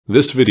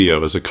This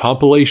video is a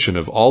compilation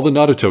of all the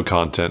Naruto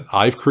content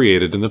I've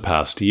created in the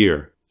past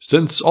year.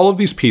 Since all of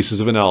these pieces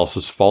of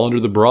analysis fall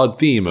under the broad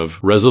theme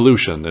of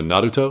resolution in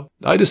Naruto,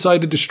 I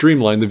decided to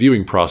streamline the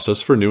viewing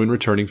process for new and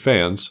returning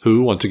fans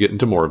who want to get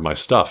into more of my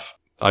stuff.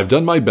 I've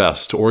done my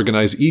best to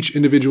organize each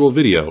individual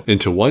video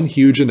into one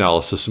huge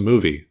analysis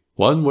movie,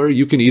 one where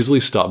you can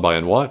easily stop by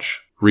and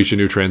watch, reach a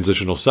new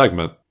transitional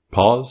segment,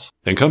 pause,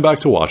 and come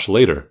back to watch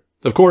later.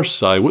 Of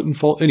course, I wouldn't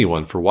fault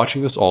anyone for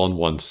watching this all in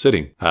one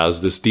sitting,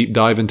 as this deep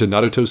dive into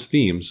Naruto's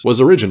themes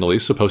was originally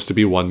supposed to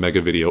be one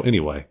mega video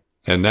anyway.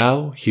 And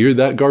now, here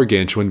that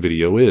gargantuan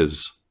video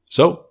is.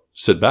 So,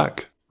 sit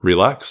back,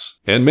 relax,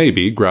 and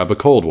maybe grab a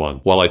cold one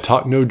while I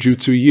talk no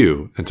jutsu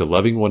you into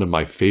loving one of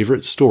my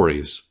favorite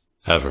stories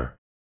ever.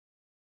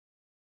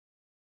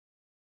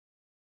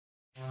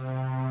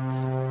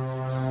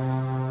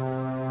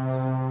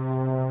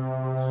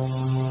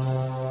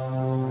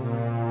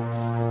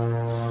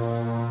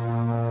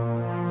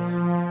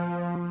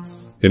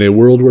 In a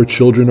world where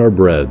children are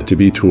bred to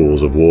be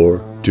tools of war,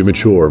 to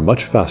mature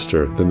much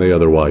faster than they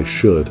otherwise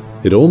should,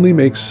 it only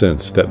makes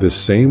sense that this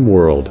same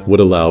world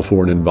would allow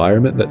for an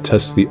environment that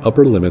tests the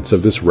upper limits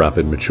of this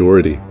rapid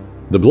maturity.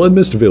 The Blood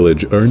Mist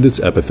Village earned its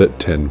epithet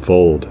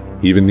tenfold.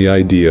 Even the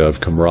idea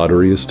of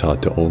camaraderie is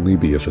taught to only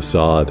be a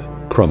facade,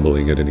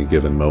 crumbling at any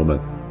given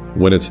moment.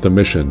 When it's the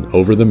mission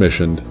over the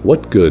missioned,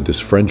 what good does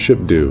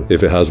friendship do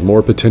if it has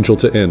more potential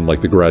to end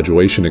like the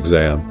graduation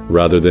exam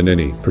rather than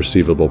any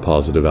perceivable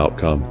positive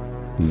outcome?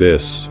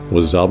 This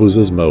was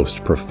Zabuza's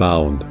most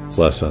profound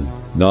lesson,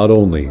 not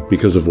only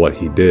because of what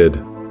he did,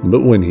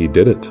 but when he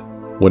did it.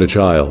 When a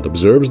child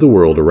observes the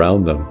world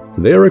around them,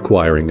 they are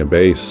acquiring a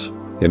base,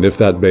 and if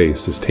that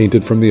base is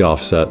tainted from the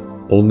offset,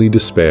 only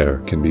despair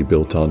can be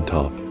built on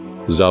top.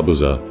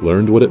 Zabuza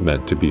learned what it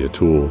meant to be a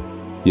tool.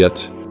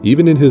 Yet,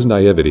 even in his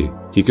naivety,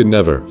 he could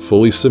never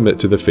fully submit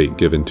to the fate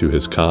given to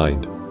his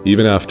kind.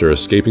 Even after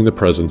escaping the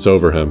presence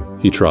over him,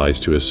 he tries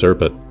to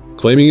usurp it,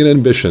 claiming an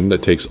ambition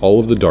that takes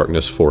all of the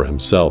darkness for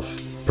himself,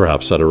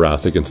 perhaps out of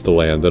wrath against the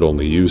land that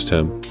only used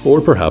him,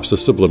 or perhaps a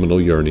subliminal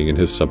yearning in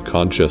his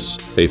subconscious,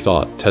 a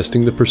thought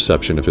testing the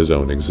perception of his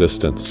own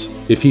existence.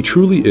 If he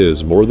truly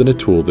is more than a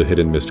tool the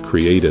Hidden Mist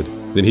created,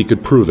 then he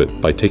could prove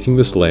it by taking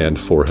this land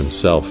for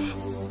himself.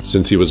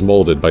 Since he was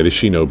molded by the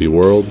shinobi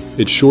world,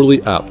 it's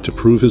surely apt to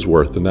prove his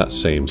worth in that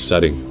same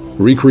setting,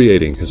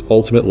 recreating his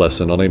ultimate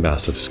lesson on a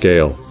massive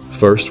scale,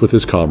 first with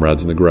his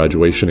comrades in the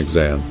graduation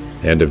exam,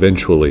 and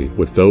eventually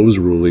with those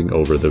ruling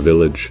over the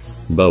village.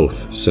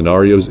 Both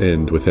scenarios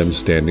end with him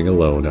standing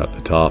alone at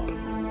the top.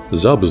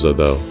 Zabuza,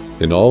 though,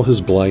 in all his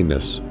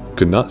blindness,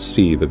 could not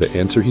see that the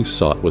answer he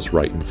sought was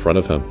right in front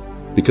of him,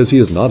 because he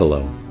is not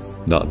alone,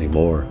 not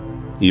anymore.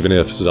 Even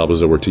if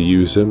Zabuza were to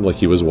use him like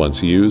he was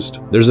once used,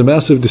 there's a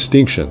massive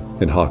distinction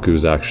in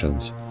Haku's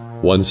actions.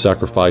 One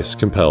sacrifice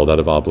compelled out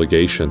of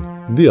obligation,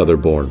 the other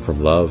born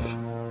from love.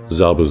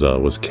 Zabuza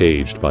was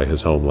caged by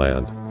his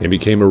homeland, and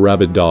became a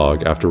rabid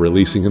dog after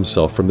releasing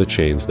himself from the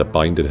chains that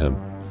binded him.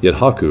 Yet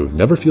Haku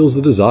never feels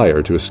the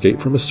desire to escape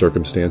from a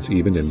circumstance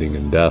even ending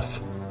in death,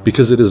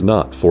 because it is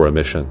not for a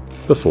mission,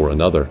 but for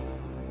another.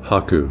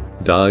 Haku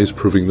dies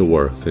proving the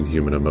worth in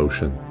human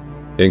emotion,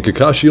 and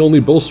Kakashi only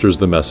bolsters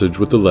the message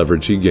with the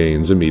leverage he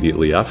gains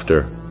immediately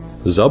after.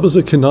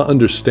 Zabuza cannot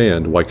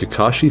understand why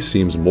Kakashi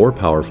seems more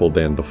powerful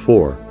than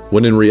before,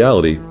 when in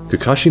reality,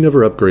 Kakashi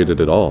never upgraded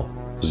at all.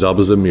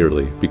 Zabuza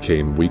merely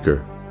became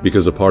weaker,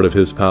 because a part of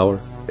his power,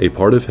 a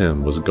part of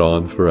him was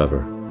gone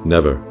forever,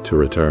 never to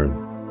return.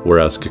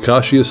 Whereas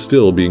Kakashi is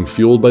still being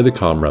fueled by the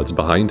comrades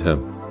behind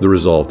him, the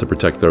resolve to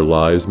protect their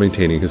lives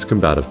maintaining his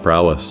combative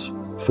prowess.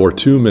 For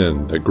two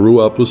men that grew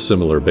up with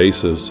similar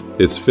bases,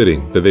 it's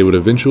fitting that they would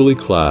eventually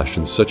clash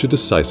in such a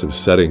decisive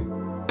setting.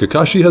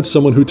 Kakashi had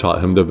someone who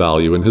taught him the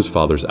value in his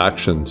father's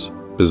actions,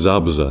 but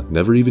Zabuza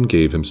never even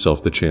gave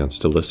himself the chance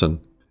to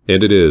listen.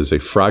 And it is a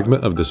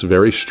fragment of this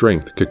very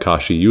strength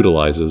Kakashi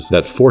utilizes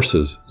that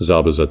forces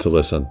Zabuza to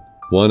listen,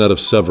 one out of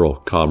several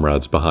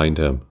comrades behind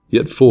him.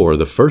 Yet for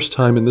the first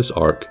time in this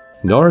arc,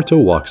 Naruto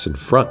walks in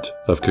front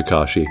of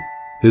Kakashi,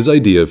 his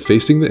idea of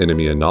facing the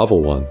enemy a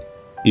novel one.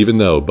 Even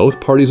though both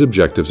parties'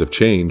 objectives have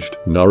changed,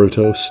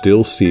 Naruto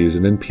still sees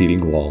an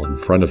impeding wall in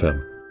front of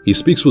him. He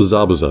speaks with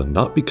Zabuza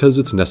not because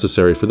it's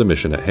necessary for the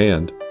mission at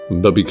hand,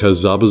 but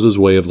because Zabuza's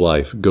way of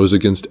life goes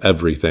against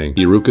everything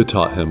Iruka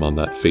taught him on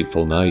that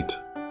fateful night.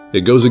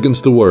 It goes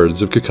against the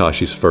words of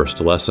Kakashi's first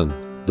lesson,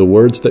 the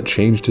words that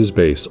changed his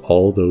base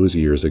all those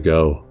years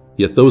ago.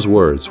 Yet those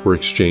words were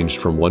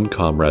exchanged from one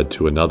comrade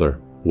to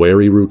another, where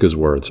Iruka's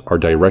words are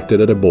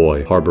directed at a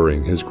boy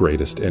harboring his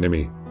greatest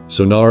enemy.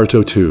 So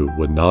Naruto too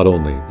would not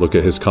only look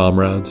at his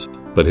comrades,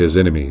 but his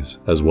enemies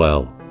as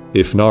well.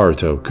 If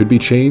Naruto could be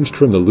changed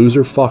from the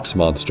loser fox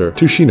monster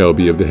to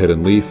shinobi of the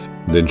hidden leaf,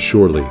 then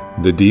surely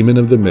the demon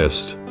of the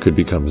mist could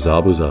become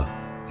Zabuza,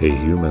 a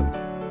human.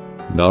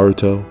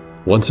 Naruto,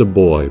 once a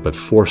boy but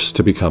forced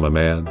to become a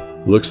man,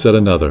 looks at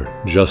another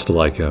just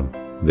like him.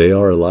 They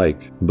are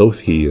alike, both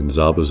he and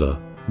Zabuza,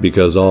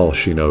 because all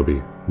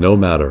shinobi, no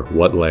matter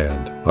what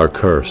land, are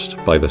cursed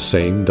by the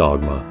same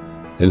dogma.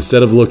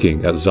 Instead of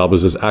looking at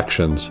Zabuza's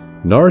actions,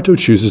 Naruto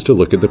chooses to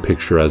look at the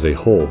picture as a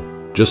whole,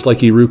 just like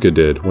Iruka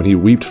did when he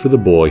wept for the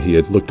boy he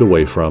had looked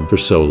away from for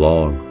so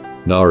long.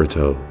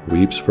 Naruto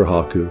weeps for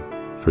Haku,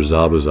 for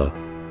Zabuza,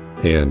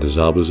 and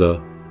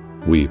Zabuza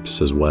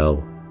weeps as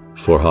well.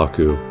 For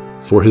Haku,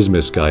 for his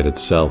misguided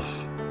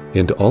self.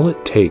 And all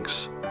it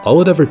takes,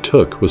 all it ever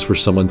took was for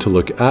someone to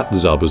look at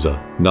Zabuza,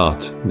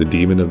 not the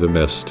demon of the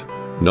mist.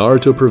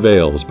 Naruto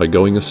prevails by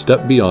going a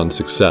step beyond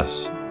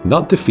success,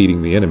 not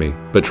defeating the enemy,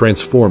 but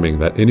transforming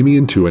that enemy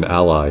into an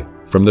ally.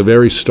 From the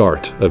very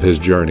start of his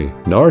journey,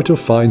 Naruto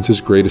finds his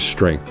greatest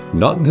strength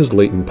not in his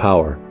latent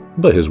power,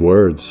 but his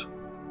words.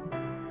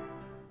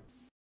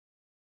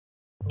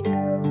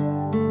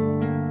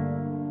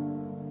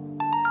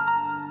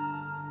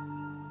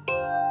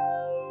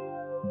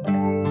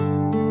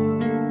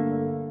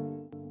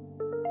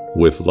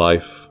 With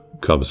life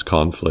comes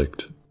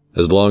conflict.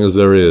 As long as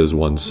there is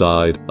one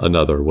side,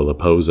 another will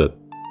oppose it.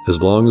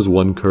 As long as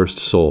one cursed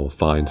soul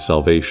finds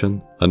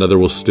salvation, another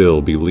will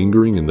still be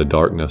lingering in the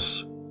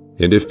darkness.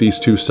 And if these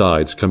two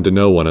sides come to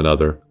know one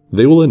another,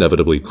 they will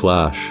inevitably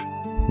clash.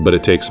 But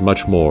it takes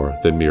much more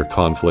than mere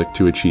conflict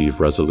to achieve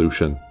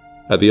resolution.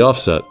 At the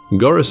offset,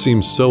 Gaara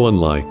seems so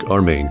unlike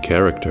our main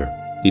character.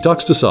 He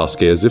talks to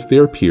Sasuke as if they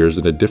are peers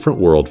in a different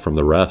world from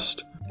the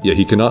rest, yet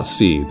he cannot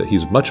see that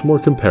he's much more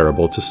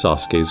comparable to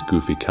Sasuke's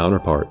goofy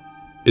counterpart.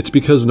 It's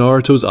because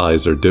Naruto's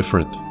eyes are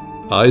different.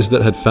 Eyes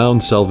that had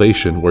found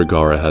salvation where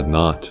Gaara had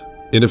not.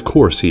 And of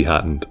course he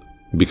hadn't,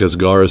 because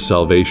Gaara's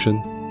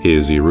salvation,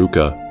 his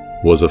Iruka,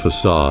 was a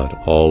facade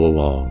all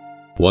along.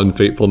 One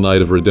fateful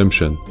night of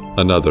redemption,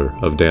 another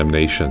of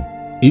damnation.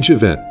 Each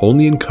event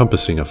only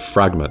encompassing a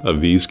fragment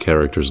of these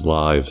characters'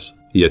 lives,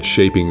 yet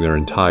shaping their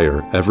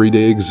entire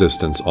everyday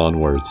existence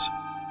onwards.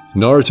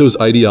 Naruto's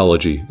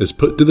ideology is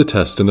put to the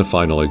test in the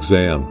final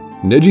exam.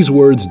 Neji's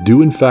words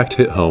do in fact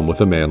hit home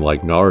with a man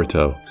like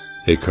Naruto.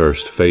 A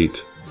cursed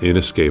fate,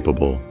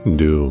 inescapable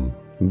doom.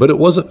 But it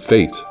wasn't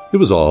fate, it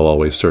was all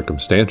always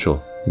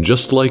circumstantial.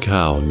 Just like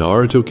how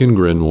Naruto can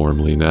grin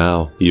warmly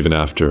now, even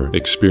after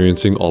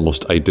experiencing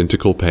almost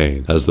identical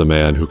pain as the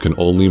man who can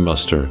only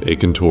muster a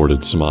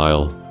contorted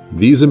smile.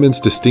 These immense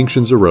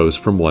distinctions arose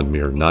from one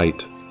mere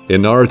night,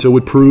 and Naruto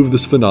would prove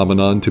this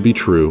phenomenon to be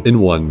true in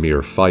one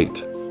mere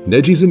fight.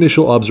 Neji's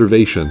initial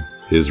observation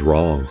is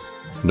wrong.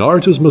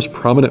 Naruto's most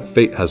prominent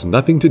fate has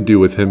nothing to do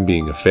with him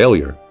being a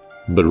failure,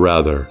 but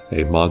rather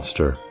a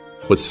monster.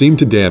 What seemed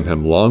to damn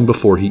him long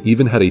before he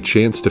even had a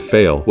chance to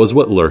fail was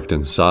what lurked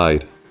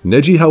inside.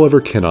 Neji,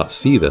 however, cannot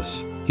see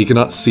this. He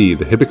cannot see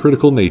the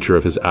hypocritical nature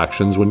of his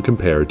actions when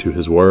compared to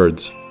his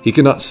words. He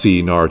cannot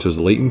see Naruto's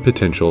latent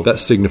potential that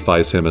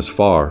signifies him as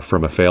far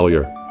from a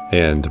failure.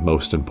 And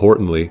most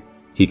importantly,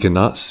 he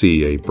cannot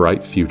see a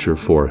bright future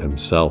for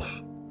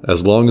himself.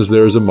 As long as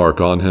there is a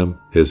mark on him,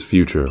 his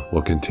future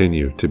will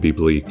continue to be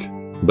bleak.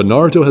 But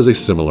Naruto has a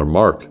similar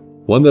mark,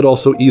 one that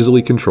also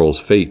easily controls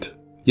fate.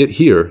 Yet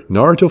here,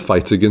 Naruto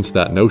fights against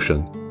that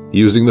notion,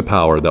 using the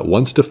power that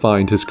once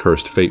defined his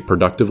cursed fate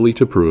productively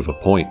to prove a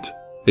point.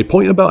 A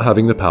point about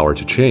having the power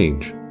to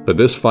change. But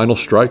this final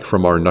strike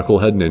from our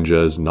knucklehead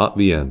ninja is not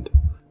the end.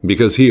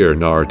 Because here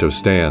Naruto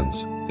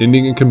stands,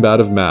 ending a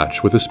combative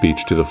match with a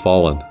speech to the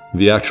fallen,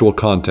 the actual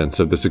contents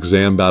of this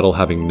exam battle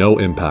having no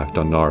impact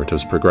on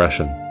Naruto's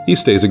progression. He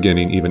stays a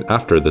genin even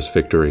after this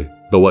victory,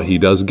 but what he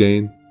does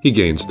gain, he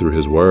gains through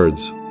his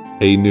words.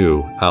 A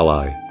new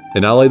ally.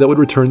 An ally that would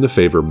return the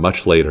favor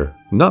much later,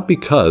 not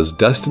because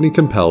destiny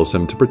compels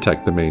him to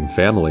protect the main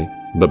family,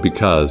 but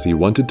because he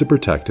wanted to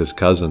protect his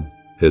cousin,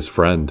 his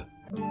friend.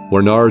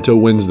 Where Naruto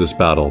wins this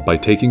battle by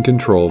taking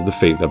control of the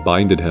fate that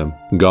binded him,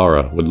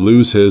 Gaara would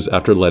lose his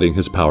after letting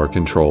his power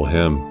control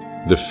him.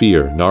 The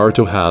fear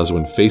Naruto has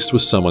when faced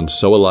with someone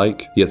so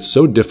alike, yet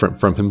so different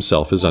from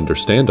himself is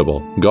understandable.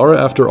 Gaara,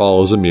 after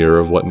all, is a mirror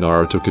of what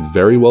Naruto could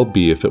very well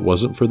be if it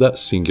wasn't for that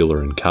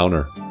singular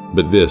encounter.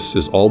 But this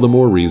is all the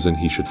more reason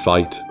he should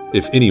fight.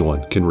 If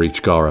anyone can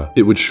reach Gaara,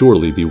 it would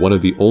surely be one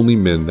of the only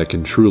men that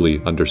can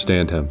truly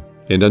understand him.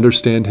 And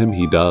understand him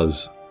he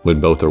does.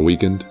 When both are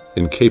weakened,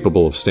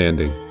 incapable of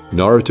standing,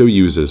 Naruto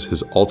uses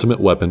his ultimate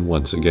weapon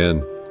once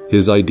again,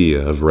 his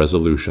idea of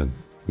resolution.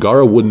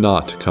 Gaara would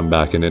not come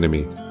back an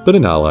enemy, but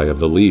an ally of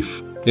the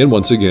Leaf, and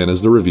once again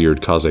as the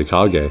revered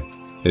Kazekage.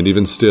 And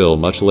even still,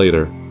 much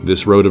later,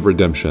 this road of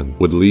redemption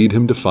would lead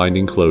him to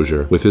finding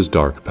closure with his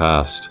dark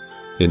past.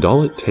 And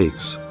all it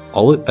takes,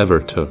 all it ever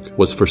took,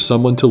 was for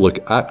someone to look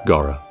at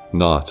Gaara,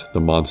 not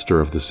the monster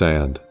of the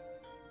sand.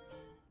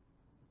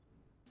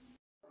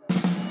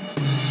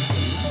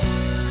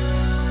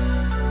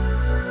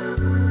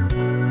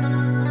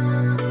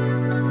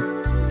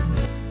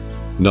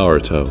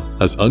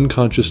 Naruto, as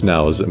unconscious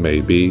now as it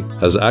may be,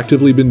 has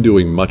actively been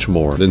doing much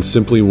more than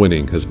simply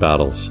winning his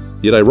battles.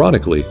 Yet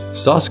ironically,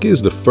 Sasuke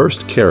is the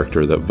first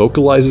character that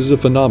vocalizes a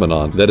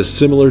phenomenon that is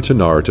similar to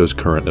Naruto's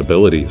current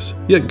abilities,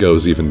 yet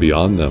goes even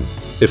beyond them.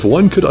 If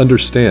one could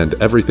understand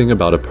everything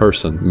about a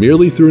person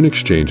merely through an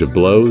exchange of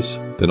blows,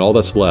 then all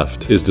that's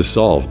left is to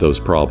solve those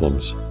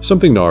problems,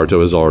 something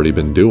Naruto has already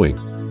been doing.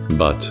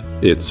 But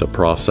it's a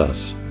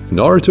process.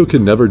 Naruto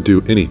can never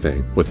do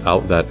anything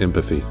without that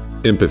empathy.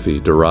 empathy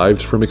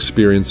derived from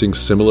experiencing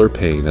similar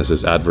pain as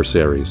his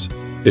adversaries.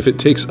 If it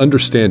takes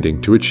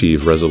understanding to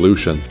achieve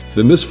resolution,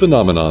 then this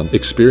phenomenon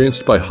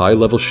experienced by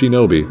high-level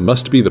shinobi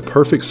must be the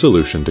perfect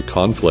solution to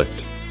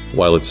conflict.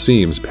 While it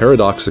seems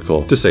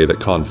paradoxical to say that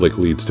conflict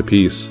leads to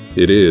peace,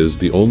 it is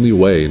the only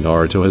way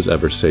Naruto has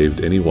ever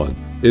saved anyone.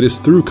 It is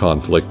through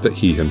conflict that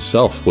he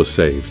himself was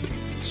saved.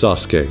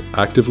 Sasuke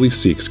actively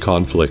seeks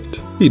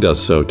conflict. He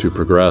does so to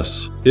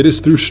progress. It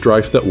is through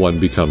strife that one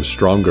becomes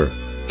stronger.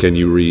 "Can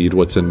you read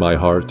what's in my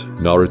heart,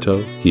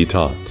 Naruto?" he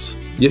taunts.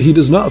 Yet he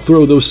does not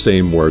throw those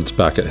same words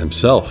back at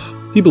himself.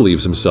 He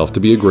believes himself to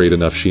be a great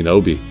enough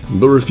shinobi,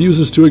 but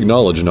refuses to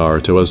acknowledge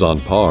Naruto as on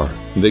par.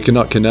 They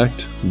cannot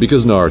connect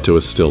because Naruto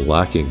is still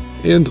lacking,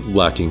 and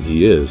lacking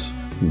he is.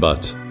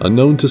 But,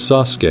 unknown to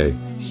Sasuke,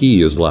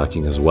 he is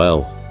lacking as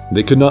well.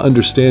 They could not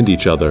understand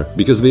each other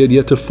because they had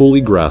yet to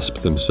fully grasp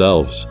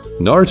themselves.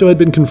 Naruto had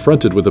been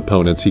confronted with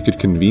opponents he could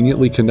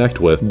conveniently connect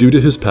with due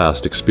to his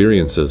past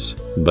experiences.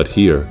 But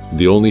here,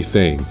 the only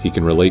thing he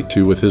can relate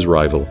to with his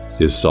rival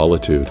is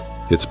solitude.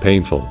 It's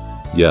painful,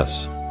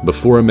 yes, but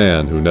for a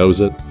man who knows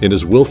it and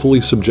is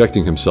willfully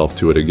subjecting himself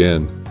to it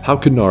again, how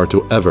could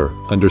Naruto ever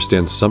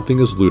understand something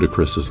as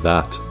ludicrous as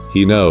that?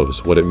 He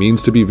knows what it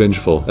means to be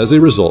vengeful as a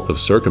result of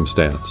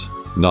circumstance,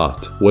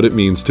 not what it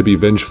means to be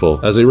vengeful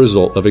as a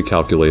result of a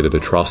calculated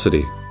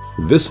atrocity.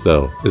 This,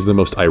 though, is the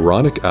most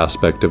ironic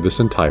aspect of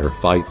this entire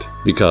fight,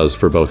 because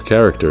for both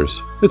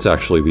characters, it's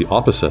actually the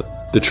opposite.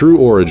 The true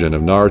origin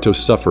of Naruto's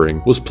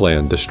suffering was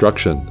planned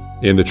destruction,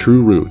 and the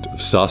true root of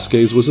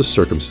Sasuke's was a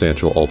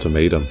circumstantial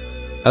ultimatum.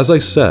 As I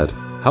said,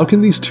 how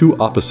can these two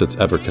opposites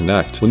ever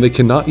connect when they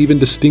cannot even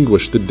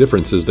distinguish the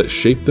differences that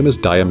shape them as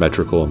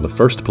diametrical in the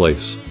first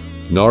place?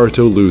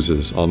 Naruto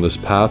loses on this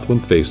path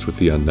when faced with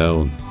the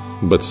unknown,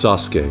 but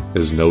Sasuke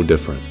is no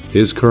different.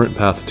 His current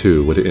path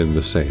too would end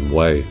the same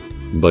way,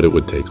 but it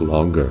would take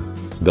longer.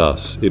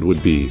 Thus, it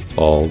would be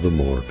all the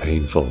more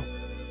painful.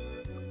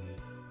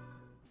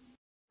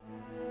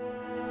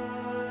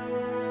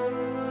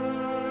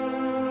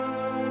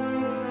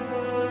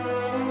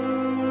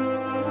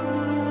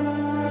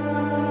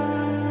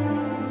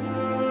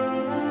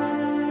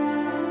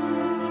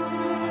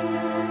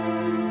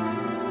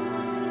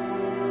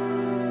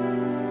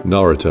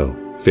 Naruto,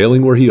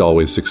 failing where he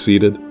always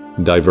succeeded,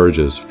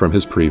 diverges from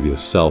his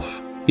previous self.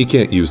 He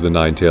can't use the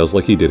Nine Tails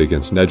like he did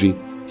against Neji.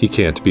 He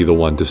can't be the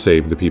one to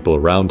save the people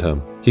around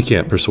him. He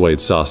can't persuade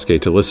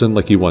Sasuke to listen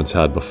like he once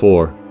had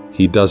before.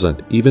 He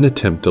doesn't even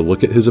attempt to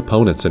look at his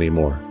opponents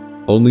anymore,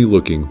 only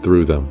looking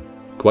through them.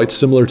 Quite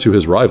similar to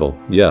his rival,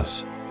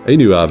 yes, a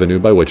new avenue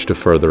by which to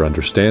further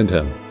understand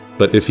him.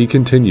 But if he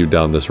continued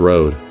down this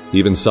road,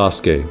 even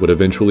Sasuke would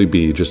eventually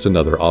be just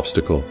another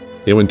obstacle.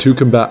 And when two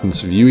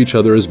combatants view each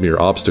other as mere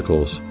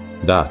obstacles,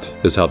 that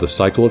is how the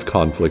cycle of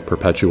conflict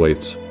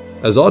perpetuates.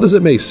 As odd as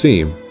it may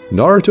seem,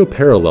 Naruto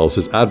parallels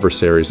his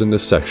adversaries in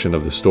this section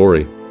of the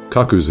story.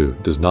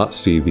 Kakuzu does not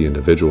see the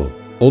individual,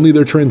 only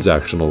their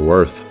transactional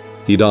worth.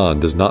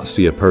 Hidan does not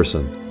see a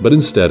person, but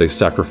instead a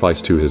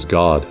sacrifice to his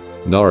god.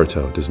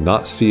 Naruto does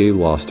not see a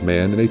lost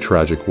man in a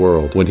tragic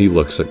world when he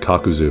looks at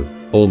Kakuzu,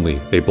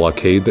 only a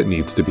blockade that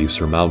needs to be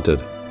surmounted.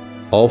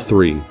 All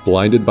three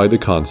blinded by the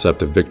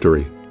concept of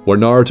victory. Where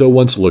Naruto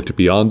once looked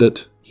beyond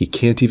it, he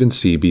can't even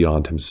see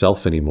beyond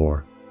himself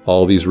anymore.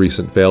 All these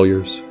recent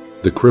failures,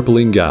 the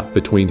crippling gap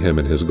between him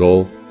and his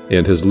goal,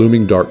 and his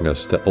looming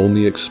darkness that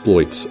only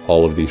exploits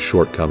all of these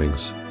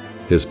shortcomings.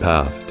 His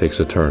path takes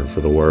a turn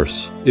for the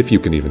worse, if you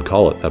can even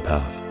call it a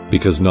path,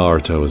 because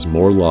Naruto is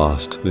more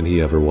lost than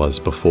he ever was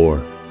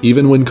before.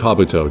 Even when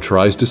Kabuto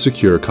tries to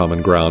secure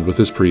common ground with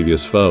his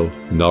previous foe,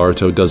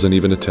 Naruto doesn't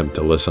even attempt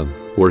to listen.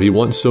 Where he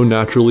once so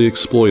naturally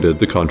exploited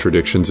the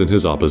contradictions in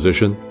his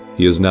opposition,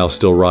 he is now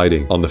still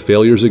riding on the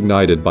failures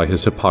ignited by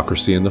his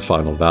hypocrisy in the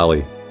final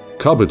valley.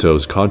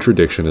 Kabuto's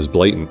contradiction is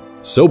blatant,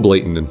 so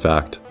blatant in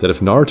fact, that if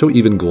Naruto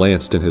even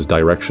glanced in his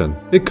direction,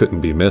 it couldn't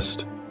be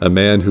missed. A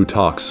man who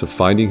talks of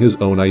finding his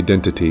own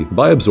identity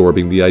by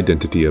absorbing the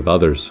identity of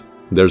others.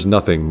 There's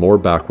nothing more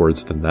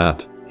backwards than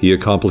that. He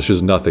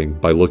accomplishes nothing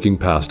by looking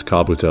past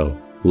Kabuto,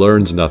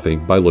 learns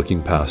nothing by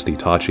looking past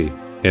Itachi,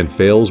 and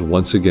fails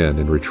once again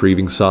in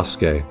retrieving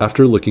Sasuke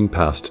after looking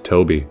past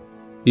Tobi.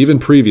 Even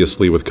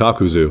previously with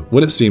Kakuzu,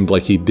 when it seemed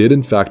like he did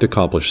in fact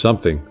accomplish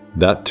something,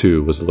 that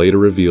too was later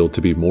revealed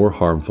to be more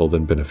harmful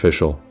than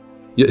beneficial.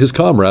 Yet his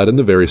comrade in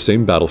the very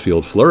same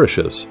battlefield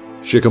flourishes.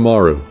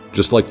 Shikamaru,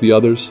 just like the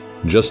others,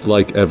 just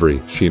like every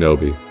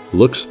shinobi,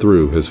 looks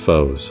through his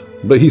foes.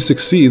 But he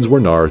succeeds where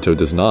Naruto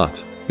does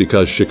not,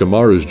 because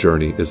Shikamaru's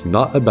journey is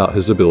not about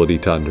his ability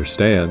to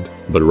understand,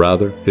 but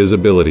rather his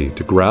ability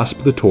to grasp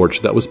the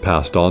torch that was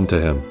passed on to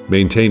him,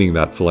 maintaining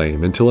that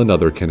flame until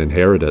another can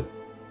inherit it.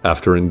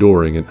 After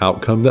enduring an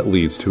outcome that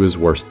leads to his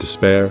worst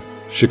despair,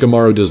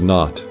 Shikamaru does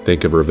not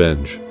think of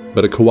revenge,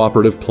 but a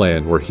cooperative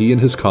plan where he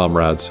and his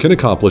comrades can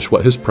accomplish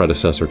what his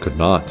predecessor could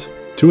not,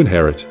 to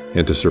inherit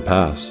and to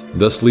surpass,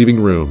 thus leaving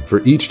room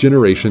for each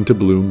generation to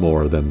bloom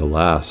more than the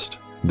last.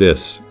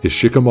 This is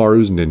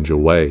Shikamaru's ninja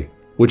way,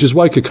 which is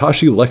why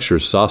Kakashi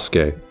lectures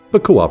Sasuke,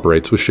 but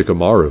cooperates with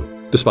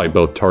Shikamaru, despite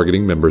both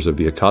targeting members of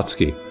the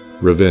Akatsuki.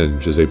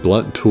 Revenge is a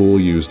blunt tool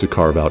used to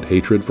carve out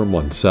hatred from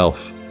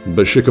oneself.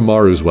 But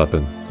Shikamaru's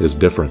weapon is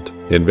different,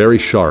 and very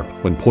sharp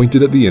when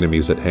pointed at the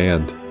enemies at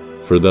hand.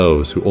 For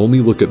those who only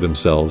look at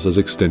themselves as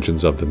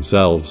extensions of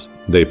themselves,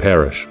 they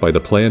perish by the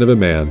plan of a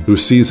man who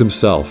sees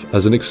himself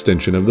as an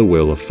extension of the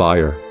will of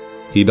fire.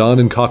 Hidan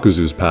and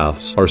Kakuzu's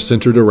paths are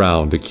centered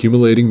around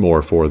accumulating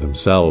more for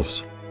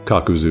themselves.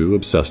 Kakuzu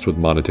obsessed with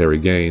monetary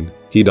gain,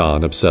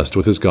 Hidan obsessed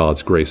with his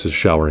god's graces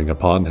showering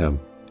upon him.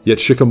 Yet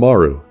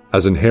Shikamaru,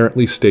 as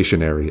inherently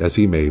stationary as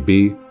he may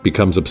be,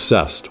 becomes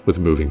obsessed with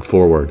moving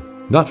forward,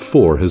 not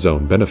for his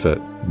own benefit,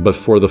 but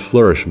for the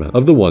flourishment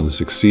of the ones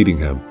succeeding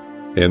him.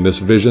 And this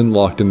vision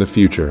locked in the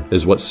future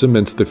is what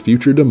cements the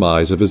future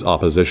demise of his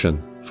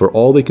opposition, for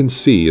all they can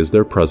see is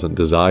their present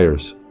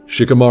desires.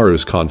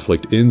 Shikamaru's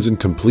conflict ends in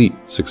complete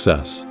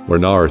success, where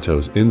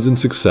Naruto's ends in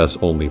success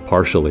only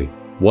partially,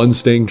 one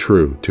staying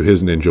true to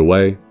his ninja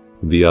way,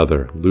 the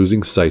other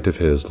losing sight of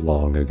his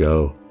long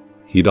ago.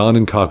 Hidan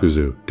and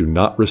Kakuzu do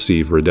not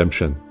receive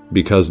redemption,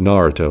 because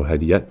Naruto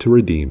had yet to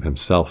redeem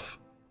himself.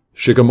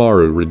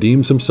 Shikamaru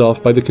redeems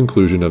himself by the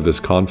conclusion of this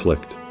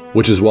conflict,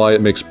 which is why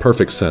it makes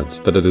perfect sense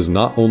that it is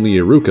not only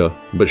Iruka,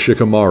 but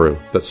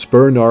Shikamaru that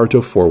spur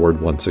Naruto forward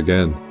once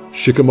again.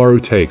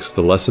 Shikamaru takes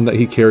the lesson that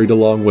he carried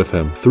along with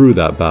him through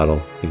that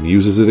battle and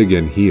uses it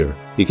again here.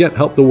 He can't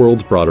help the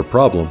world's broader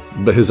problem,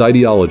 but his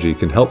ideology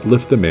can help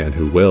lift the man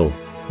who will.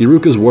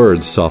 Iruka's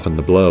words soften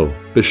the blow,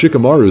 but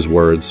Shikamaru's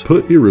words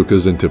put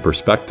Iruka's into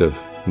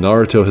perspective.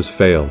 Naruto has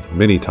failed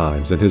many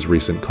times in his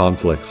recent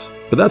conflicts,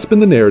 but that's been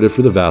the narrative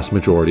for the vast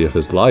majority of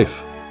his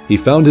life. He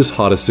found his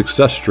hottest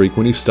success streak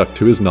when he stuck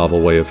to his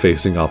novel way of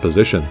facing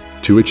opposition.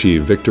 To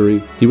achieve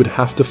victory, he would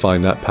have to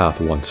find that path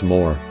once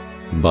more.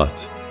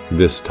 But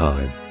this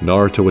time,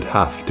 Naruto would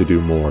have to do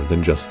more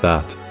than just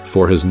that,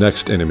 for his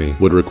next enemy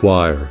would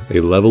require a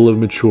level of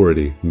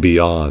maturity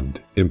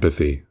beyond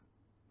empathy.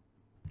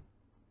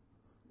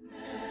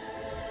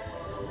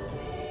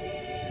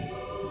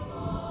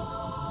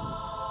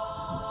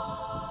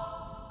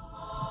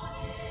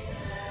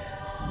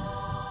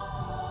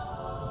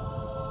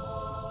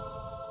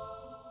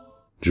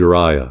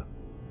 Jiraiya,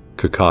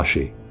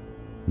 Kakashi,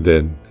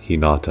 then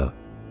Hinata.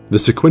 The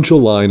sequential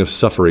line of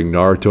suffering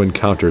Naruto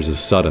encounters is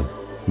sudden.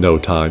 No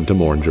time to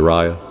mourn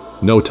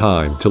Jiraiya, no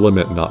time to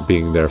lament not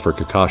being there for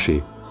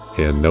Kakashi,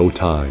 and no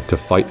time to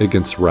fight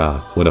against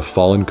wrath when a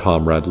fallen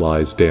comrade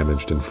lies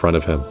damaged in front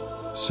of him.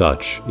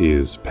 Such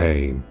is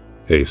pain.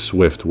 A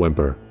swift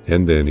whimper,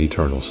 and then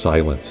eternal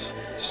silence.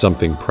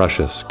 Something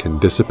precious can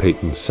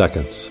dissipate in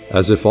seconds,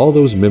 as if all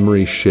those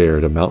memories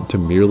shared amount to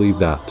merely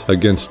that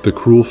against the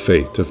cruel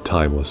fate of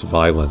timeless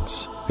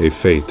violence. A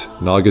fate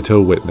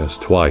Nagato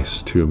witnessed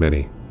twice too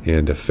many,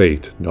 and a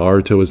fate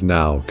Naruto is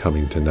now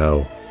coming to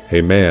know.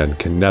 A man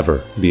can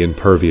never be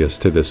impervious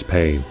to this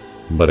pain,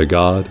 but a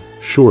god,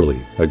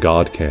 surely a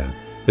god can.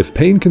 If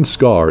pain can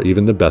scar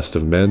even the best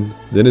of men,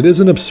 then it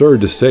isn't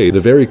absurd to say the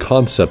very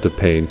concept of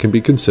pain can be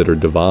considered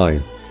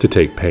divine, to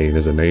take pain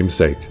as a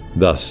namesake,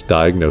 thus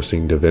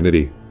diagnosing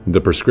divinity. The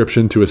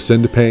prescription to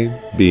ascend pain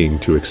being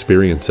to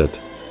experience it.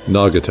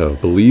 Nagato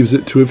believes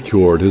it to have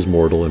cured his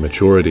mortal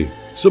immaturity,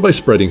 so by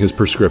spreading his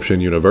prescription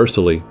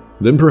universally,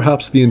 then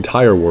perhaps the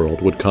entire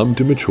world would come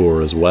to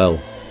mature as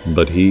well.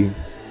 But he,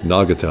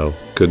 Nagato,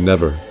 could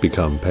never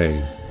become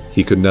pain.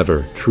 He could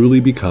never truly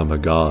become a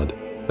god.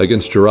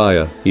 Against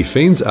Jiraiya, he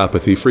feigns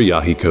apathy for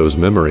Yahiko's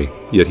memory,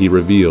 yet he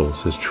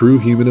reveals his true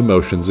human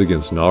emotions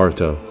against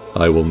Naruto.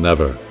 I will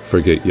never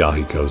forget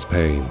Yahiko's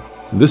pain.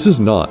 This is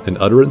not an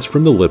utterance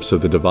from the lips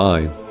of the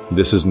divine.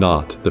 This is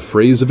not the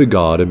phrase of a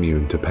god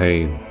immune to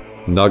pain.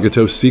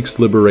 Nagato seeks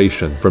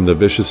liberation from the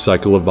vicious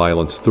cycle of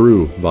violence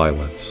through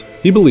violence.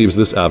 He believes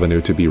this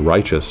avenue to be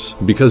righteous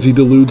because he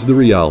deludes the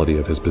reality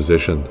of his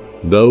position.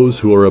 Those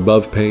who are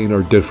above pain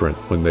are different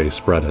when they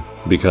spread it,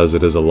 because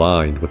it is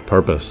aligned with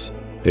purpose.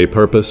 A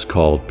purpose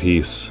called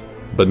peace.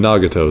 But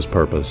Nagato's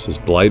purpose is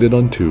blighted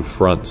on two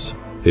fronts.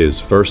 His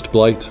first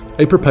blight,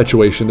 a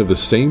perpetuation of the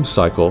same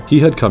cycle he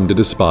had come to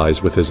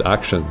despise with his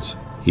actions.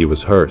 He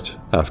was hurt,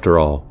 after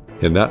all,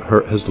 and that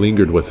hurt has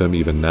lingered with him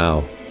even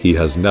now. He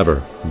has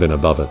never been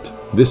above it.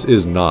 This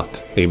is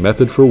not a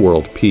method for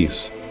world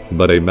peace,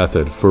 but a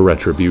method for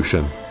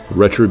retribution.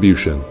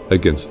 Retribution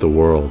against the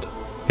world.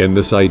 And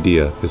this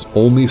idea is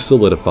only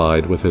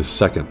solidified with his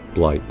second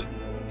blight,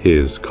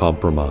 his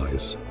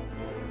compromise.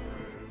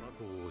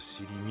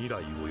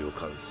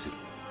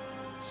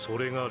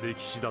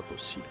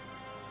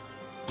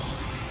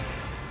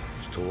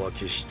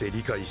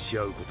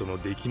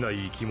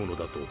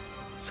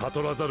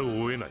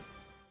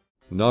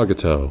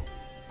 Nagato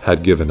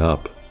had given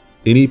up.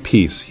 Any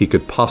peace he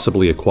could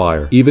possibly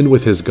acquire, even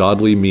with his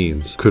godly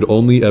means, could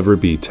only ever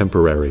be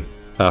temporary.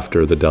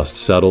 After the dust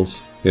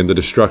settles, and the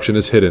destruction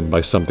is hidden by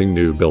something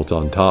new built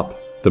on top,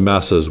 the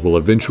masses will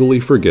eventually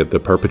forget the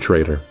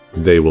perpetrator.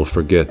 They will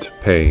forget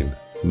pain.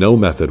 No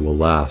method will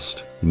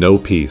last. No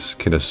peace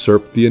can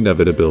usurp the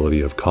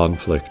inevitability of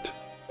conflict.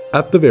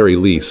 At the very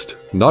least,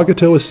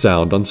 Nagato is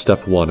sound on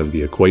step one of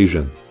the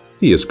equation.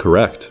 He is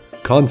correct.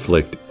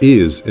 Conflict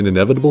is an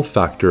inevitable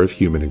factor of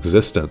human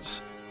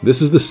existence.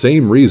 This is the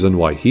same reason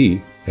why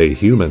he, a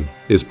human,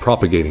 is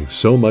propagating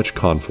so much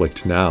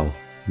conflict now.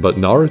 But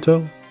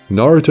Naruto?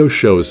 Naruto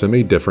shows him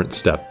a different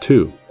step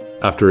too.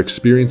 After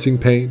experiencing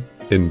pain,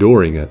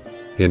 enduring it,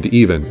 and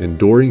even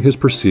enduring his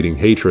preceding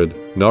hatred,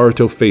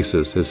 Naruto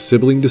faces his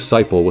sibling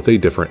disciple with a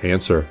different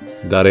answer.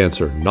 That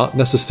answer not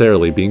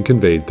necessarily being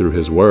conveyed through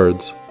his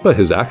words, but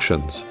his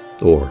actions,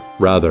 or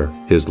rather,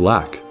 his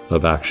lack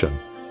of action.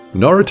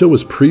 Naruto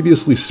was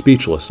previously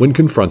speechless when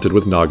confronted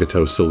with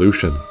Nagato's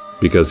solution,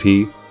 because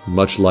he,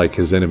 much like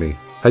his enemy,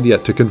 had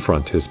yet to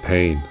confront his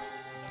pain.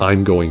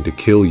 "I'm going to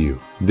kill you,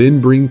 then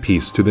bring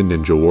peace to the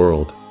ninja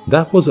world."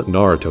 That wasn't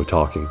Naruto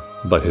talking,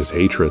 but his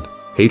hatred.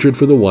 Hatred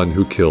for the one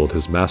who killed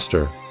his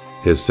master,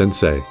 his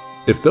sensei.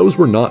 If those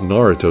were not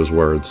Naruto's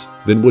words,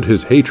 then would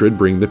his hatred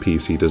bring the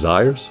peace he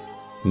desires?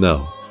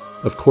 No,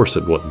 of course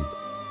it wouldn't.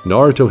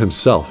 Naruto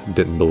himself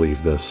didn't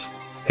believe this.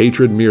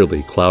 Hatred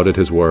merely clouded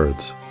his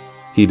words.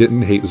 He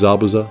didn't hate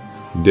Zabuza,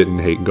 didn't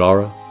hate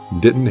Gaara,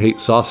 didn't hate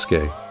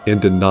Sasuke, and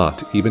did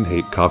not even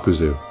hate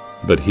Kakuzu.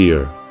 But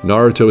here,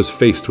 Naruto is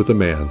faced with a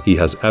man he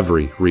has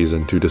every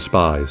reason to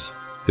despise.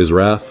 His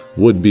wrath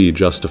would be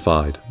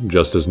justified,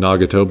 just as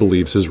Nagato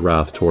believes his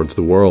wrath towards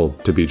the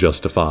world to be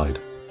justified.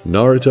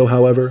 Naruto,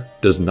 however,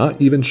 does not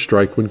even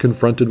strike when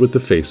confronted with the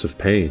face of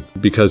pain,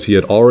 because he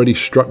had already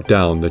struck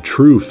down the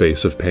true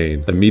face of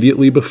pain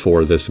immediately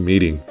before this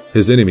meeting.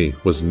 His enemy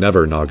was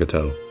never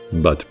Nagato,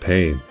 but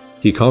pain.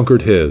 He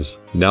conquered his,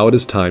 now it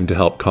is time to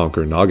help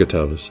conquer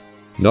Nagato's.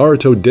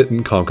 Naruto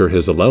didn't conquer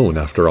his alone,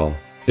 after all.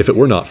 If it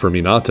were not for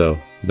Minato,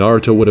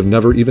 Naruto would have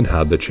never even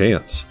had the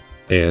chance.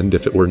 And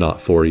if it were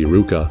not for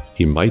Iruka,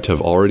 he might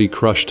have already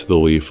crushed the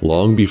leaf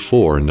long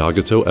before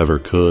Nagato ever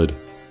could.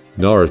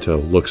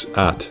 Naruto looks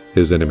at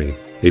his enemy,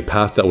 a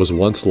path that was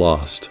once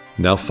lost,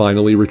 now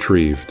finally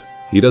retrieved.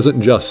 He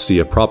doesn't just see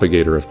a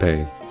propagator of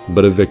pain,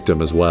 but a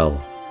victim as well.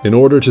 In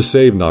order to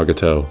save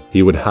Nagato,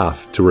 he would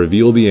have to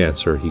reveal the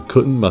answer he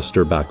couldn't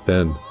muster back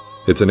then.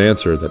 It's an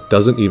answer that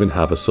doesn't even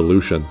have a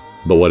solution,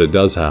 but what it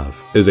does have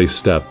is a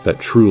step that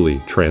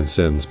truly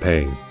transcends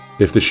pain.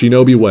 If the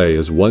shinobi way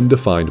is one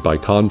defined by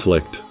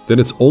conflict, then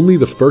it's only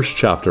the first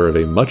chapter of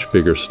a much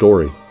bigger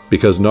story,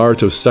 because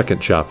Naruto's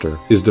second chapter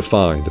is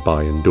defined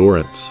by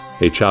endurance,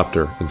 a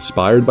chapter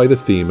inspired by the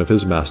theme of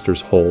his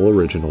master's whole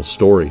original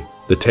story,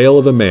 the tale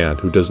of a man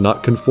who does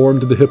not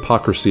conform to the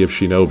hypocrisy of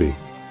shinobi,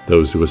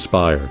 those who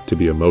aspire to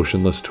be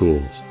emotionless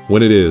tools,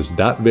 when it is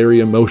that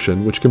very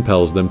emotion which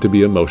compels them to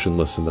be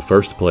emotionless in the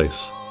first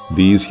place.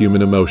 These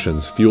human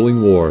emotions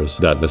fueling wars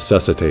that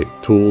necessitate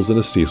tools in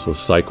a ceaseless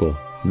cycle.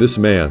 This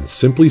man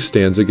simply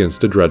stands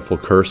against a dreadful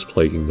curse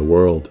plaguing the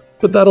world,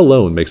 but that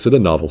alone makes it a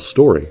novel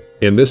story.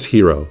 And this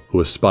hero who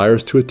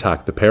aspires to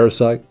attack the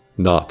parasite,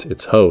 not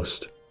its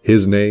host,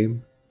 his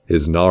name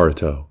is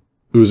Naruto.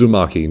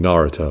 Uzumaki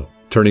Naruto,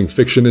 turning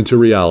fiction into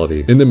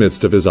reality in the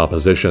midst of his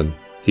opposition.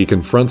 He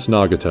confronts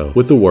Nagato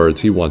with the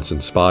words he once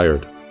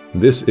inspired.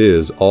 This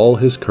is all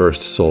his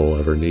cursed soul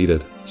ever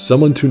needed.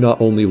 Someone to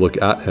not only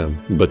look at him,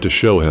 but to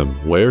show him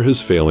where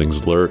his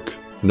failings lurk.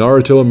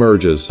 Naruto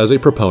emerges as a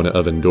proponent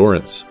of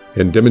endurance,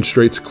 and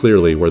demonstrates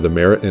clearly where the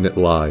merit in it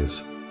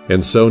lies.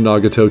 And so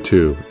Nagato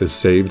too is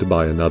saved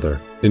by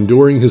another,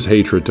 enduring his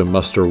hatred to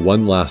muster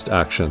one last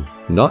action,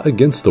 not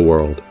against the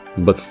world,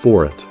 but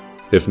for it.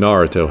 If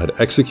Naruto had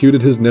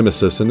executed his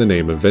nemesis in the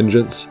name of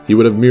vengeance, he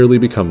would have merely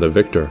become the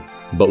victor.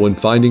 But when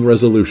finding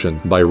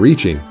resolution by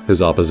reaching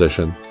his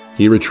opposition,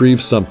 he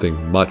retrieves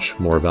something much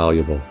more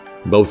valuable,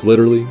 both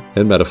literally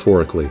and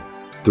metaphorically.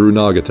 Through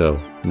Nagato,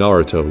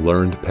 Naruto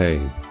learned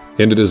pain.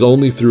 And it is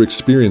only through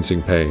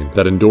experiencing pain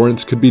that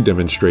endurance could be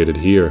demonstrated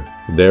here,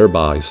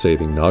 thereby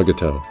saving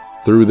Nagato.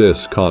 Through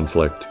this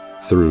conflict,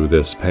 through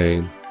this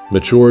pain,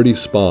 maturity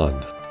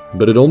spawned.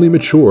 But it only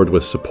matured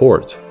with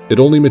support. It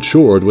only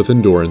matured with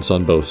endurance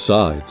on both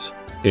sides.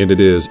 And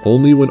it is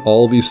only when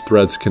all these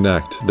threads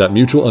connect that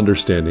mutual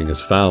understanding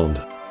is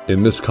found.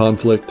 In this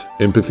conflict,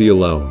 empathy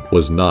alone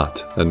was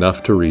not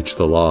enough to reach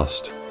the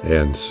lost.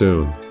 And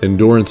soon,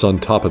 endurance on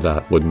top of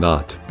that would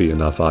not be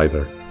enough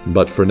either.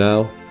 But for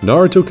now,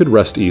 Naruto could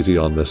rest easy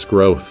on this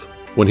growth.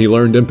 When he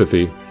learned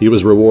empathy, he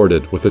was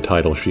rewarded with the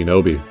title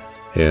Shinobi.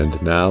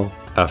 And now,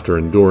 after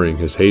enduring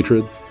his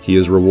hatred, he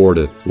is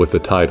rewarded with the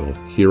title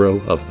Hero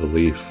of the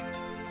Leaf.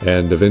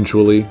 And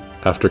eventually,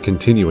 after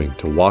continuing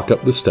to walk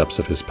up the steps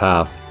of his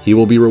path, he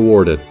will be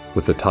rewarded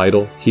with the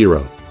title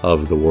Hero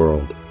of the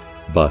World.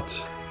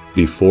 But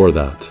before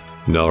that,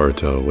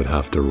 Naruto would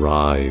have to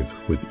writhe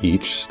with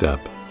each step,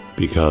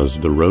 because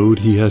the road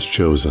he has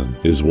chosen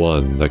is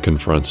one that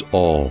confronts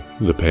all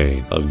the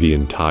pain of the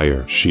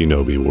entire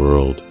shinobi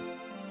world.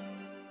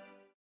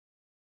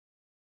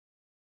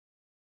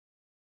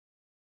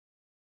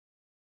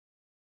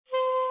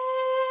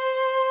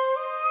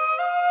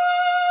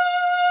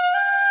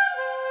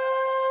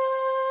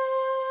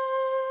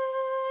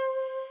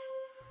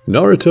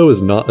 Naruto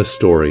is not a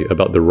story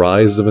about the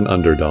rise of an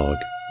underdog.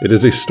 It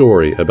is a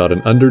story about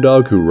an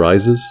underdog who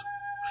rises,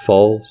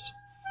 falls,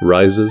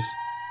 rises,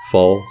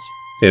 falls,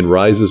 and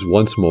rises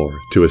once more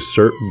to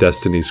assert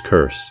destiny's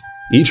curse.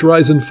 Each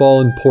rise and fall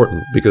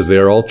important because they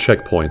are all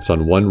checkpoints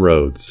on one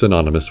road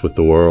synonymous with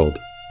the world.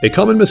 A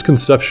common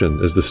misconception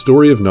is the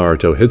story of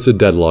Naruto hits a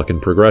deadlock in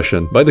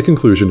progression by the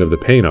conclusion of the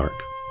pain arc.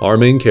 Our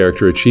main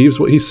character achieves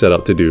what he set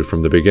out to do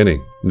from the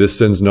beginning. This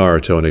sends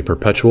Naruto in a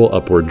perpetual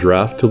upward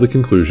draft till the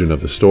conclusion of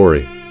the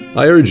story.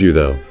 I urge you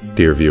though,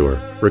 dear viewer,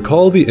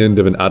 recall the end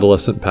of an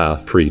adolescent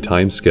path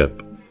pre-time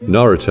skip.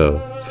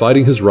 Naruto,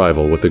 fighting his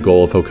rival with the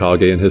goal of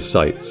Hokage in his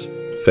sights,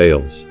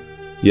 fails.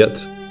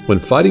 Yet, when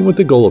fighting with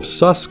the goal of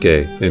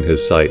Sasuke in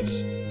his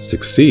sights,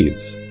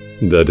 succeeds.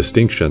 The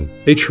distinction,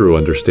 a true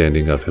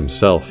understanding of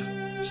himself.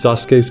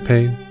 Sasuke's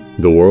pain,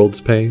 the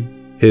world's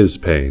pain, his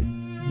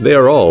pain. They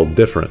are all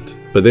different,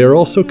 but they are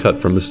also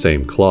cut from the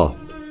same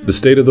cloth. The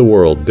state of the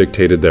world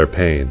dictated their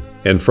pain,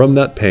 and from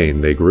that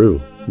pain they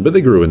grew. But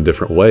they grew in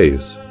different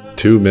ways.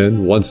 Two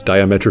men, once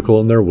diametrical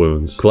in their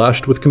wounds,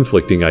 clashed with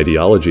conflicting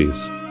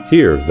ideologies.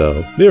 Here,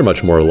 though, they are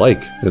much more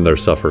alike in their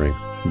suffering,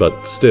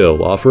 but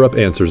still offer up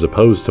answers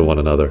opposed to one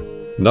another.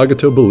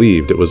 Nagato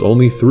believed it was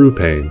only through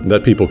pain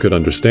that people could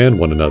understand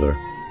one another.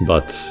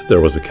 But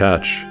there was a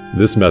catch.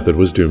 This method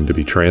was doomed to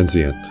be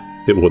transient.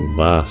 It wouldn't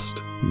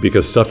last,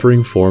 because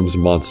suffering forms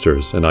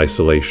monsters in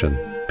isolation.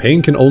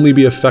 Pain can only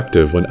be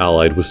effective when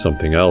allied with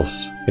something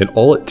else, and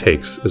all it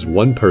takes is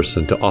one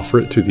person to offer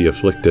it to the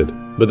afflicted.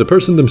 But the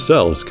person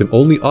themselves can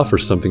only offer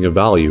something of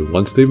value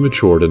once they've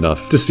matured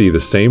enough to see the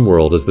same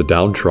world as the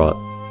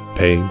downtrodden.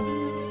 Pain,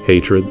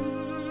 hatred,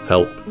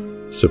 help,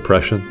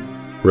 suppression,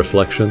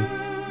 reflection,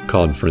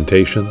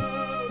 confrontation,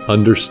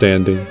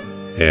 understanding,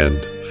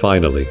 and,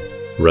 finally,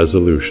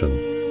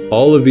 resolution.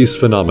 All of these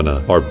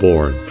phenomena are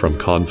born from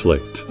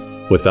conflict.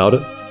 Without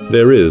it,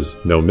 there is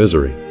no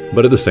misery,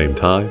 but at the same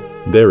time,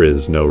 there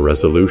is no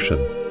resolution.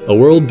 A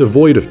world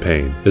devoid of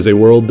pain is a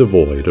world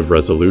devoid of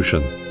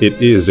resolution. It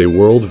is a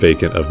world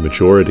vacant of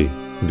maturity,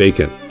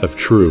 vacant of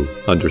true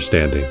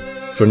understanding.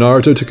 For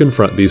Naruto to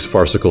confront these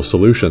farcical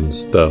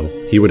solutions, though,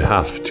 he would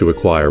have to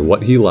acquire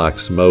what he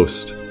lacks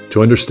most.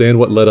 To understand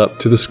what led up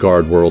to the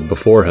scarred world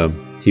before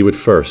him, he would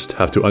first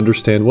have to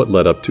understand what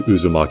led up to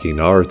Uzumaki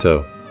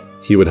Naruto.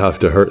 He would have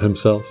to hurt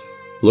himself,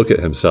 look at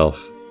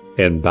himself,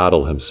 and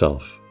battle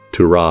himself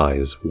to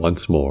rise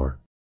once more.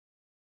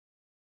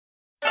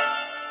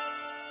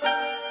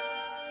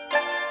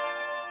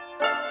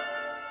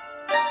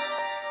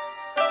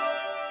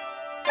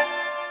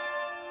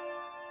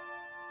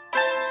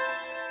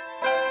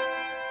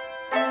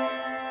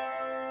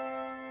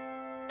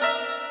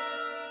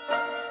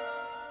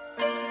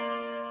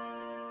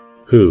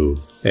 Who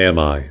am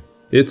I?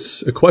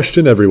 It's a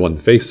question everyone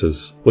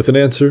faces, with an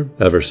answer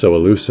ever so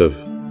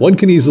elusive. One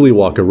can easily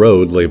walk a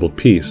road labeled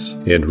peace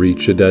and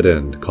reach a dead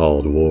end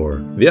called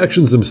war. The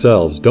actions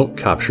themselves don't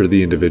capture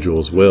the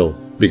individual's will,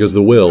 because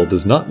the will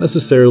does not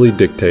necessarily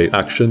dictate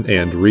action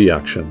and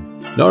reaction.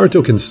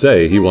 Naruto can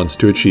say he wants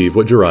to achieve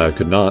what Jiraiya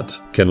could not,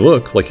 can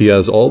look like he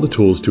has all the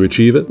tools to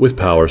achieve it with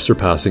power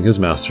surpassing his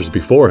masters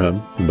before him,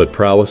 but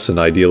prowess and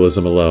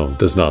idealism alone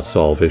does not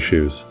solve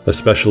issues,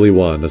 especially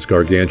one as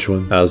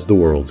gargantuan as the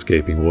world's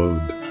gaping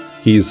wound.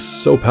 He's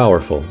so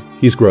powerful,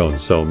 he's grown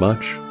so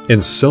much,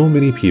 and so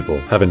many people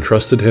have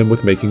entrusted him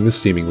with making the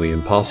seemingly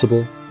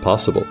impossible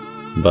possible.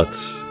 But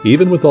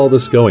even with all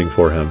this going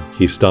for him,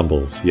 he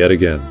stumbles yet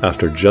again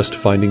after just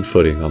finding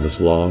footing on this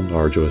long,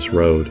 arduous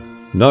road.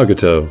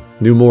 Nagato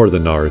knew more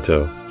than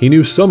Naruto. He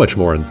knew so much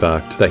more, in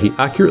fact, that he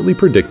accurately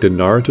predicted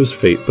Naruto's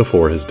fate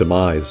before his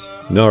demise.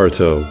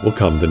 Naruto will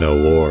come to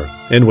know war,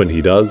 and when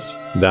he does,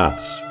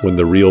 that's when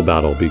the real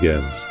battle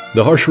begins.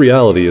 The harsh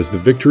reality is the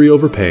victory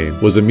over pain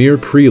was a mere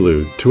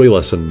prelude to a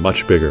lesson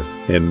much bigger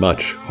and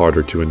much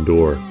harder to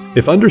endure.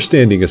 If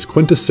understanding is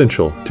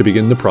quintessential to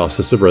begin the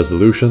process of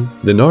resolution,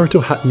 then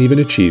Naruto hadn't even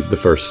achieved the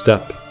first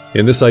step.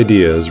 And this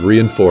idea is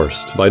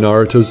reinforced by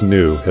Naruto's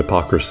new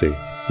hypocrisy.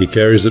 He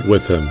carries it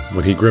with him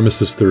when he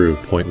grimaces through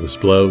pointless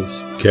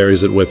blows,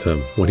 carries it with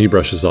him when he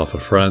brushes off a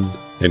friend,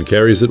 and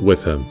carries it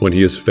with him when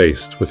he is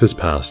faced with his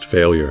past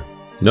failure.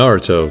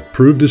 Naruto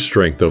proved his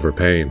strength over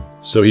pain,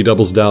 so he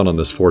doubles down on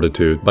this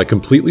fortitude by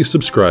completely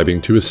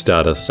subscribing to his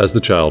status as the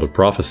child of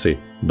prophecy.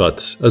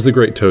 But, as the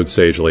great Toad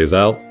Sage lays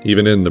out,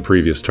 even in the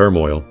previous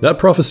turmoil, that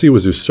prophecy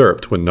was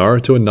usurped when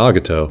Naruto and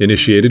Nagato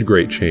initiated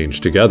great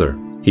change together.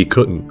 He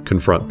couldn't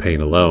confront pain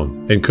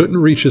alone, and couldn't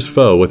reach his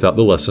foe without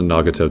the lesson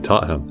Nagato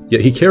taught him.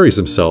 Yet he carries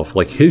himself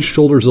like his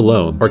shoulders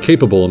alone are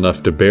capable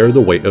enough to bear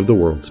the weight of the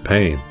world's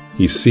pain.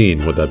 He's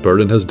seen what that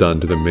burden has done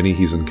to the many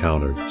he's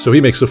encountered, so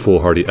he makes a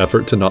foolhardy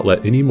effort to not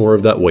let any more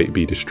of that weight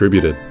be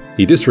distributed.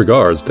 He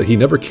disregards that he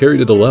never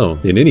carried it alone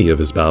in any of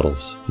his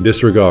battles.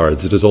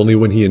 Disregards it is only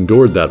when he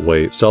endured that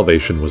weight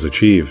salvation was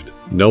achieved.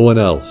 No one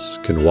else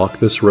can walk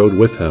this road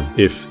with him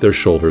if their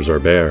shoulders are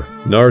bare.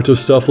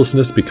 Naruto's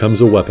selflessness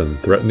becomes a weapon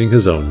threatening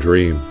his own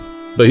dream.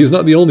 But he's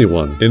not the only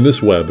one in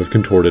this web of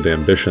contorted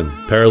ambition.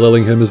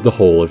 Paralleling him is the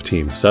whole of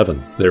Team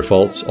 7, their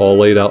faults all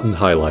laid out and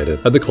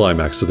highlighted at the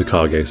climax of the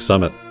Kage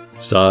Summit.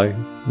 Sai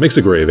makes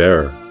a grave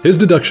error. His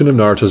deduction of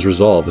Naruto's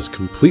resolve is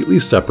completely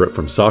separate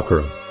from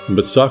Sakura.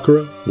 But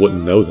Sakura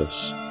wouldn't know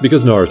this,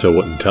 because Naruto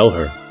wouldn't tell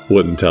her,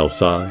 wouldn't tell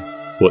Sai,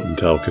 wouldn't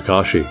tell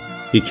Kakashi.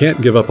 He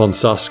can't give up on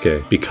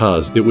Sasuke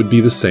because it would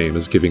be the same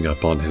as giving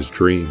up on his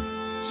dream.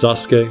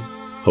 Sasuke,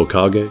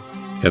 Hokage,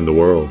 and the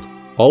world.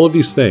 All of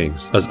these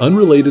things, as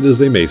unrelated as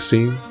they may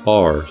seem,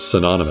 are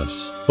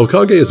synonymous.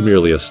 Hokage is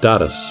merely a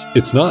status.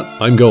 It's not,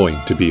 I'm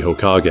going to be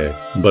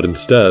Hokage, but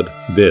instead,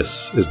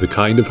 this is the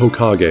kind of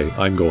Hokage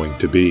I'm going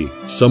to be.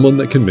 Someone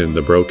that can mend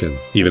the broken,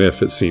 even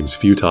if it seems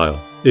futile.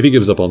 If he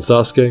gives up on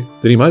Sasuke,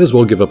 then he might as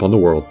well give up on the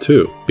world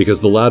too,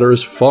 because the latter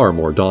is far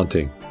more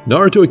daunting.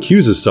 Naruto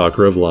accuses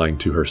Sakura of lying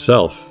to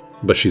herself,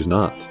 but she's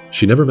not.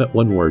 She never meant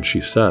one word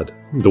she said.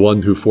 The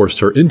one who forced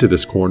her into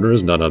this corner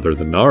is none other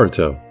than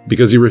Naruto,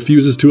 because he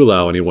refuses to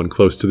allow anyone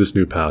close to this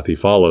new path he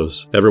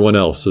follows. Everyone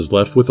else is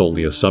left with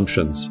only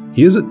assumptions.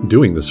 He isn't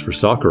doing this for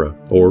Sakura,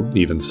 or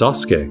even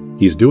Sasuke.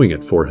 He's doing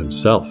it for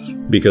himself,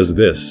 because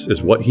this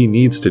is what he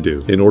needs to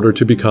do in order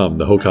to become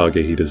the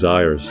Hokage he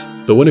desires.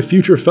 But when a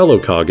future fellow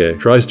Kage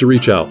tries to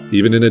reach out,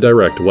 even in a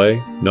direct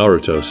way,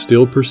 Naruto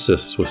still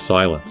persists with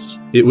silence.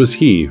 It was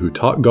he who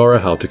taught Gaara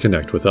how to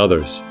connect with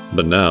others.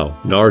 But now,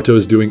 Naruto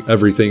is doing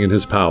everything in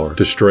his power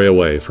to stray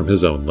away from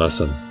his own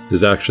lesson.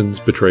 His actions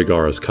betray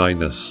Gaara's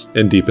kindness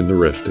and deepen the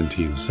rift in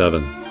Team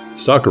 7.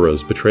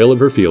 Sakura's betrayal of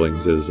her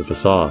feelings is a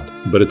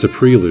facade, but it's a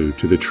prelude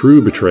to the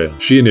true betrayal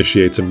she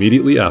initiates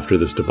immediately after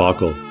this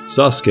debacle.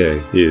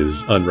 Sasuke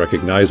is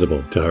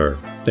unrecognizable to her,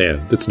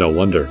 and it's no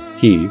wonder.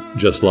 He,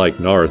 just like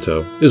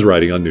Naruto, is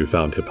riding on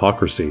newfound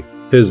hypocrisy.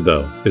 His,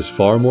 though, is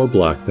far more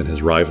black than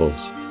his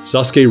rivals.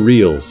 Sasuke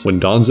reels when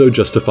Danzo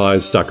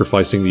justifies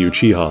sacrificing the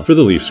Uchiha for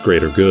the Leaf's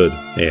greater good,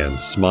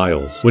 and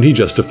smiles when he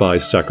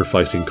justifies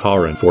sacrificing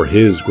Karin for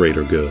his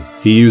greater good.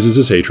 He uses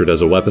his hatred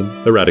as a weapon,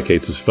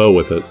 eradicates his foe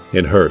with it,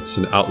 and hurts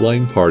an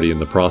outlying party in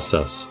the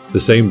process.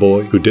 The same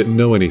boy who didn't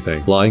know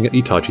anything, lying at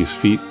Itachi's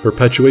feet,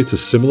 perpetuates a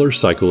similar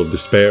cycle of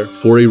despair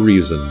for a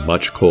reason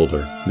much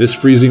colder. This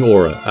freezing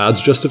aura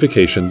adds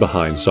justification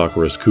behind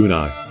Sakura's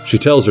kunai. She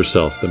tells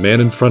herself the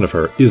man in front of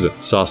her isn't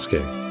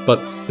Sasuke. But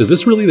is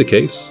this really the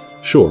case?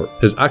 Sure,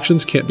 his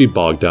actions can't be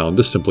bogged down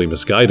to simply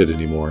misguided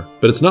anymore,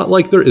 but it's not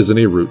like there isn't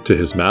a root to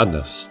his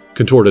madness.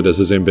 Contorted as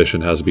his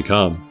ambition has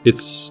become,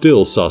 it's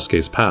still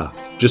Sasuke's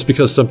path. Just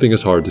because something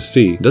is hard to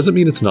see doesn't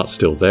mean it's not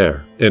still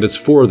there. And it's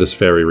for this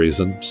very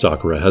reason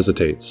Sakura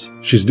hesitates.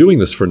 She's doing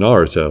this for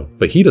Naruto,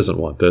 but he doesn't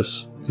want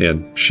this.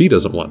 And she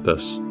doesn't want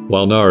this.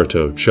 While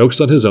Naruto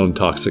chokes on his own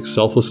toxic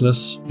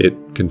selflessness, it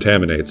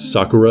contaminates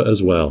Sakura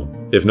as well.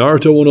 If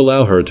Naruto won't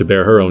allow her to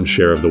bear her own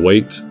share of the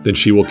weight, then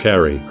she will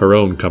carry her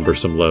own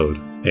cumbersome load.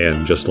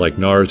 And just like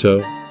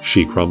Naruto,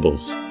 she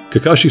crumbles.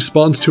 Kakashi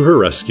spawns to her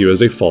rescue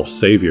as a false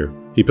savior.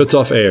 He puts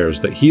off airs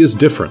that he is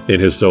different in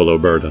his solo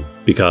burden,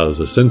 because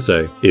as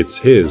sensei, it's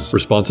his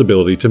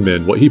responsibility to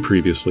mend what he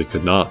previously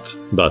could not.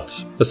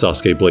 But, as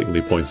Sasuke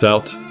blatantly points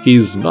out,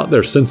 he's not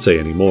their sensei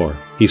anymore.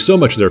 He's so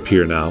much their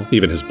peer now,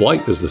 even his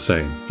blight is the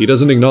same. He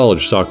doesn't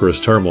acknowledge Sakura's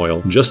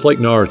turmoil, just like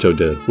Naruto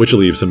did, which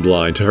leaves him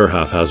blind to her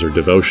haphazard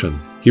devotion.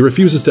 He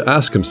refuses to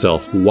ask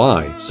himself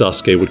why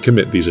Sasuke would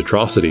commit these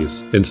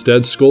atrocities,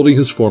 instead scolding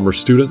his former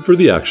student for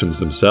the actions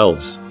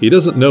themselves. He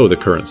doesn't know the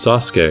current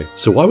Sasuke,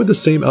 so why would the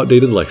same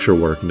outdated lecture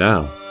work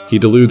now? He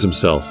deludes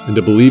himself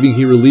into believing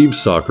he relieved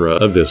Sakura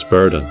of this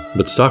burden,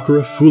 but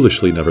Sakura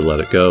foolishly never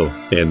let it go,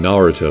 and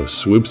Naruto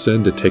swoops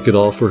in to take it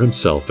all for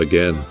himself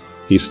again.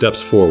 He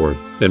steps forward,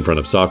 in front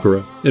of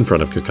Sakura, in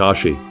front of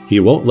Kakashi. He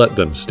won't let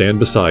them stand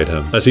beside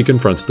him as he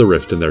confronts the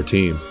rift in their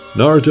team.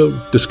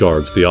 Naruto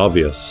discards the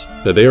obvious,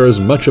 that they are as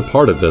much a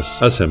part of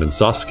this as him and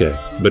Sasuke,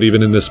 but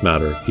even in this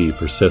matter, he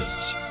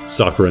persists.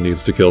 Sakura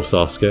needs to kill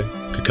Sasuke.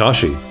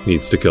 Kakashi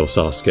needs to kill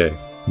Sasuke.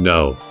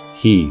 No,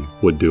 he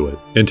would do it.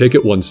 And take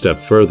it one step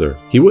further,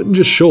 he wouldn't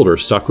just shoulder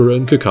Sakura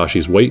and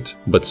Kakashi's weight,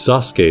 but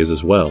Sasuke's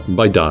as well,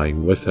 by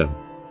dying with him.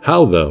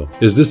 How, though,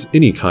 is this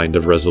any kind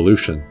of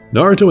resolution?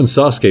 Naruto and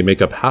Sasuke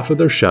make up half of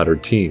their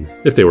shattered team.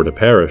 If they were to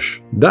perish,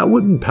 that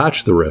wouldn't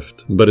patch the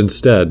rift, but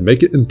instead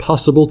make it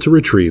impossible to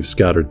retrieve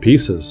scattered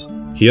pieces.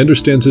 He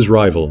understands his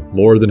rival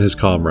more than his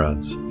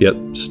comrades, yet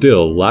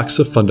still lacks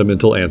a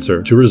fundamental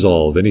answer to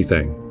resolve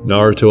anything.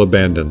 Naruto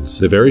abandons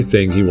the very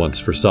thing he wants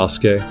for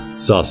Sasuke.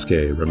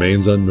 Sasuke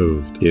remains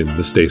unmoved in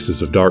the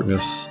stasis of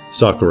darkness.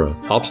 Sakura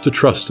opts to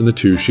trust in the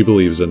two she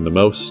believes in the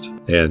most,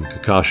 and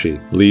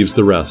Kakashi leaves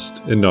the rest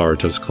in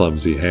Naruto's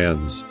clumsy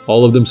hands.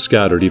 All of them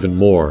scattered even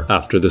more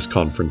after this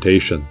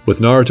confrontation, with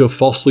Naruto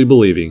falsely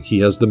believing he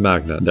has the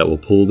magnet that will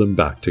pull them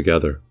back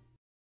together.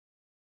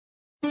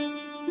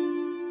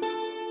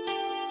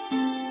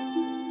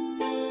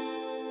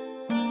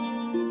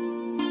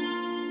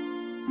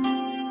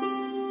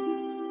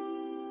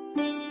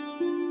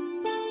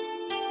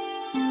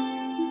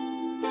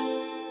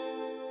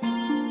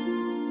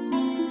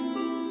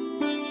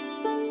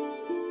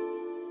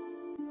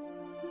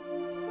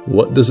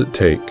 What does it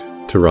take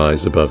to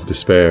rise above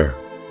despair?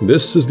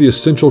 This is the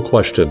essential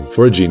question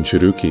for a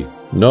Jinchuruki.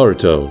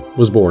 Naruto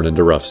was born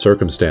into rough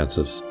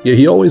circumstances, yet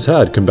he always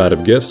had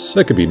combative gifts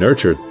that could be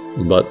nurtured.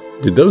 But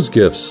did those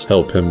gifts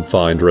help him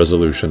find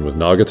resolution with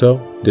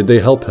Nagato? Did they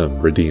help him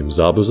redeem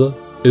Zabuza?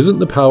 Isn't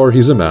the power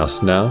he's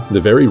amassed now the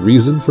very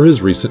reason for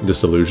his recent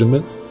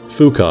disillusionment?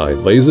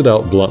 Fukai lays it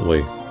out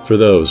bluntly. For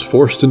those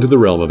forced into the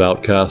realm of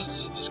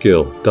outcasts,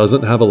 skill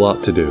doesn't have a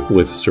lot to do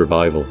with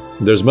survival.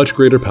 There's much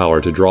greater power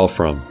to draw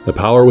from, a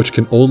power which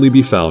can only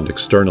be found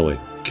externally.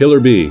 Killer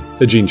B,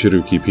 a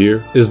Jinchuriki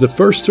peer, is the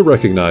first to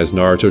recognize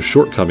Naruto's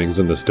shortcomings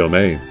in this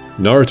domain.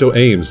 Naruto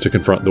aims to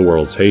confront the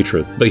world's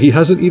hatred, but he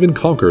hasn't even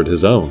conquered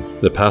his own.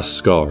 The past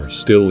scar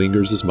still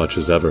lingers as much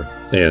as ever.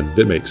 And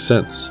it makes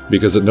sense,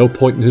 because at no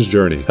point in his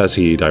journey has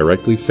he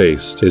directly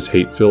faced his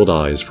hate-filled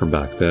eyes from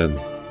back then.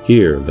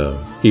 Here,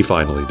 though, he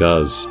finally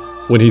does.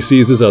 When he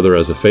sees his other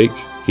as a fake,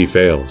 he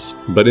fails.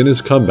 But in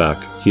his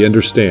comeback, he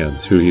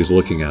understands who he's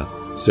looking at.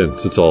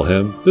 Since it's all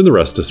him, then the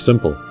rest is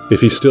simple.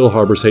 If he still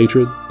harbors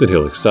hatred, then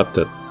he'll accept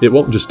it. It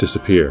won't just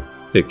disappear.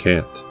 It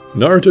can't.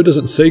 Naruto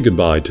doesn't say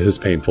goodbye to his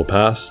painful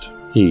past.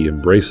 He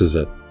embraces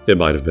it. It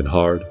might have been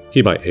hard.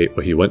 He might hate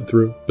what he went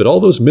through. But all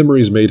those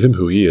memories made him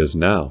who he is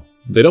now.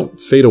 They don't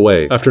fade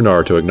away after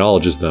Naruto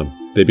acknowledges them.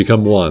 They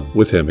become one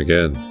with him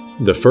again.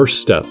 The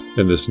first step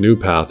in this new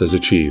path is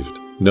achieved.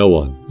 No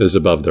one is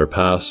above their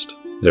past,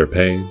 their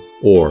pain,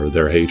 or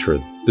their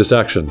hatred. This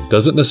action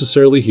doesn't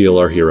necessarily heal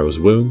our hero's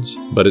wounds,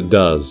 but it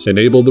does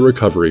enable the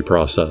recovery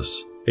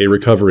process. A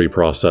recovery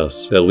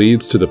process that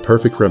leads to the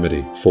perfect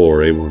remedy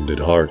for a wounded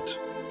heart.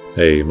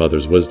 A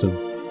mother's wisdom,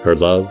 her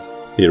love,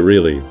 it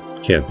really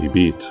can't be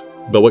beat.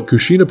 But what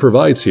Kushina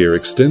provides here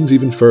extends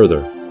even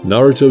further.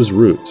 Naruto's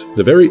root,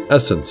 the very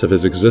essence of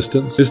his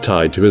existence, is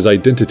tied to his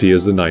identity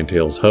as the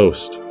Nine-Tails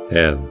host.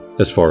 And,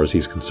 as far as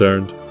he's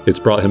concerned, it's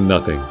brought him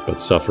nothing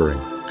but suffering.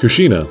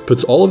 Kushina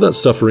puts all of that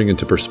suffering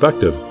into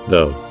perspective,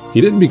 though.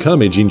 He didn't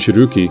become a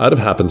Jinchuriki out of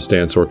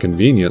happenstance or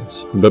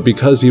convenience, but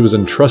because he was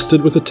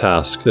entrusted with a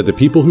task that the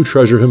people who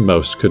treasure him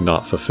most could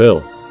not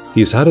fulfill.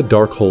 He's had a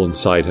dark hole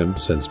inside him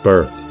since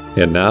birth,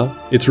 and now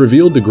it's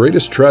revealed the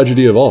greatest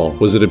tragedy of all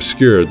was it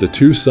obscured the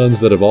two sons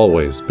that have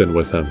always been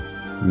with him.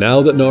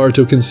 Now that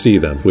Naruto can see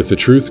them with the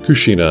truth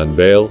Kushina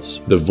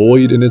unveils, the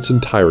void in its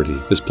entirety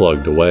is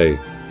plugged away.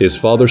 His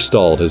father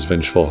stalled his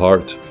vengeful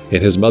heart,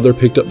 and his mother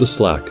picked up the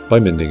slack by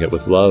mending it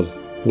with love.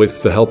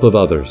 With the help of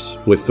others,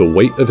 with the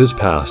weight of his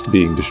past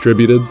being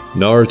distributed,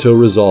 Naruto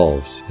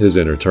resolves his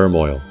inner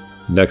turmoil.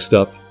 Next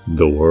up,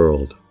 the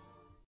world.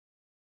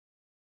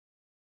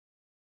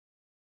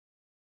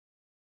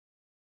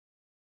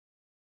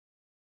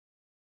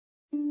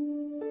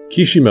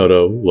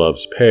 Kishimoto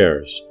loves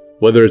pairs.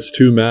 Whether it's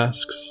two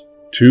masks,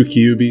 two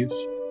Kyubis,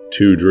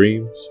 two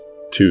dreams,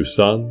 two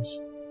suns,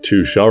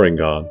 two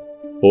Sharingan,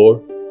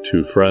 or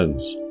two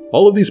friends.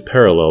 All of these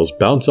parallels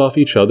bounce off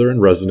each other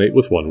and resonate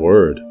with one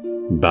word.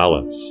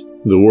 Balance.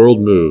 The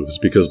world moves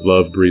because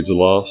love breeds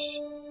loss,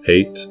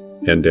 hate,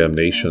 and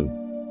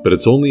damnation. But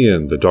it's only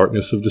in the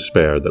darkness of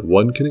despair that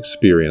one can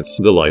experience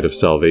the light of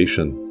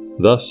salvation.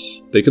 Thus,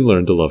 they can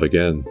learn to love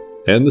again.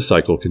 And the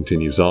cycle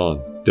continues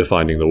on,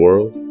 defining the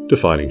world,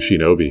 defining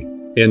shinobi.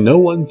 And no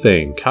one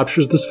thing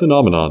captures this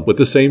phenomenon with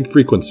the same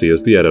frequency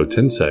as the Edo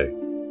Tensei.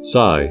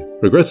 Sai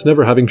regrets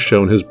never having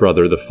shown his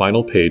brother the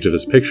final page of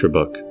his picture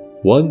book.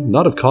 One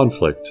not of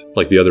conflict,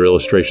 like the other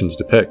illustrations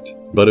depict,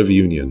 but of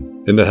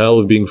union. In the hell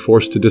of being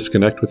forced to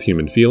disconnect with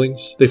human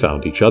feelings, they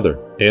found each other,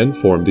 and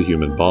formed a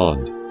human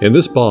bond. And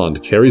this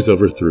bond carries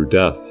over through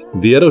death.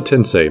 The Edo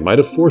Tensei might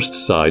have forced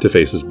Sai to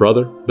face his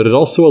brother, but it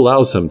also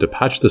allows him to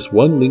patch this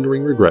one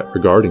lingering regret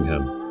regarding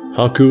him.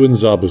 Haku and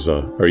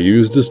Zabuza are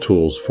used as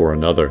tools for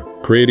another,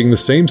 creating the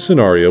same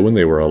scenario when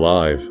they were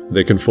alive.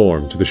 They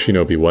conformed to the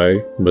shinobi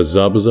way, but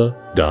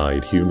Zabuza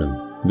died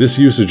human. This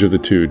usage of the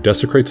two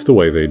desecrates the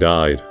way they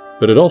died.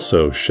 But it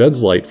also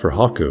sheds light for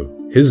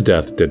Haku. His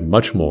death did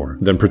much more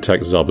than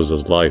protect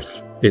Zabuza's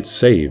life. It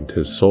saved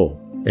his soul.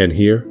 And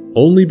here,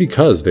 only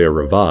because they are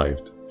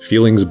revived,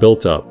 feelings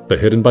built up but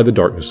hidden by the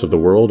darkness of the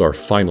world are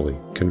finally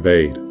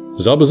conveyed.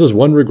 Zabuza's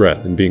one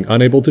regret in being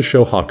unable to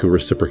show Haku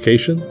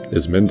reciprocation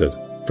is mended.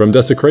 From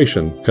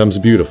desecration comes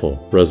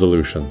beautiful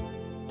resolution.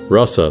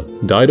 Rasa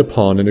died a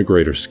pawn in a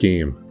greater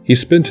scheme. He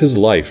spent his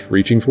life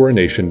reaching for a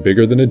nation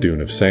bigger than a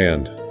dune of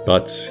sand,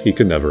 but he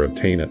could never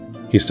obtain it.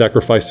 He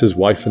sacrificed his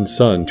wife and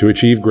son to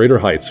achieve greater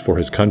heights for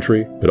his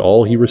country, but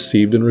all he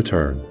received in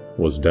return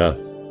was death.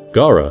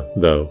 Gaara,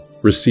 though,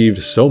 received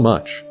so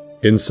much: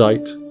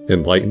 insight,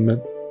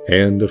 enlightenment,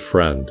 and a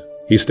friend.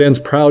 He stands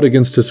proud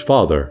against his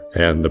father,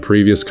 and the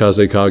previous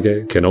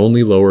Kazekage can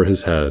only lower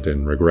his head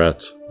in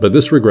regret. But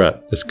this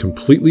regret is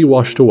completely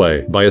washed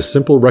away by a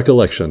simple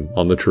recollection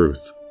on the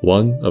truth.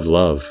 One of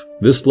love.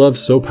 This love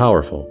so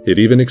powerful, it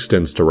even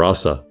extends to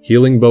Rasa,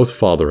 healing both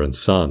father and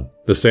son.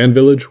 The Sand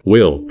Village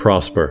will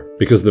prosper,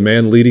 because the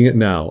man leading it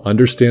now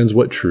understands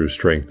what true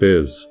strength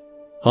is.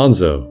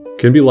 Hanzo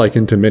can be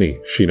likened to many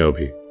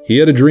shinobi. He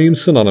had a dream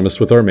synonymous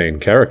with our main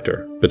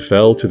character, but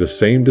fell to the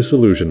same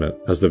disillusionment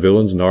as the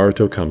villains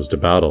Naruto comes to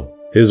battle.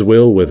 His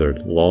will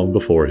withered long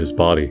before his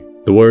body.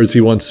 The words he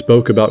once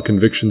spoke about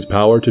conviction's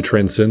power to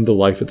transcend the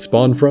life it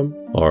spawned from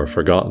are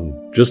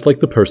forgotten, just like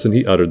the person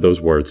he uttered those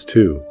words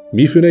to.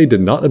 Mifune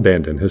did not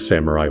abandon his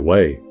samurai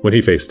way. When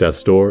he faced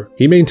death's door,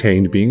 he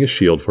maintained being a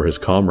shield for his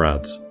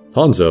comrades.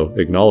 Hanzo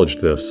acknowledged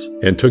this,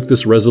 and took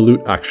this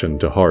resolute action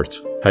to heart.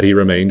 Had he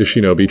remained a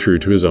shinobi true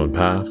to his own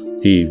path,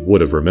 he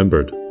would have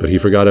remembered, but he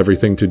forgot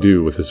everything to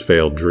do with his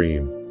failed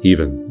dream.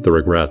 Even the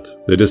regret.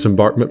 The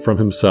disembarkment from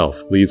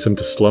himself leads him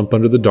to slump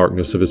under the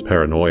darkness of his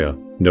paranoia.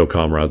 No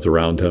comrades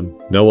around him,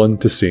 no one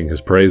to sing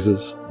his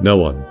praises, no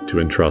one to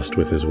entrust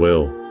with his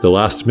will. The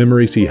last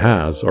memories he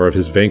has are of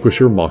his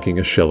vanquisher mocking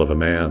a shell of a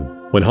man.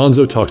 When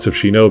Hanzo talks of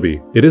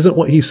shinobi, it isn't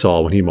what he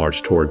saw when he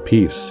marched toward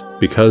peace,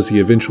 because he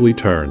eventually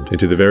turned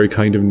into the very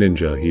kind of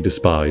ninja he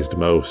despised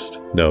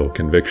most. No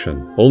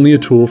conviction, only a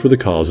tool for the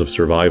cause of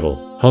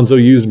survival. Hanzo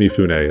used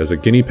Mifune as a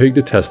guinea pig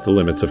to test the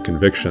limits of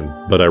conviction,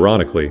 but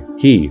ironically,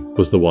 he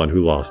was the one who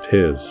lost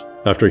his.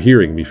 After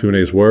hearing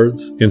Mifune's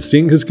words, and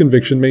seeing his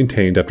conviction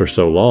maintained after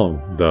so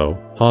long, though,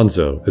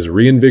 Hanzo is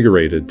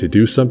reinvigorated to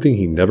do something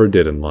he never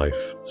did in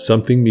life,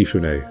 something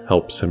Mifune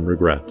helps him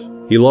regret.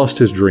 He lost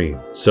his dream,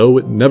 so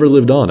it never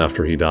lived on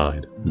after he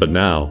died. But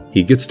now,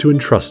 he gets to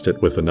entrust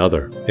it with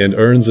another, and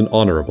earns an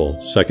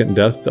honorable second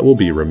death that will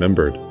be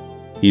remembered.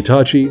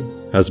 Itachi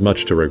has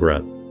much to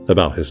regret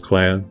about his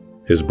clan,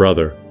 his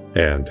brother,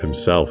 and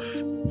himself.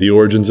 The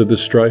origins of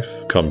this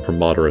strife come from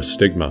Madara's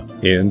stigma,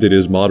 and it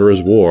is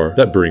Madara's war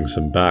that brings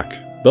him back.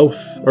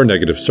 Both are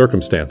negative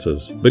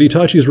circumstances, but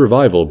Itachi's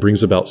revival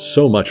brings about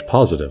so much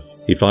positive.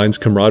 He finds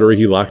camaraderie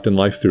he lacked in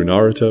life through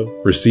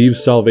Naruto,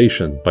 receives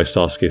salvation by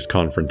Sasuke's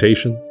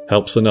confrontation,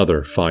 helps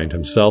another find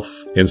himself,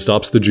 and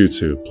stops the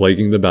jutsu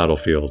plaguing the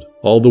battlefield.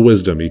 All the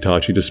wisdom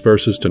Itachi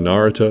disperses to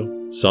Naruto,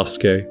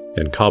 Sasuke,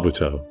 and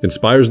Kabuto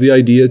inspires the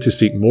idea to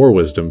seek more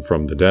wisdom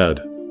from the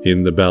dead,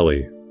 in the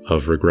belly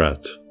of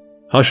regret.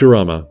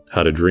 Hashirama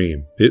had a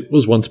dream. It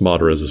was once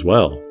Madara's as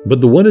well. But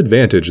the one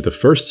advantage the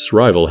first's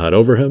rival had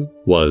over him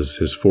was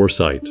his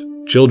foresight.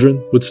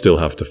 Children would still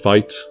have to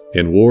fight,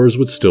 and wars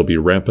would still be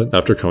rampant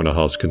after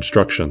Konoha's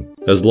construction.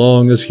 As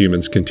long as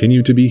humans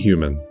continue to be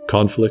human,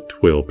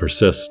 conflict will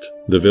persist.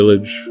 The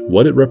village,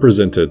 what it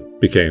represented,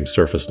 became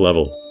surface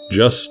level,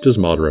 just as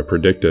Madara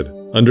predicted.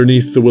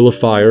 Underneath the will of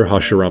fire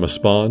Hashirama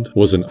spawned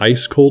was an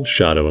ice-cold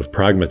shadow of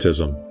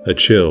pragmatism, a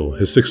chill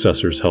his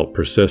successors helped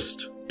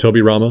persist.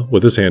 Tobirama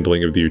with his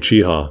handling of the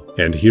Uchiha,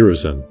 and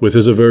Hiruzen with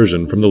his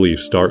aversion from the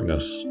leaf's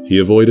darkness. He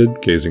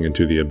avoided gazing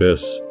into the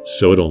abyss,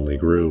 so it only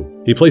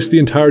grew. He placed the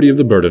entirety of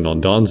the burden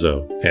on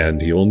Danzo,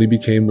 and he only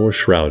became more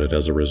shrouded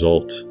as a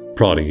result,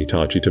 prodding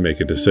Itachi to make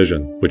a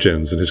decision, which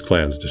ends in his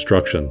clan's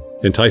destruction,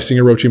 enticing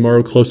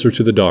Orochimaru closer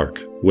to the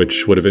dark,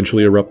 which would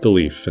eventually erupt the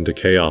leaf into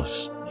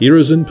chaos.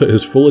 Hiruzen put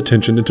his full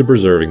attention into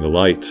preserving the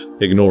light,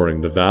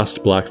 ignoring the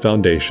vast black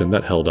foundation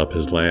that held up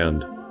his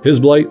land. His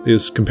blight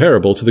is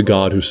comparable to the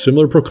god whose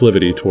similar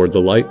proclivity toward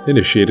the light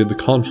initiated the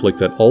conflict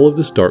that all of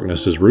this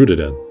darkness is rooted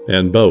in,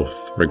 and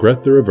both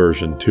regret their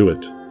aversion to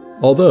it.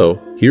 Although,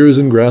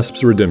 Hiruzen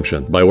grasps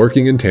redemption by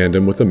working in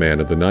tandem with the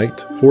Man of the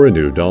Night for a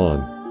new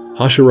dawn.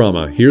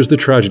 Hashirama hears the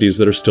tragedies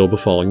that are still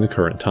befalling the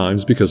current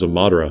times because of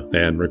Madara,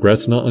 and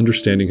regrets not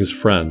understanding his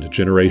friend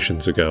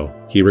generations ago.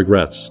 He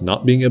regrets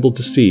not being able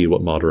to see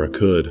what Madara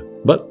could.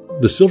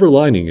 But the silver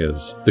lining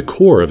is, the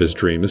core of his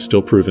dream is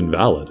still proven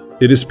valid.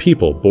 It is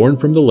people born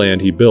from the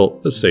land he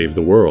built that saved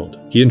the world.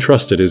 He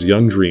entrusted his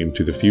young dream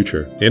to the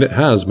future, and it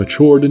has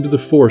matured into the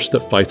force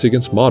that fights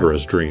against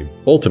Madara's dream,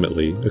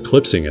 ultimately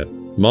eclipsing it.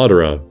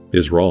 Madara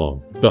is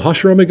wrong, but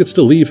Hashirama gets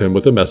to leave him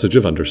with a message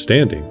of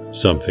understanding,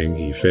 something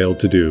he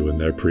failed to do in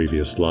their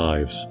previous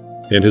lives.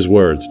 And his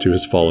words to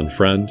his fallen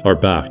friend are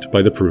backed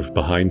by the proof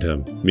behind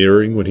him,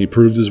 mirroring when he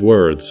proved his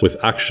words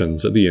with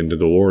actions at the end of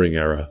the Warring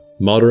Era.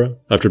 Madara,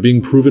 after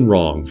being proven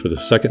wrong for the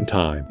second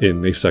time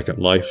in a second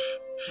life,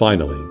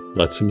 finally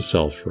lets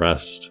himself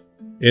rest.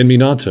 And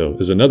Minato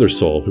is another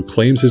soul who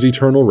claims his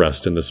eternal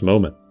rest in this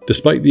moment.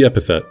 Despite the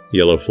epithet,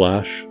 Yellow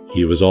Flash,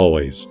 he was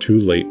always too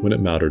late when it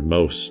mattered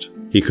most.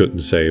 He couldn't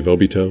save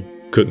Obito,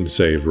 couldn't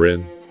save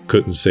Rin,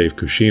 couldn't save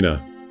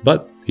Kushina,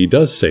 but he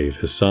does save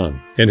his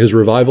son. And his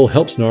revival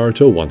helps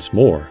Naruto once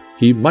more.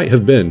 He might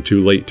have been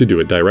too late to do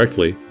it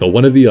directly, but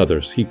one of the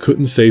others he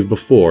couldn't save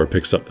before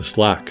picks up the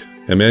slack.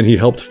 And man, he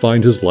helped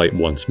find his light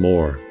once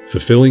more,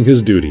 fulfilling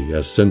his duty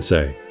as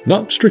sensei.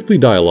 Not strictly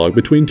dialogue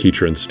between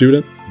teacher and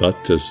student,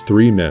 but as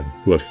three men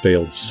who have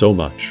failed so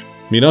much.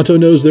 Minato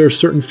knows there are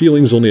certain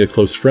feelings only a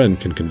close friend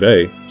can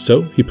convey,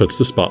 so he puts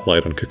the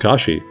spotlight on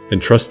Kakashi,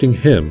 entrusting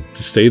him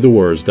to say the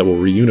words that will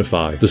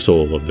reunify the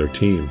soul of their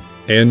team.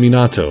 And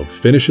Minato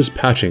finishes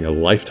patching a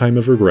lifetime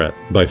of regret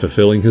by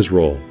fulfilling his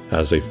role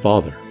as a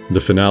father. The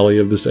finale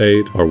of this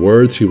aid are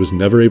words he was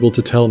never able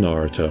to tell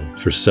Naruto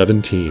for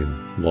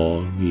 17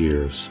 long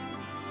years.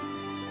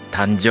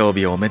 誕生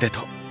日おめで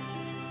とう.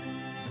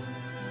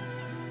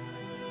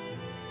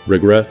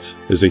 Regret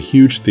is a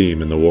huge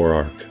theme in the war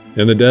arc,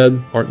 and the dead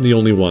aren't the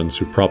only ones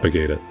who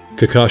propagate it.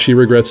 Kakashi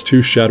regrets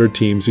 2 shattered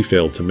teams he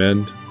failed to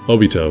mend.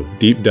 Obito,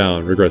 deep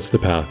down, regrets the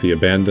path he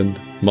abandoned.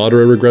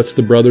 Madara regrets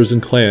the brothers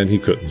and clan he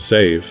couldn't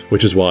save,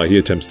 which is why he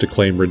attempts to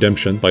claim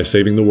redemption by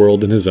saving the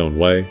world in his own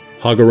way.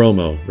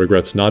 Hagoromo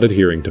regrets not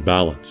adhering to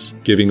balance,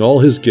 giving all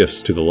his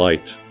gifts to the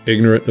light,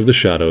 ignorant of the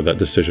shadow that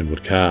decision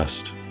would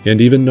cast. And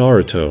even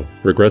Naruto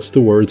regrets the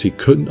words he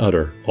couldn't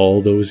utter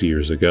all those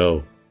years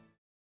ago.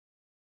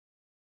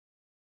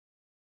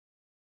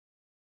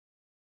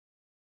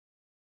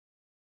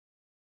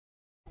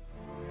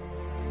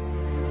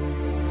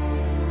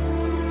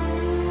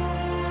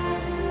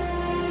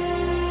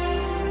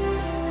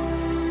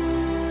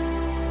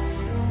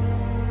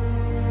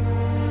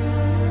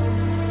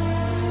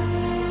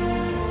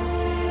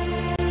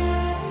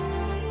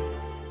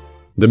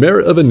 The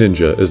merit of a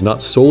ninja is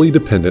not solely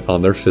dependent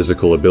on their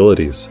physical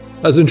abilities.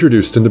 As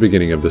introduced in the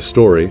beginning of this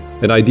story,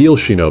 an ideal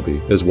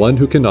shinobi is one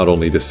who can not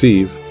only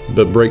deceive,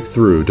 but break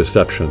through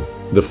deception.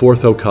 The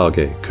fourth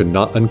Hokage could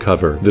not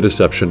uncover the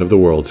deception of the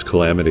world's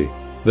calamity.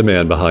 The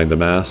man behind the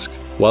mask,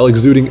 while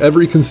exuding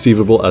every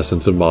conceivable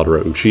essence of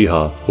Madara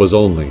Uchiha, was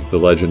only the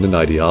legend and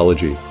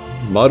ideology.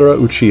 Madara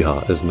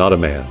Uchiha is not a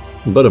man,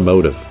 but a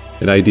motive,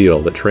 an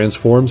ideal that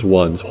transforms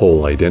one's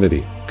whole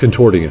identity,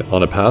 contorting it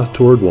on a path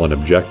toward one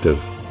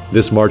objective.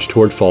 This march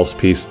toward false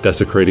peace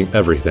desecrating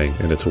everything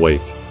in its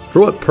wake.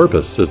 For what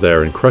purpose is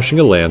there in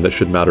crushing a land that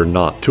should matter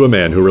not to a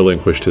man who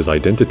relinquished his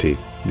identity?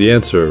 The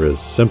answer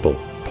is simple.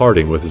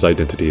 Parting with his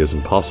identity is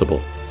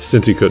impossible.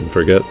 Since he couldn't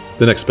forget,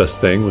 the next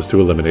best thing was to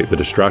eliminate the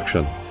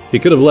distraction. He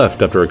could have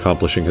left after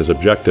accomplishing his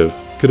objective,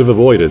 could have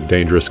avoided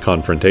dangerous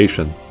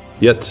confrontation.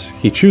 Yet,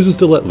 he chooses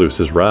to let loose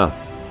his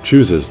wrath,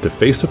 chooses to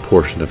face a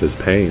portion of his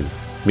pain.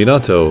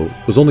 Minato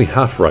was only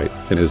half right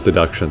in his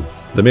deduction.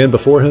 The man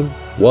before him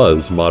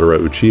was Madara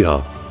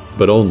Uchiha,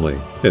 but only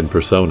in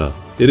persona.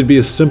 It'd be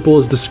as simple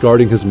as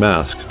discarding his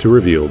mask to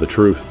reveal the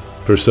truth.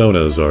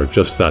 Personas are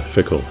just that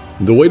fickle.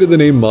 The weight of the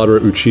name Madara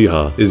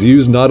Uchiha is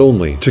used not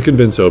only to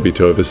convince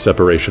Obito of his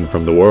separation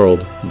from the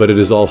world, but it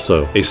is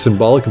also a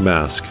symbolic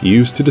mask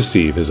used to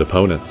deceive his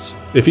opponents.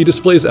 If he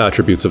displays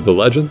attributes of the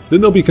legend, then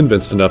they'll be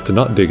convinced enough to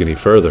not dig any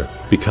further,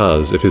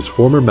 because if his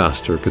former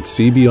master could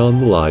see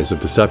beyond the lies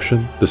of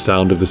deception, the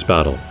sound of this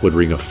battle would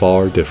ring a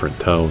far different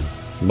tone.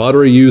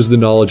 Madara used the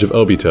knowledge of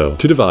Obito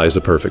to devise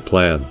a perfect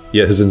plan,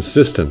 yet his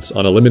insistence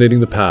on eliminating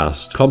the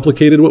past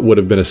complicated what would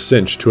have been a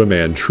cinch to a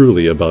man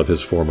truly above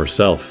his former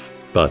self.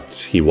 But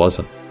he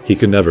wasn't. He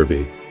could never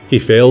be. He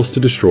fails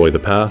to destroy the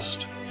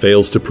past,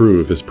 fails to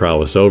prove his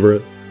prowess over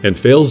it, and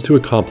fails to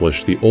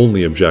accomplish the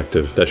only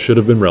objective that should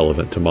have been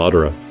relevant to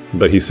Madara.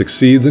 But he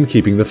succeeds in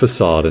keeping the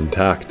facade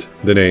intact.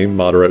 The name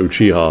Madara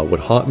Uchiha would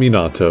haunt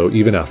Minato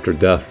even after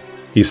death.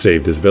 He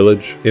saved his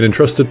village and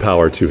entrusted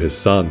power to his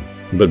son.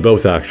 But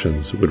both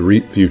actions would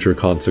reap future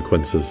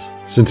consequences.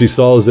 Since he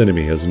saw his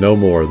enemy as no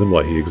more than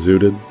what he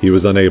exuded, he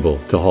was unable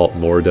to halt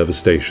more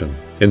devastation.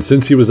 And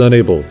since he was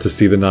unable to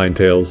see the Nine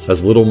Tails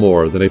as little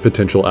more than a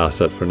potential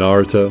asset for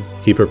Naruto,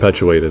 he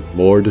perpetuated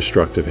more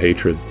destructive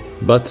hatred.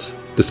 But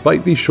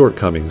despite these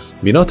shortcomings,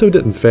 Minato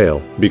didn't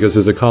fail, because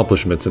his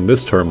accomplishments in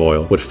this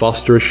turmoil would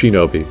foster a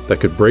shinobi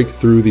that could break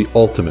through the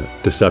ultimate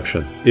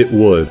deception. It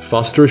would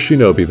foster a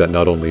shinobi that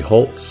not only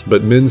halts,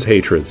 but mends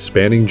hatred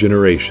spanning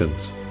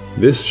generations.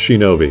 This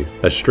shinobi,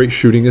 as straight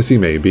shooting as he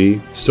may be,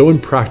 so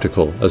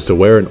impractical as to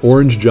wear an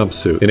orange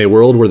jumpsuit in a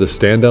world where the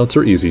standouts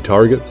are easy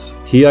targets,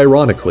 he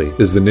ironically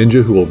is the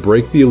ninja who will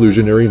break the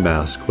illusionary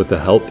mask with the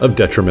help of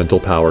detrimental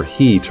power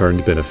he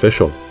turned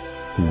beneficial.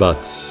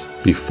 But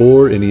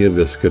before any of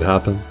this could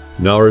happen,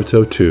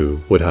 Naruto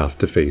too would have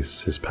to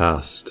face his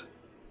past.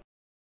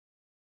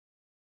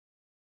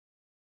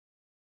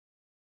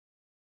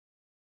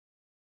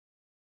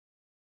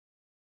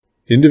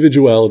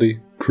 Individuality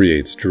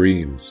creates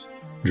dreams.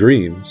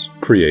 Dreams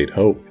create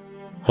hope.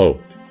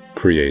 Hope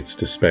creates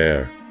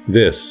despair.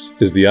 This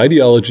is the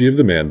ideology of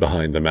the man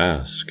behind the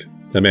mask.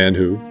 A man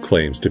who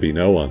claims to be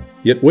no one,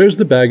 yet wears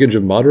the baggage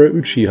of Madara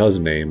Uchiha's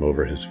name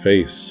over his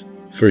face.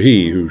 For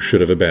he who should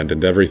have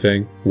abandoned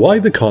everything, why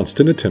the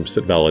constant attempts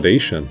at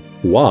validation?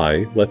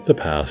 Why let the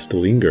past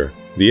linger?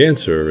 The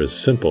answer is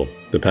simple.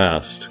 The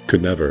past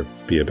could never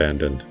be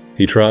abandoned.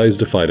 He tries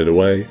to fight it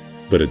away,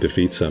 but it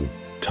defeats him,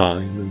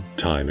 time and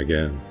time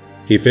again.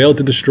 He failed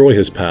to destroy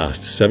his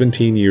past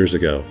 17 years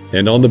ago,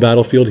 and on the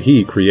battlefield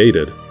he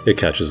created, it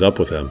catches up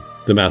with him.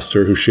 The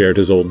master who shared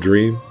his old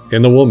dream,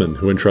 and the woman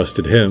who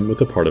entrusted him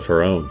with a part of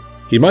her own.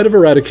 He might have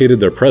eradicated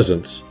their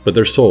presence, but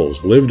their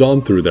souls lived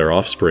on through their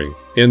offspring,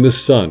 and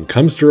this son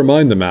comes to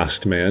remind the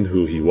masked man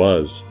who he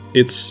was.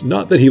 It's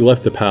not that he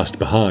left the past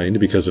behind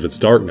because of its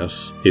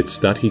darkness, it's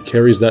that he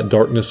carries that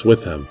darkness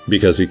with him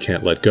because he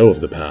can't let go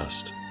of the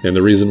past. And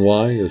the reason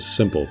why is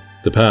simple.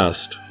 The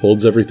past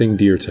holds everything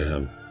dear to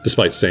him.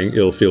 Despite saying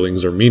ill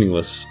feelings are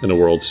meaningless in a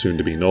world soon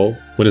to be null,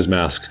 when his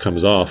mask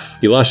comes off,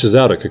 he lashes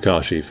out at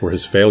Kakashi for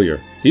his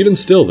failure. Even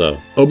still though,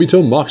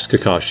 Obito mocks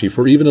Kakashi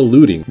for even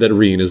alluding that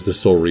Rin is the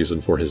sole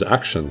reason for his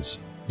actions.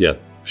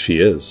 Yet, she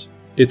is.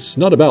 It's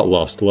not about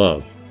lost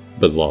love,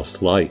 but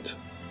lost light.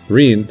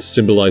 Rin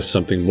symbolized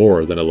something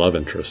more than a love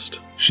interest.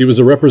 She was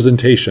a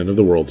representation of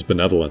the world's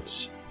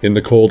benevolence. In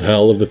the cold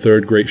hell of the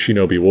Third Great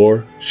Shinobi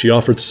War, she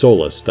offered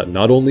solace that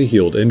not only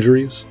healed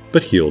injuries,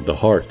 but healed the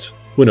heart.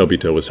 When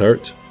Obito was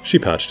hurt, she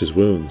patched his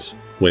wounds.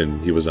 When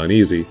he was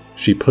uneasy,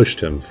 she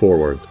pushed him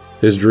forward.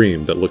 His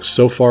dream that looked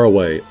so far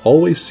away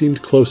always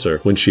seemed closer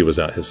when she was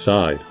at his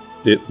side.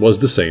 It was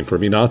the same for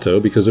Minato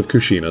because of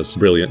Kushina's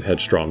brilliant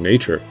headstrong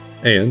nature,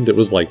 and it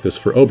was like this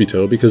for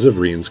Obito because of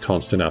Rin's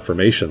constant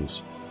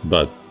affirmations.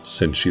 But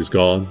since she's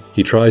gone,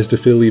 he tries to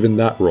fill even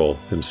that role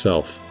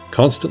himself,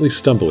 constantly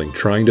stumbling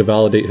trying to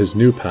validate his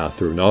new path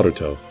through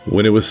Naruto,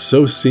 when it was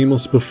so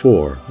seamless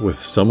before with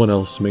someone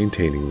else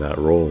maintaining that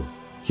role.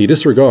 He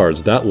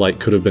disregards that light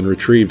could have been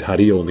retrieved had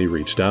he only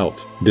reached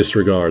out.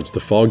 Disregards the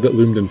fog that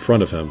loomed in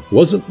front of him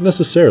wasn't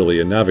necessarily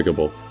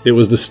innavigable. It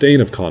was the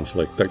stain of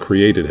conflict that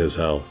created his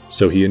hell,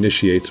 so he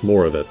initiates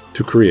more of it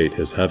to create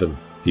his heaven,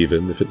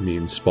 even if it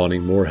means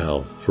spawning more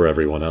hell for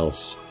everyone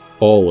else.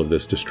 All of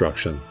this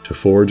destruction to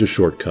forge a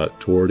shortcut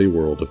toward a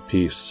world of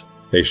peace.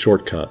 A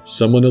shortcut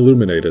someone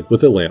illuminated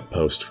with a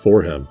lamppost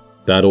for him.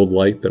 That old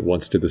light that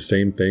once did the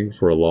same thing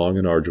for a long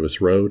and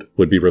arduous road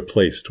would be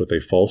replaced with a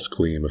false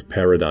gleam of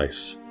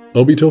paradise.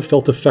 Obito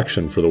felt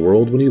affection for the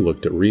world when he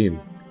looked at Rin,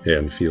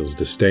 and feels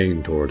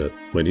disdain toward it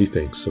when he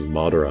thinks of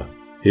Madara.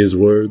 His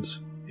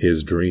words,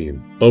 his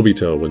dream.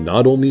 Obito would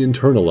not only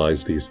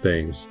internalize these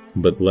things,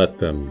 but let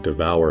them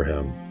devour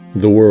him.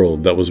 The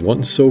world that was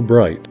once so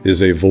bright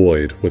is a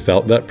void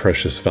without that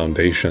precious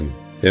foundation,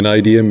 an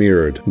idea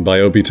mirrored by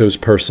Obito's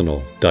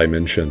personal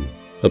dimension.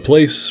 A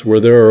place where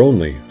there are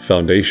only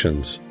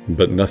foundations,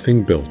 but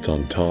nothing built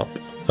on top.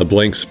 A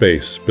blank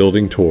space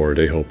building toward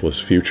a hopeless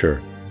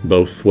future.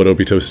 Both what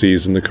Obito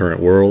sees in the current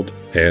world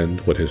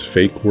and what his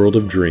fake world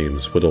of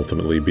dreams would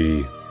ultimately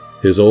be.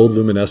 His old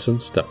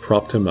luminescence that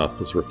propped him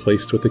up is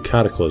replaced with the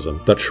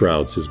cataclysm that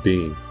shrouds his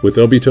being, with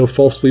Obito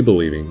falsely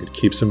believing it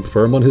keeps him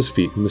firm on his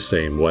feet in the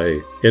same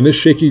way. And this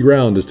shaky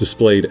ground is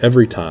displayed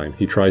every time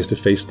he tries to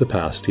face the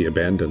past he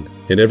abandoned,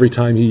 and every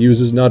time he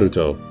uses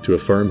Naruto to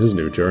affirm his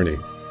new journey.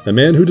 A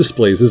man who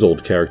displays his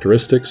old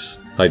characteristics,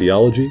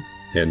 ideology,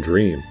 and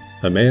dream.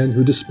 A man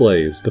who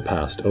displays the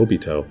past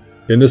Obito.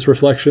 In this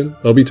reflection,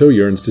 Obito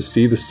yearns to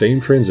see the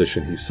same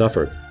transition he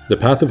suffered. The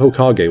path of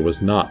Hokage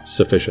was not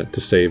sufficient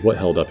to save what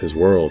held up his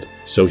world,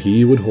 so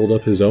he would hold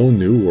up his own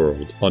new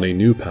world on a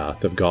new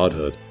path of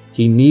godhood.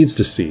 He needs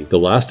to see the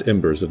last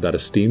embers of that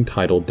esteemed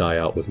title die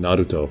out with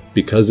Naruto,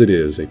 because it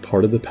is a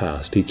part of the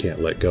past he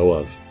can't let go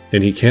of.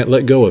 And he can't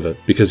let go of it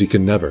because he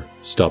can never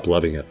stop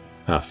loving it.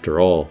 After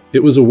all,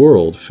 it was a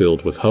world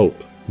filled with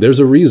hope. There's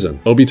a reason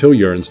Obito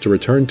yearns to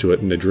return to it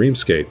in a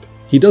dreamscape.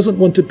 He doesn't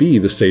want to be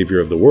the savior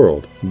of the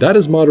world. That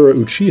is Madara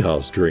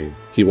Uchiha's dream.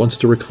 He wants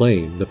to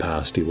reclaim the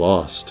past he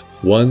lost.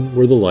 One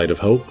where the light of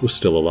hope was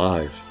still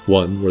alive.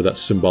 One where that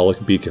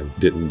symbolic beacon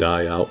didn't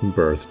die out and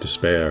birth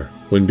despair.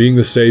 When being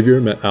the savior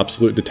meant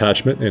absolute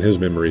detachment and his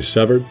memories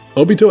severed,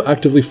 Obito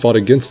actively fought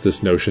against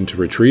this notion to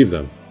retrieve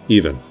them,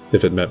 even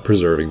if it meant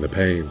preserving the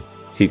pain.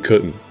 He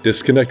couldn't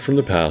disconnect from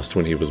the past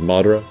when he was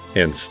Madara,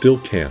 and still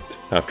can't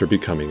after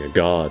becoming a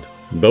god.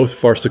 Both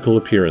farcical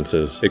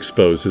appearances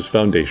expose his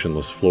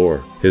foundationless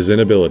floor, his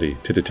inability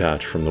to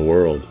detach from the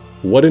world.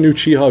 What an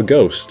Uchiha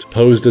ghost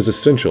posed as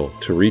essential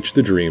to reach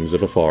the dreams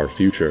of a far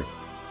future.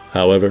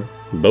 However,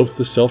 both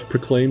the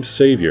self-proclaimed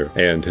savior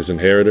and his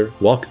inheritor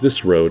walk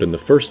this road in the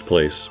first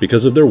place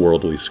because of their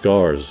worldly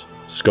scars,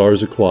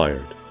 scars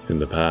acquired in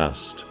the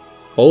past.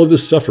 All of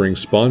this suffering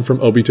spawned from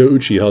Obito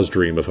Uchiha's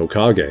dream of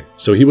Hokage,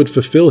 so he would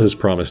fulfill his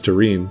promise to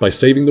Rin by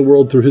saving the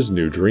world through his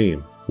new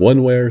dream.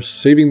 One where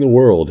saving the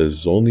world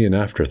is only an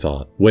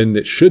afterthought, when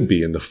it should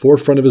be in the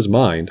forefront of his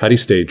mind had he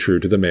stayed true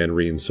to the man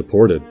Rin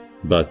supported.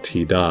 But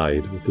he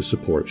died with the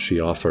support she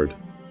offered.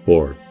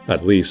 Or,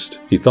 at least,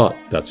 he thought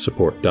that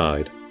support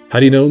died.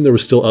 Had he known there were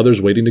still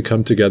others waiting to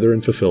come together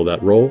and fulfill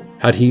that role,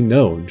 had he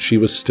known she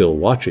was still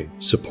watching,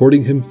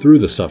 supporting him through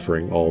the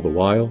suffering all the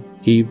while,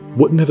 he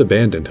wouldn't have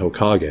abandoned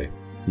Hokage.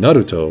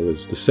 Naruto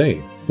is the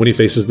same. When he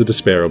faces the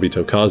despair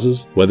Obito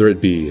causes, whether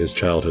it be his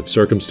childhood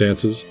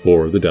circumstances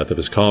or the death of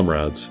his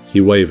comrades, he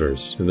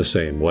wavers in the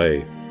same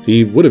way.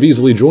 He would have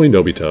easily joined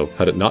Obito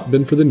had it not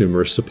been for the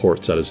numerous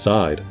supports at his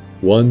side.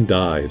 One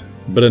died,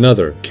 but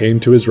another came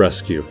to his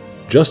rescue,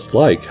 just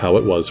like how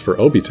it was for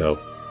Obito.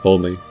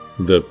 Only,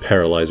 the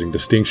paralyzing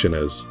distinction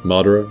is,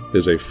 Madara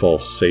is a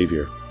false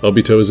savior.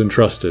 Obito is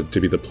entrusted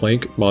to be the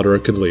plank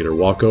Madara could later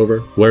walk over,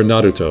 where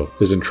Naruto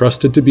is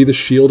entrusted to be the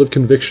shield of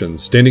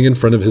convictions standing in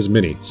front of his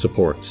many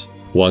supports.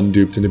 One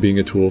duped into being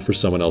a tool for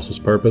someone else's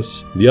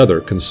purpose, the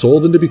other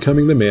consoled into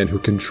becoming the man who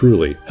can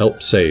truly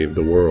help save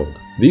the world.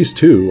 These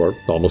two are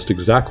almost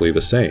exactly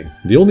the same.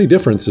 The only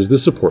difference is the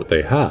support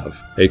they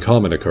have, a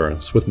common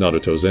occurrence with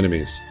Naruto's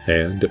enemies,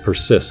 and it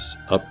persists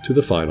up to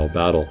the final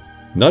battle.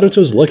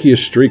 Naruto's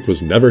luckiest streak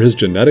was never his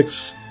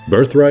genetics,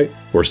 birthright,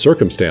 or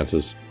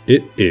circumstances.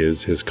 It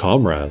is his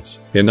comrades.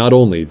 And not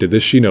only did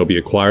this shinobi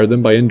acquire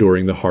them by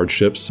enduring the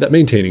hardships that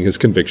maintaining his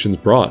convictions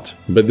brought,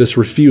 but this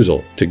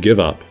refusal to give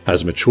up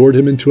has matured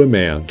him into a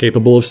man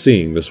capable of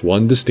seeing this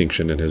one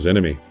distinction in his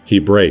enemy. He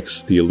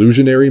breaks the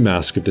illusionary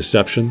mask of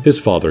deception his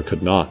father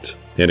could not,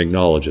 and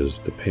acknowledges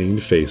the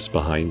pained face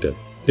behind it.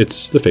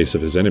 It's the face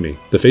of his enemy,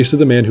 the face of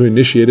the man who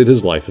initiated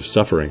his life of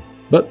suffering.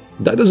 But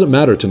that doesn't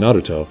matter to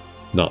Naruto.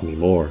 Not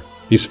anymore.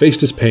 He's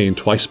faced his pain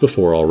twice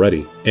before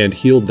already, and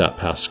healed that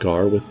past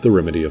scar with the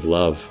remedy of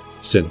love.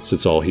 Since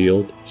it's all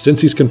healed,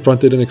 since he's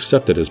confronted and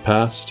accepted his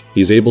past,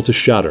 he's able to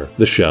shatter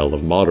the shell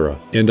of Madara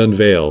and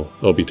unveil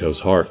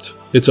Obito's heart.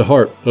 It's a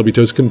heart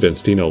Obito's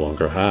convinced he no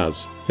longer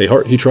has, a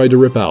heart he tried to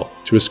rip out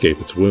to escape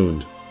its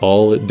wound.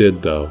 All it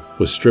did, though,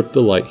 was strip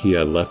the light he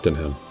had left in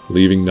him,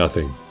 leaving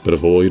nothing but a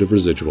void of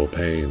residual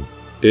pain.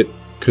 It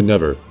could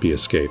never be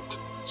escaped.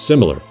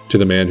 Similar to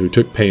the man who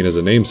took pain as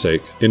a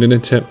namesake in an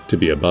attempt to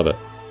be above it.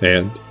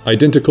 And,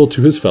 identical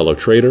to his fellow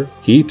traitor,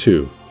 he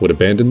too would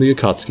abandon the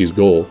Akatsuki's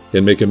goal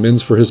and make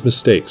amends for his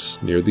mistakes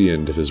near the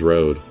end of his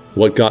road.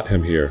 What got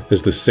him here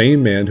is the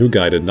same man who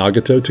guided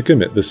Nagato to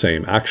commit the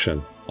same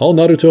action. All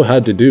Naruto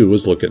had to do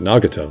was look at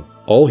Nagato.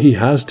 All he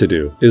has to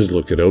do is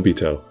look at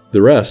Obito.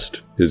 The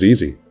rest is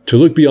easy. To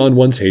look beyond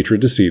one's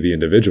hatred to see the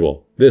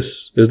individual.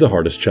 This is the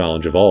hardest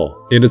challenge of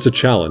all. And it's a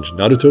challenge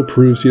Naruto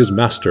proves he has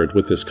mastered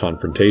with this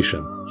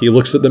confrontation. He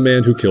looks at the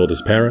man who killed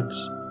his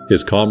parents,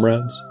 his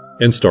comrades,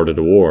 and started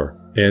a war,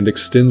 and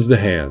extends the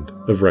hand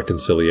of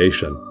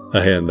reconciliation.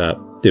 A hand that,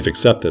 if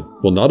accepted,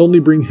 will not only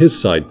bring his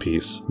side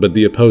peace, but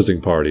the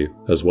opposing party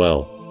as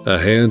well. A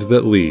hand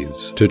that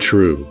leads to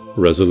true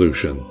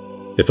resolution.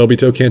 If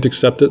Obito can't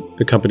accept it,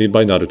 accompanied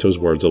by Naruto's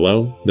words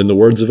alone, then the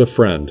words of a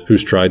friend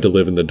who's tried to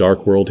live in the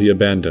dark world he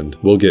abandoned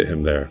will get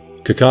him there.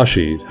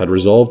 Kakashi had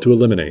resolved to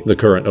eliminate the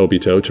current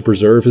Obito to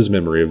preserve his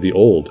memory of the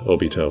old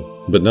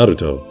Obito, but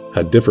Naruto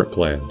had different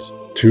plans,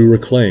 to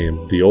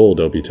reclaim the old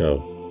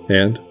Obito.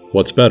 And,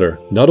 what's better,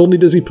 not only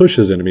does he push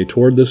his enemy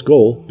toward this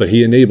goal, but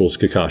he enables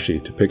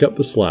Kakashi to pick up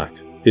the slack.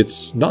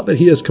 It's not that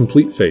he has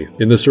complete faith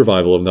in the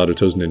survival of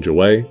Naruto's ninja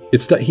way,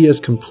 it's that he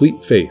has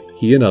complete faith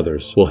he and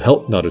others will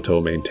help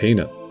Naruto maintain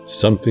it.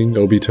 Something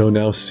Obito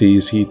now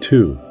sees he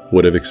too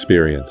would have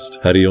experienced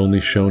had he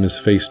only shown his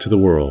face to the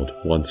world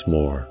once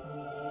more.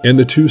 And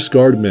the two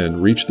scarred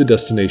men reach the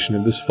destination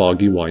of this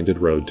foggy, winded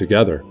road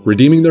together,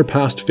 redeeming their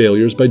past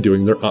failures by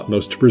doing their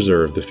utmost to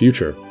preserve the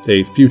future.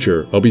 A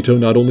future Obito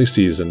not only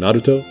sees in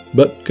Naruto,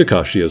 but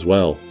Kakashi as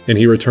well, and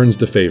he returns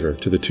the favor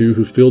to the two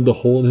who filled the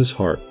hole in his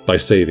heart by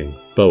saving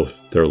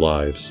both their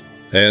lives.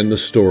 And the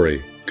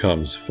story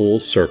comes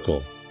full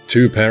circle.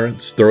 Two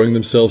parents throwing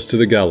themselves to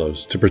the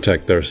gallows to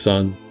protect their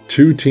son,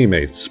 two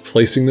teammates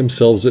placing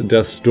themselves at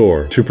death's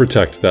door to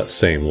protect that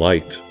same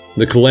light.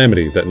 The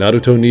calamity that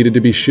Naruto needed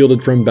to be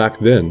shielded from back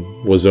then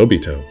was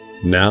Obito.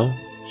 Now,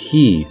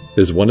 he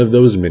is one of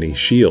those many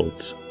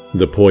shields.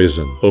 The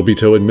poison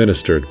Obito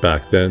administered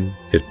back then,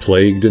 it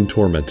plagued and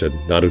tormented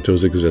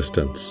Naruto's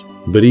existence.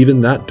 But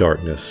even that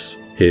darkness,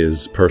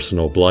 his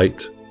personal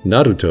blight,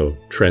 Naruto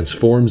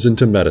transforms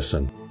into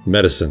medicine.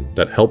 Medicine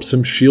that helps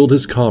him shield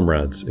his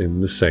comrades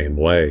in the same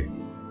way.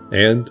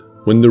 And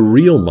when the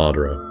real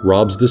Madara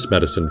robs this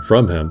medicine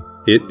from him,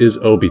 it is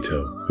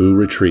Obito who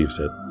retrieves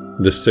it.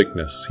 The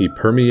sickness he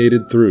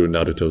permeated through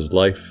Naruto's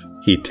life,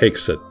 he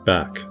takes it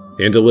back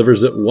and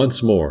delivers it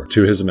once more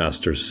to his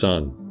master's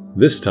son,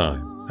 this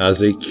time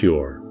as a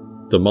cure.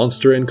 The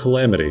monster and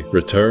calamity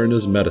return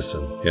as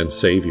medicine and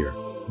savior.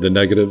 The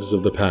negatives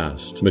of the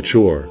past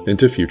mature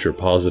into future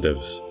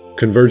positives,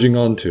 converging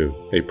onto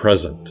a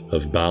present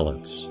of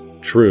balance,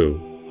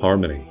 true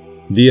harmony.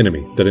 The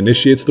enemy that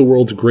initiates the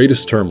world's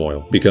greatest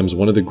turmoil becomes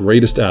one of the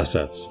greatest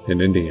assets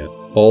in ending it,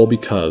 all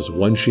because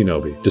one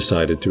shinobi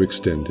decided to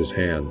extend his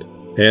hand.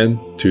 And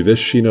to this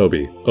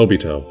shinobi,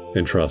 Obito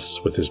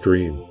entrusts with his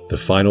dream, the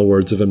final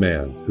words of a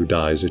man who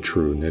dies a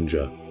true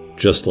ninja.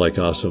 Just like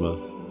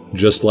Asuma,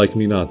 just like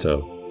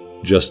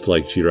Minato, just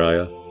like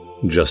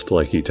Jiraiya, just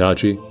like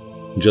Itachi,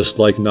 just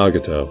like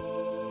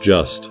Nagato,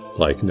 just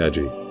like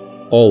Neji.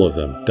 All of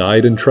them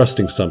died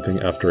entrusting something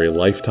after a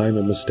lifetime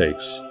of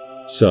mistakes.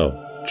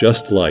 So,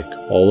 just like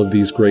all of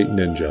these great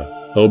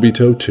ninja,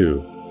 Obito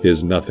too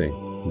is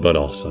nothing but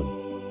awesome.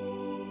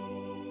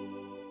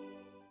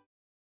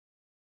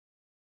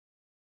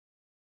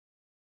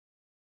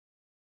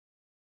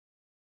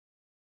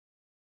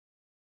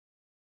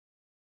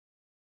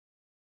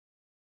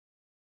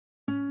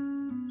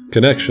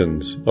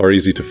 Connections are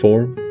easy to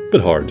form, but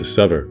hard to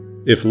sever.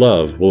 If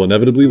love will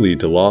inevitably lead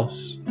to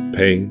loss,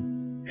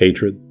 pain,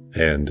 hatred,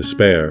 and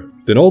despair,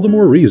 then all the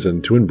more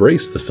reason to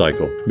embrace the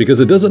cycle, because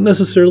it doesn't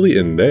necessarily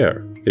end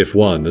there. If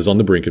one is on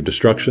the brink of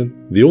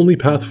destruction, the only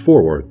path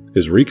forward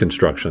is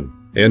reconstruction.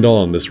 And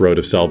on this road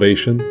of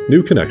salvation,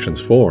 new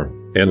connections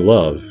form, and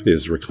love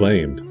is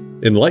reclaimed.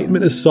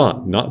 Enlightenment is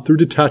sought not through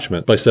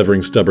detachment by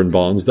severing stubborn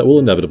bonds that will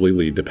inevitably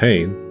lead to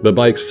pain, but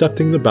by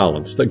accepting the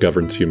balance that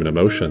governs human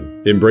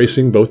emotion,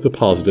 embracing both the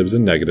positives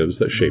and negatives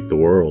that shape the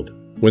world.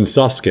 When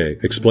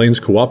Sasuke explains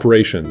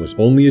cooperation was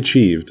only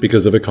achieved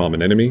because of a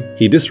common enemy,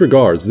 he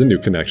disregards the new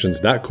connections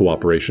that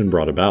cooperation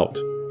brought about.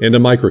 And a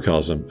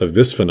microcosm of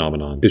this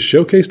phenomenon is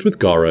showcased with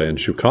Gaara and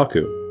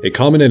Shukaku. A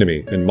common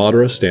enemy and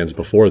Madara stands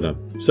before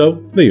them, so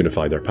they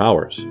unify their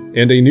powers.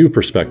 And a new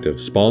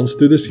perspective spawns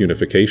through this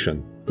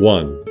unification,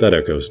 one that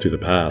echoes to the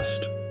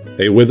past.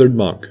 A withered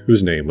monk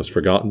whose name was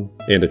forgotten,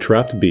 and a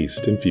trapped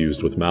beast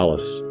infused with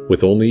malice,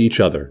 with only each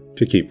other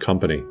to keep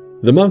company.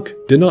 The monk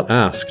did not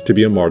ask to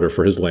be a martyr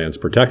for his land's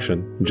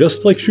protection,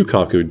 just like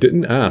Shukaku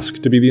didn't ask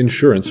to be the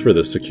insurance for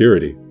this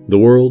security. The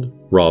world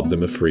robbed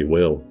them of free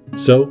will.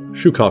 So,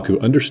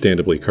 Shukaku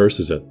understandably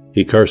curses it.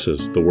 He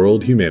curses the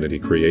world humanity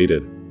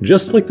created,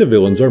 just like the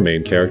villains our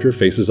main character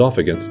faces off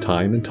against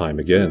time and time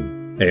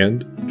again.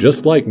 And,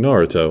 just like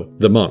Naruto,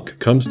 the monk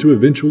comes to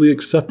eventually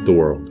accept the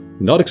world,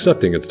 not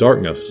accepting its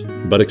darkness,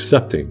 but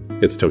accepting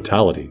its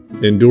totality,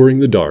 enduring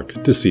the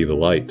dark to see the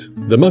light.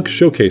 The monk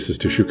showcases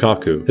to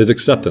Shukaku his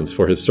acceptance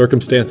for his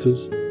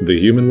circumstances, the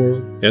human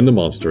world, and the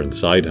monster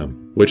inside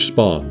him, which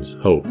spawns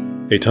hope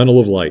a tunnel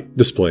of light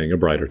displaying a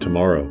brighter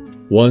tomorrow.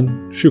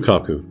 One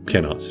Shukaku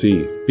cannot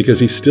see, because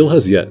he still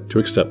has yet to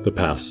accept the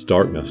past's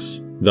darkness.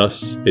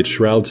 Thus, it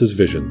shrouds his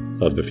vision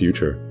of the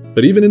future.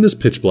 But even in this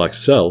pitch-black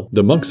cell,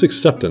 the monk's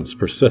acceptance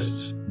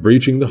persists,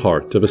 breaching the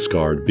heart of a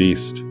scarred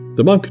beast.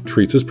 The monk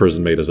treats his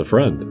prison mate as a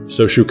friend,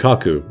 so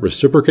Shukaku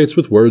reciprocates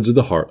with words of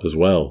the heart as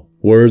well.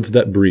 Words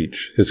that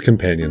breach his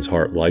companion's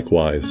heart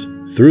likewise.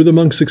 Through the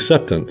monk's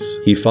acceptance,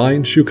 he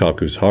finds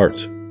Shukaku's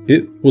heart.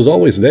 It was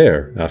always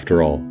there,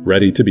 after all,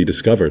 ready to be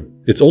discovered.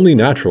 It's only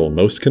natural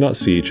most cannot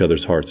see each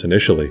other's hearts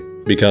initially,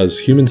 because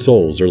human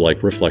souls are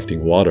like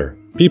reflecting water.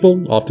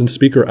 People often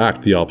speak or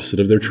act the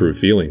opposite of their true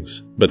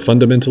feelings, but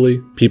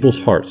fundamentally, people's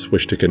hearts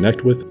wish to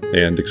connect with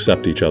and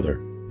accept each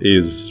other.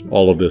 Is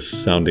all of this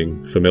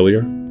sounding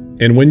familiar?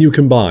 And when you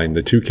combine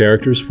the two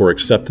characters for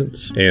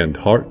acceptance and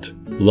heart,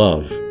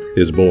 love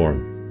is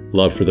born.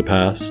 Love for the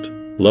past,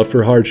 love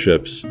for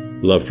hardships,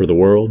 love for the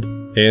world,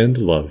 and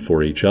love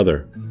for each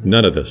other.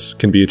 None of this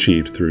can be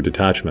achieved through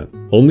detachment,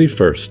 only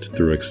first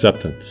through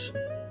acceptance.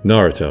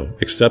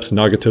 Naruto accepts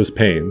Nagato's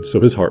pain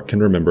so his heart can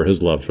remember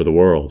his love for the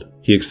world.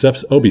 He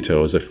accepts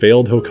Obito as a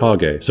failed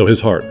Hokage so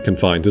his heart can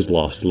find his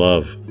lost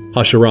love.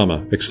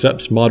 Hashirama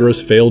accepts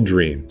Madara's failed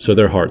dream so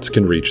their hearts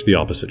can reach the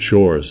opposite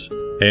shores.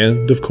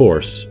 And, of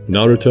course,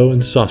 Naruto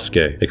and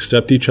Sasuke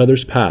accept each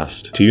other's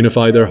past to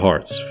unify their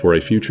hearts for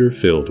a future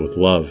filled with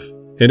love.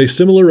 And a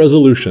similar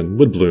resolution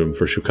would bloom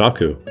for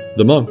Shukaku.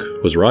 The monk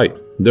was right.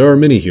 There are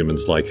many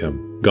humans like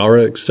him.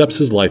 Gaara accepts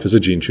his life as a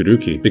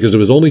Jinchuruki because it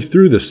was only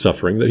through this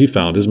suffering that he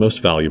found his most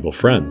valuable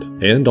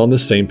friend. And on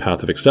this same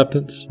path of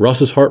acceptance,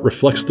 Ross's heart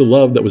reflects the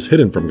love that was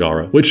hidden from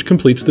Gaara, which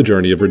completes the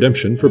journey of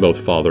redemption for both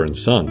father and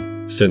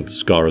son.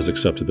 Since Gaara's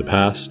accepted the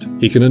past,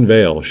 he can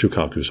unveil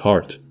Shukaku's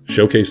heart,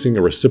 showcasing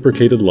a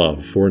reciprocated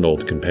love for an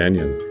old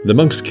companion. The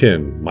monk's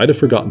kin might have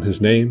forgotten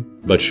his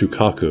name, but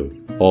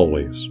Shukaku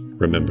always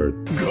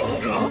remembered.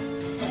 Gaara,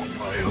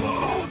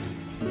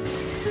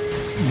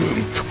 文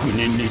福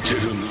に似て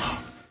るな。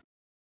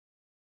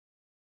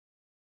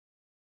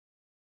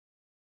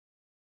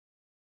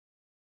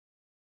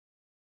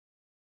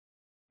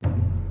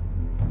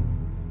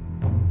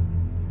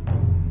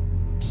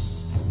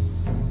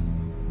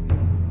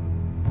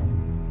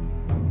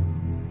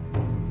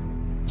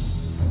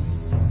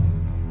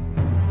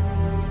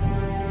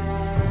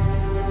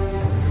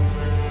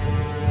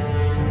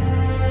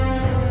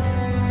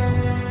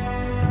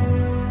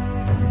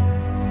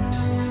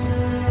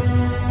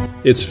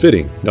It's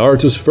fitting,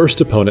 Naruto's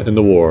first opponent in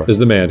the war is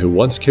the man who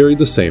once carried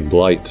the same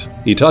blight.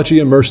 Itachi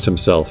immersed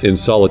himself in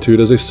solitude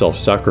as a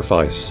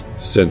self-sacrifice.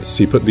 Since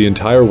he put the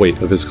entire weight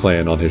of his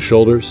clan on his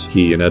shoulders,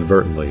 he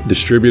inadvertently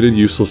distributed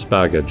useless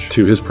baggage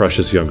to his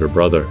precious younger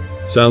brother.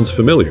 Sounds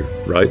familiar,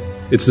 right?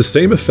 It's the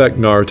same effect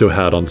Naruto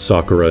had on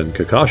Sakura and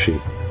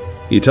Kakashi.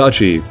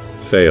 Itachi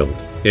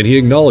failed. And he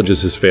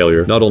acknowledges his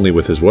failure not only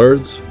with his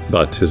words,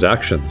 but his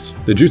actions.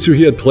 The jutsu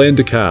he had planned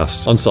to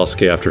cast on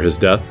Sasuke after his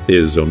death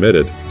is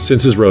omitted.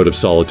 Since his road of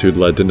solitude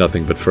led to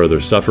nothing but further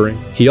suffering,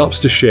 he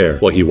opts to share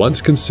what he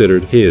once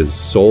considered his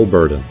sole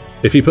burden.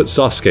 If he put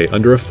Sasuke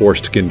under a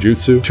forced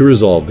genjutsu to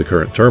resolve the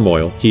current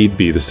turmoil, he'd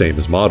be the same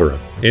as Madara.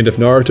 And if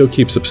Naruto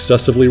keeps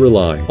obsessively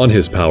relying on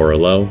his power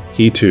alone,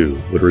 he too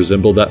would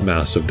resemble that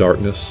mass of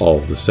darkness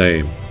all the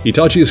same.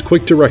 Itachi is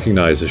quick to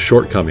recognize his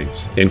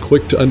shortcomings, and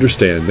quick to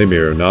understand they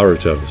mirror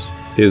Naruto's.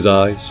 His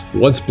eyes,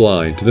 once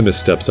blind to the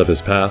missteps of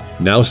his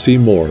path, now see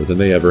more than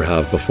they ever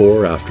have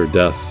before after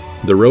death.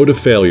 The road of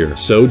failure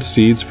sowed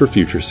seeds for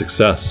future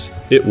success.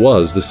 It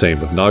was the same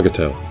with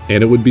Nagato,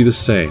 and it would be the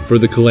same for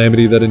the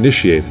calamity that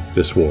initiated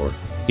this war.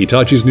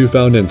 Itachi's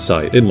newfound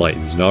insight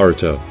enlightens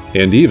Naruto,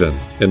 and even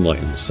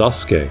enlightens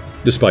Sasuke.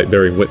 Despite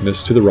bearing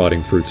witness to the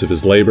rotting fruits of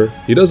his labor,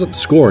 he doesn't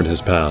scorn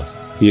his path.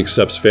 He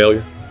accepts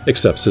failure,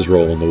 accepts his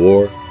role in the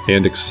war,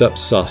 and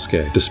accepts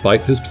Sasuke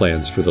despite his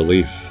plans for the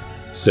leaf.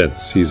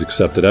 Since he's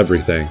accepted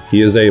everything,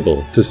 he is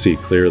able to see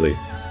clearly.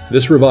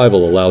 This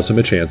revival allows him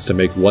a chance to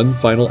make one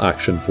final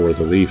action for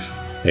the leaf.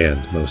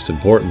 And, most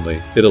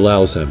importantly, it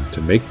allows him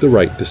to make the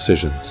right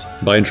decisions.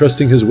 By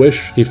entrusting his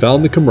wish, he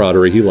found the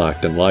camaraderie he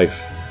lacked in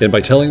life. And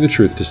by telling the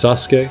truth to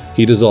Sasuke,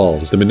 he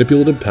dissolves the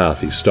manipulative path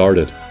he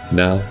started.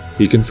 Now,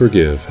 he can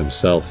forgive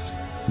himself.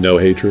 No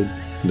hatred,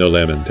 no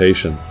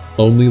lamentation,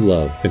 only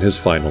love in his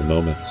final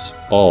moments.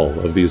 All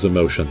of these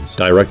emotions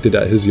directed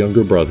at his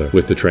younger brother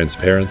with the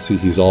transparency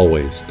he's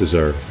always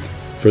deserved.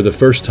 For the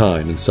first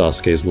time in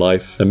Sasuke's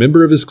life, a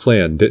member of his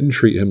clan didn't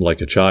treat him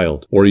like a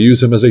child, or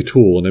use him as a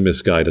tool in a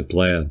misguided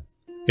plan.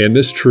 And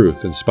this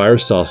truth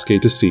inspires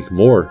Sasuke to seek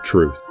more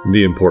truth,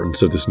 the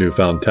importance of this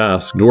newfound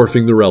task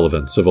dwarfing the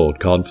relevance of old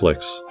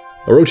conflicts.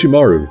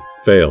 Orochimaru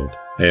failed,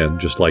 and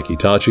just like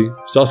Itachi,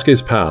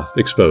 Sasuke's path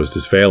exposed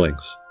his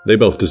failings. They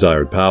both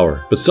desired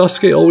power, but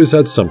Sasuke always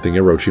had something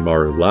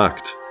Orochimaru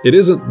lacked. It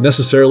isn't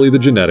necessarily the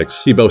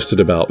genetics he boasted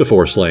about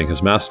before slaying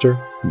his master,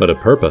 but a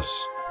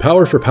purpose.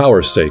 Power for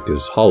power's sake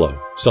is hollow.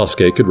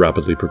 Sasuke could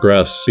rapidly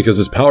progress because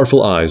his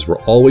powerful eyes were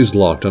always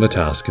locked on a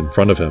task in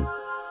front of him.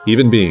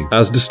 Even being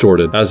as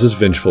distorted as his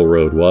vengeful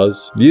road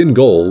was, the end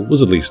goal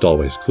was at least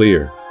always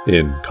clear.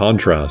 In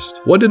contrast,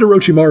 what did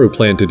Orochimaru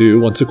plan to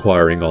do once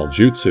acquiring all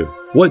jutsu?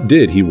 What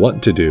did he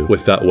want to do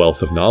with that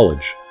wealth of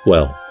knowledge?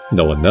 Well,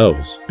 no one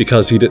knows,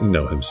 because he didn't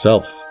know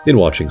himself. In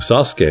watching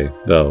Sasuke,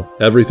 though,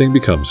 everything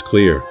becomes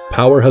clear.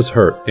 Power has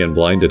hurt and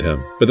blinded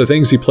him, but the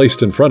things he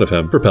placed in front of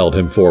him propelled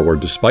him forward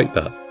despite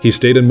that. He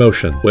stayed in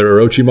motion, where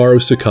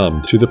Orochimaru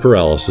succumbed to the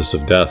paralysis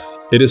of death.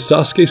 It is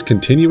Sasuke's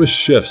continuous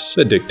shifts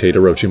that dictate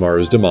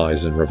Orochimaru's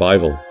demise and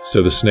revival,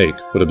 so the snake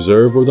would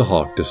observe where the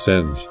hawk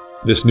descends.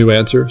 This new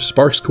answer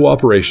sparks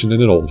cooperation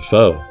in an old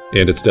foe,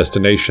 and its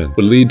destination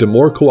would lead to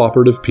more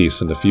cooperative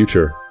peace in the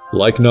future.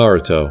 Like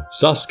Naruto,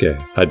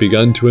 Sasuke had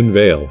begun to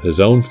unveil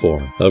his own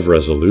form of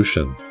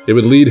resolution. It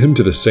would lead him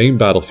to the same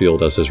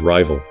battlefield as his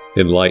rival,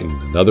 enlighten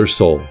another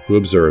soul who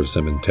observes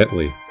him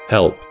intently,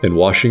 help in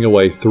washing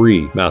away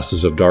 3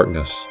 masses of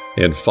darkness,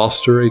 and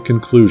foster a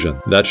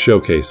conclusion that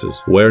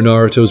showcases where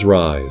Naruto's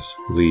rise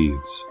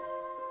leads.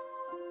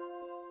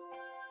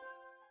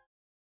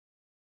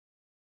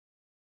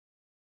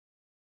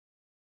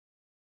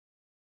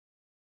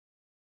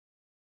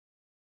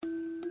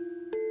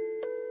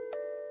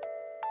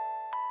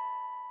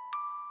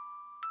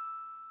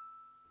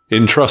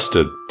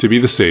 Entrusted to be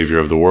the savior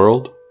of the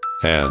world,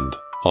 and,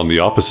 on the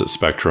opposite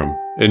spectrum,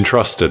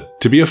 entrusted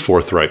to be a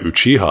forthright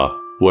Uchiha.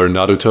 Where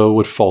Naruto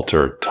would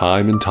falter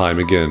time and time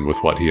again with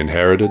what he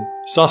inherited,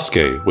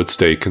 Sasuke would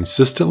stay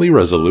consistently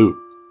resolute.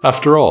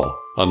 After all,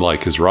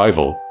 unlike his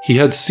rival, he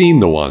had seen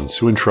the ones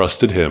who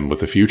entrusted him with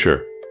the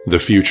future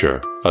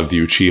of the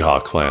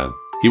Uchiha clan.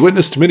 He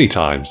witnessed many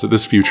times that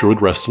this future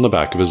would rest on the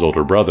back of his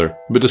older brother,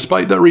 but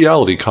despite that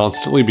reality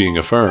constantly being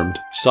affirmed,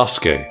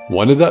 Sasuke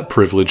wanted that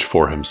privilege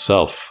for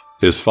himself.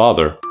 His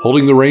father,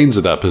 holding the reins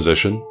of that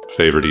position,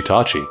 favored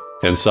Itachi,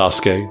 and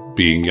Sasuke,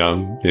 being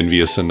young,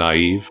 envious, and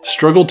naive,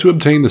 struggled to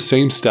obtain the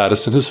same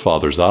status in his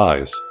father's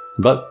eyes.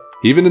 But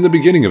even in the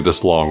beginning of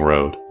this long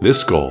road,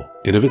 this goal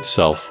in of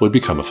itself would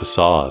become a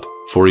facade,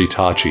 for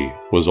Itachi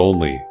was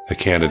only a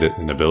candidate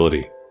in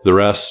ability. The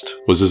rest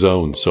was his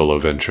own solo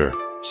venture.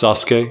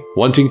 Sasuke,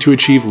 wanting to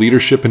achieve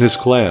leadership in his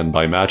clan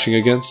by matching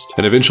against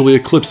and eventually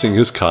eclipsing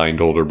his kind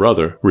older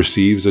brother,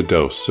 receives a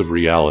dose of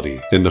reality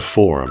in the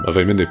form of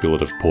a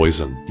manipulative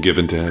poison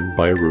given to him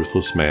by a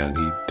ruthless man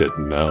he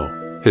didn't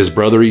know. His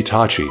brother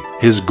Itachi,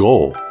 his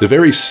goal, the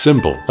very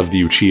symbol of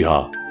the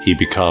Uchiha, he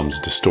becomes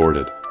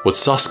distorted. What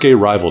Sasuke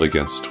rivaled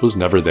against was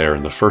never there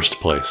in the first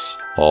place.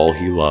 All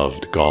he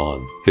loved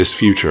gone. His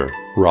future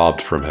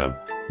robbed from him.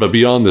 But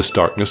beyond this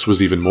darkness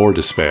was even more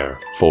despair,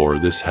 for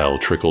this hell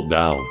trickled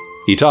down.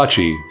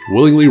 Itachi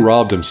willingly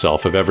robbed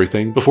himself of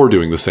everything before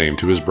doing the same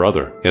to his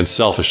brother, and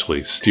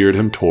selfishly steered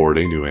him toward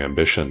a new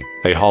ambition,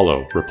 a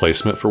hollow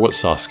replacement for what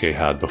Sasuke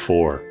had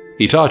before.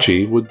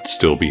 Itachi would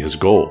still be his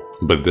goal,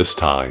 but this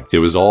time it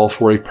was all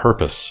for a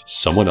purpose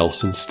someone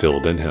else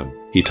instilled in him.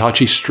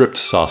 Itachi stripped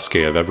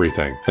Sasuke of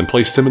everything and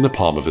placed him in the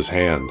palm of his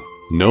hand.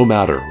 No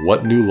matter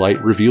what new light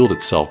revealed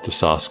itself to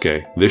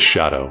Sasuke, this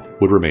shadow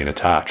would remain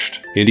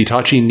attached, and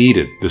Itachi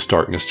needed this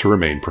darkness to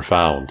remain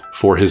profound,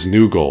 for his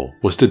new goal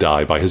was to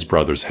die by his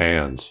brother's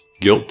hands.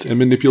 Guilt and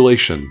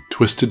manipulation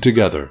twisted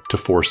together to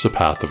force a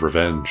path of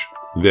revenge.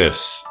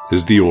 This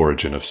is the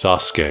origin of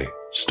Sasuke,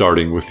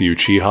 starting with the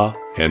Uchiha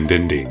and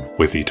ending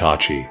with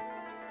Itachi.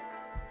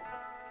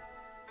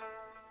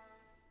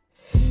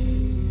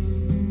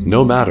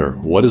 No matter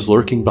what is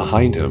lurking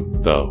behind him,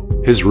 though,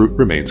 his root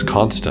remains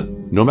constant.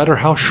 No matter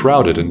how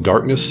shrouded in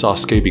darkness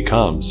Sasuke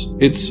becomes,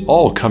 it's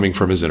all coming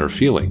from his inner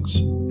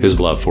feelings. His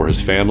love for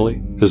his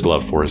family, his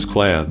love for his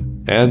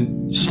clan,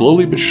 and,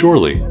 slowly but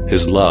surely,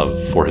 his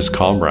love for his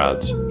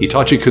comrades.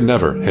 Itachi could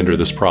never hinder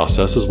this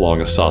process as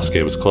long as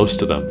Sasuke was close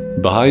to them.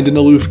 Behind an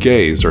aloof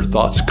gaze are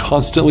thoughts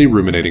constantly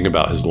ruminating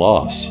about his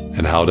loss,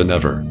 and how to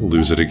never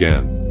lose it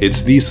again.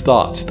 It's these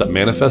thoughts that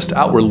manifest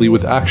outwardly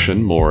with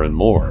action more and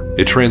more.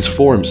 It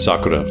transforms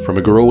Sakura from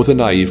a girl with a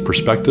naive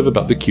perspective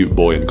about the cute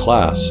boy in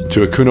class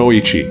to a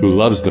kunoichi who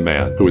loves the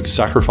man who would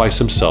sacrifice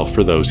himself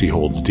for those he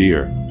holds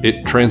dear.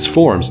 It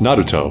transforms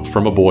Naruto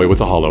from a boy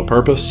with a hollow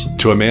purpose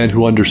to a man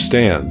who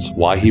understands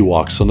why he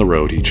walks on the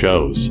road he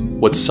chose.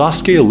 What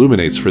Sasuke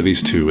illuminates for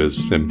these two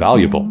is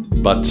invaluable,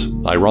 but,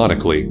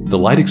 ironically, the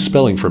light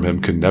expelling from him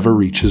can never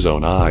reach his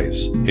own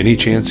eyes. Any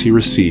chance he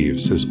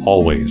receives is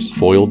always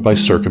foiled by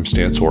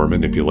circumstance or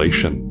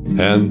manipulation.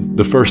 And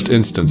the first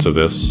instance of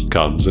this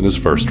comes in his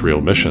first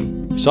real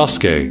mission.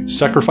 Sasuke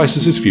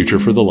sacrifices his future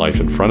for the life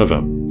in front of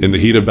him. In the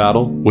heat of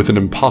battle, with an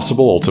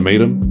impossible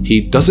ultimatum,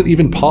 he doesn't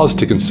even pause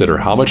to consider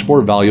how much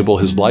more valuable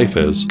his life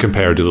is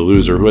compared to the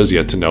loser who has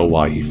yet to know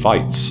why he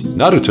fights.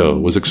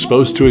 Naruto was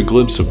exposed to a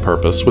glimpse of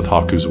purpose with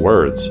Haku's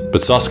words,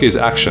 but Sasuke's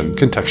action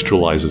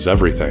contextualizes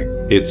everything.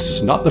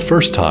 It's not the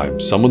first time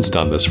someone's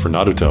done this for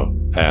Naruto,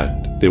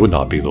 and it would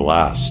not be the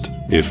last.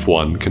 If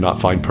one cannot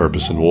find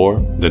purpose in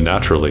war, then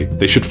naturally,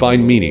 they should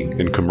find meaning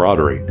in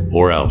camaraderie,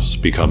 or else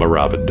become a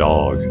rabid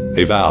dog.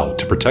 A vow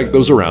to protect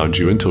those around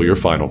you until your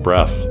final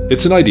breath.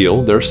 It's an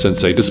ideal their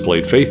sensei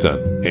displayed faith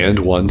in, and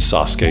one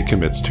Sasuke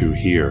commits to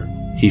here.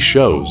 He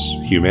shows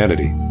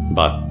humanity,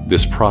 but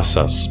this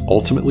process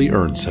ultimately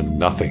earns him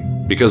nothing.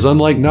 Because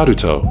unlike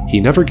Naruto, he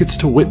never gets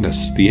to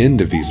witness the end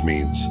of these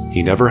means.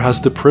 He never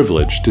has the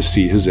privilege to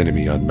see his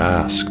enemy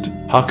unmasked.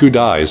 Haku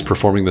dies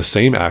performing the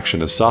same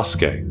action as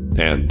Sasuke,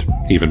 and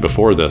even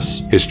before this,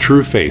 his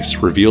true face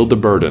revealed the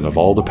burden of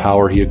all the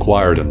power he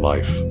acquired in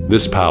life.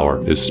 This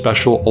power is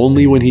special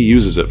only when he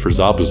uses it for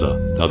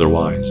Zabuza,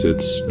 otherwise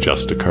it's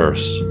just a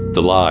curse.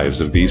 The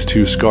lives of these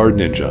two scarred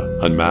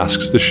ninja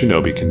unmasks the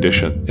shinobi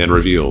condition and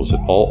reveals it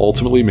all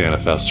ultimately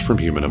manifests from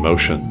human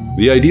emotion.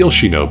 The ideal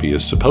shinobi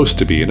is supposed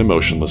to be an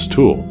emotionless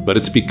tool, but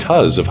it's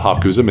because of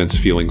Haku's immense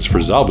feelings for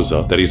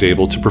Zabuza that he's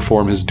able to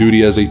perform his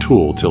duty as a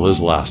tool till his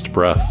last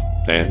breath.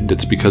 And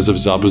it's because of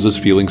Zabuza's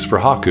feelings for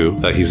Haku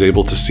that he's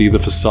able to see the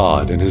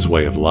facade in his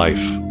way of life.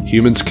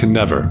 Humans can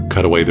never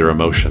cut away their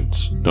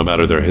emotions, no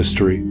matter their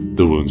history,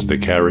 the wounds they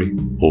carry,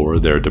 or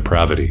their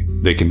depravity.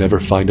 They can never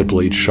find a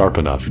blade sharp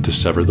enough to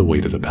sever the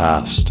weight of the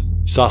past.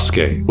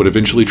 Sasuke would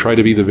eventually try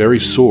to be the very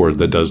sword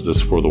that does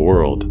this for the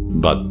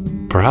world, but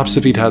perhaps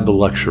if he'd had the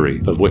luxury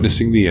of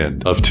witnessing the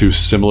end of two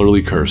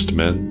similarly cursed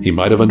men, he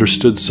might have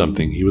understood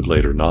something he would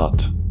later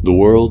not. The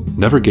world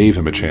never gave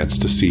him a chance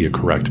to see a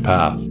correct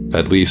path,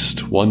 at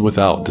least one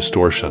without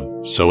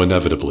distortion, so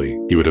inevitably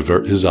he would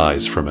avert his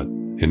eyes from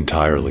it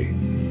entirely.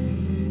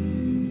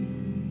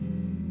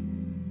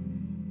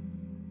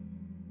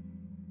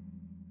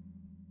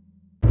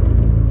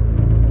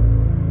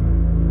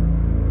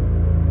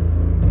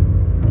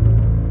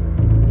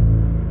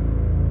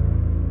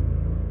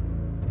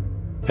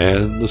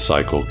 And the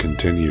cycle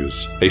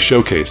continues, a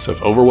showcase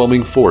of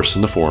overwhelming force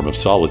in the form of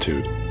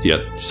solitude.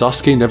 Yet,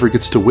 Sasuke never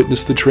gets to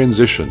witness the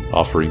transition,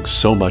 offering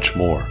so much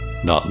more.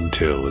 Not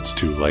until it's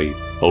too late.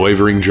 A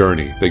wavering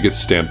journey that gets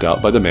stamped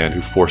out by the man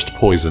who forced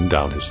poison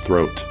down his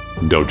throat.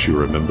 Don't you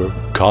remember?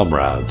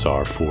 Comrades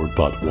are for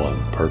but one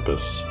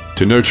purpose.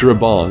 To nurture a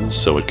bond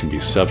so it can be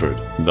severed.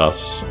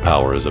 Thus,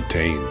 power is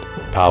obtained.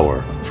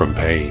 Power from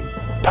pain.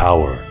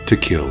 Power to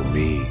kill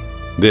me.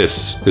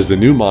 This is the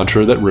new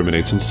mantra that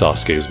ruminates in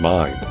Sasuke's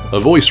mind, a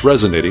voice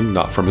resonating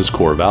not from his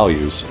core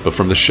values, but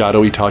from the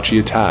shadow Itachi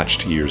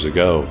attached years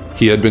ago.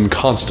 He had been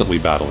constantly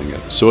battling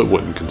it so it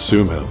wouldn't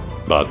consume him,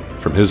 but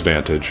from his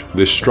vantage,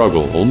 this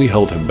struggle only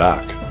held him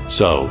back.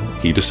 So,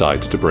 he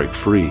decides to break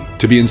free,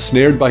 to be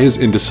ensnared by his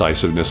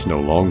indecisiveness no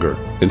longer.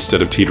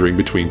 Instead of teetering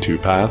between two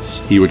paths,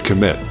 he would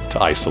commit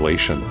to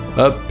isolation.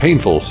 A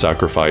painful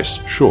sacrifice,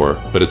 sure,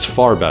 but it's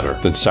far better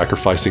than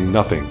sacrificing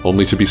nothing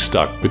only to be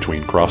stuck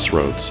between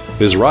crossroads.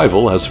 His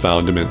rival has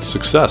found immense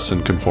success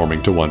in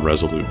conforming to one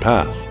resolute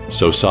path,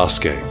 so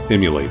Sasuke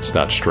emulates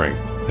that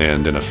strength,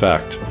 and in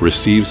effect,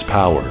 receives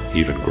power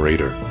even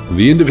greater.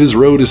 The end of his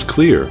road is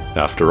clear,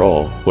 after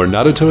all, where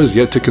Naruto has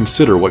yet to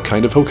consider what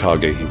kind of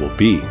Hokage he will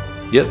be.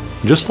 Yet,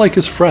 just like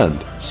his friend,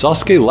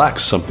 Sasuke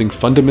lacks something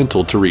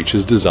fundamental to reach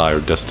his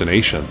desired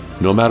destination.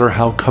 No matter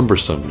how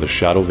cumbersome the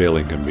shadow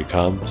veiling him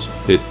becomes,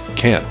 it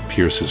can't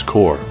pierce his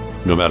core.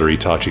 No matter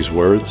Itachi's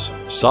words,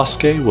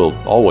 Sasuke will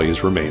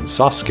always remain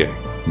Sasuke.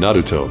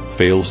 Naruto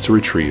fails to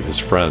retrieve his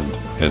friend,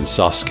 and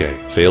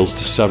Sasuke fails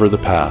to sever the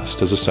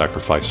past as a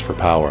sacrifice for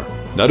power.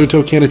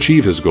 Naruto can't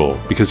achieve his goal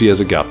because he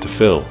has a gap to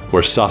fill,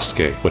 where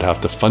Sasuke would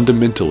have to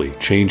fundamentally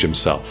change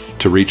himself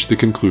to reach the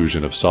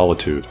conclusion of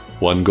solitude.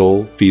 One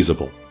goal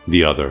feasible,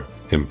 the other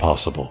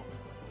impossible.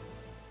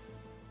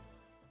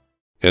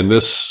 And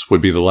this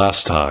would be the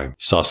last time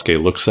Sasuke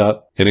looks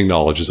at and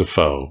acknowledges a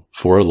foe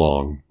for a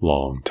long,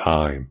 long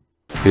time.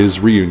 His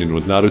reunion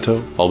with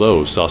Naruto,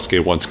 although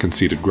Sasuke once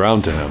conceded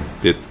ground to him,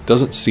 it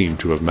doesn't seem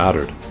to have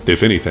mattered.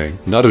 If anything,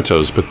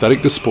 Naruto's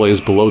pathetic display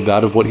is below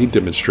that of what he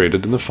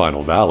demonstrated in the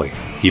final valley.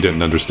 He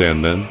didn't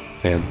understand then,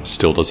 and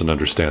still doesn't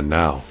understand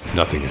now.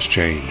 Nothing has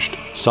changed.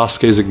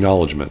 Sasuke's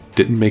acknowledgement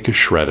didn't make a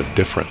shred of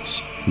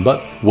difference.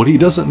 But what he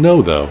doesn't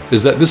know, though,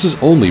 is that this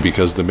is only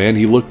because the man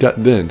he looked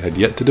at then had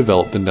yet to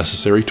develop the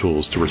necessary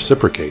tools to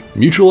reciprocate.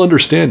 Mutual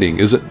understanding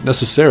isn't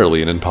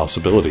necessarily an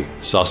impossibility.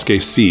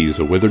 Sasuke sees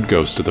a withered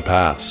ghost of the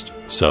past,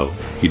 so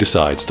he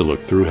decides to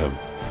look through him.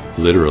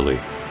 Literally.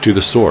 To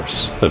the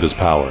source of his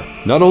power.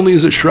 Not only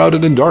is it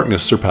shrouded in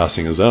darkness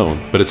surpassing his own,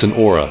 but it's an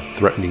aura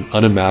threatening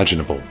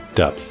unimaginable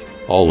depth.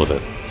 All of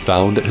it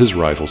found at his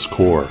rival's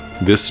core.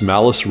 This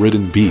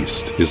malice-ridden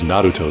beast is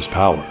Naruto's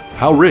power.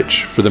 How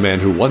rich for the man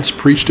who once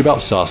preached about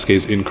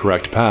Sasuke's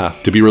incorrect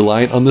path to be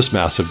reliant on this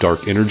massive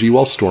dark energy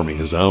while storming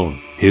his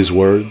own. His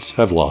words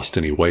have lost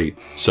any weight,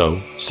 so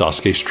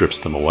Sasuke strips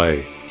them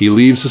away. He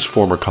leaves his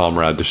former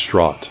comrade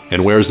distraught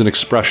and wears an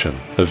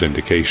expression of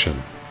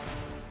vindication.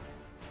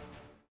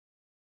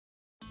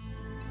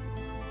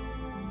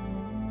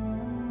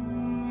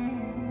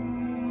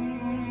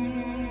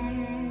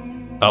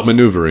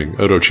 Outmaneuvering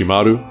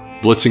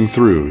Orochimaru, blitzing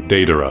through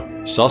Deidara,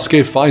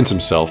 Sasuke finds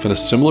himself in a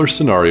similar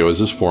scenario as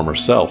his former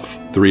self.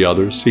 3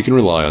 others he can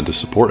rely on to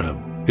support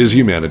him. His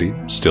humanity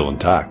still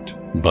intact,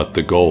 but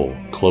the goal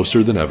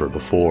closer than ever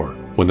before.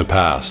 When the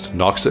past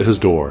knocks at his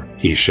door,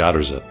 he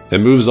shatters it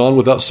and moves on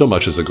without so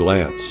much as a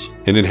glance.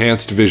 An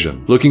enhanced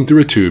vision, looking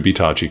through a tube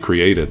Itachi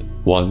created,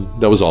 one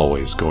that was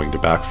always going to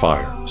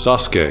backfire.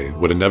 Sasuke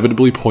would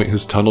inevitably point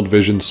his tunneled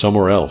vision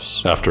somewhere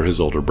else after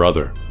his older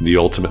brother. The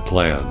ultimate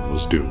plan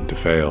was doomed to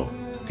fail.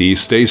 He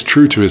stays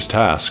true to his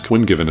task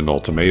when given an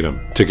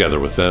ultimatum, together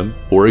with them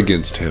or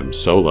against him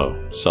solo.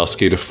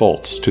 Sasuke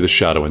defaults to the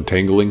shadow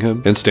entangling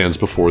him and stands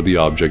before the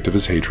object of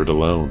his hatred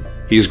alone.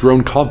 He's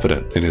grown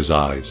confident in his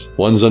eyes,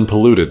 one's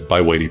unpolluted by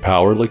weighty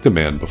power like the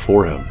man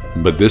before him.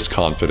 But this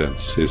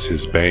confidence is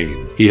his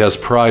bane. He has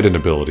pride in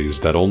abilities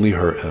that only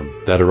hurt him,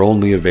 that are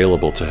only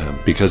available to him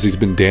because he's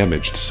been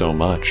damaged so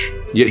much.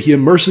 Yet he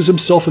immerses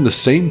himself in the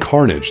same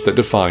carnage that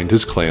defined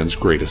his clan's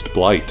greatest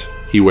blight.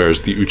 He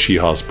wears the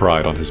Uchiha's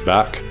pride on his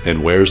back,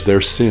 and wears their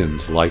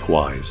sins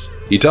likewise.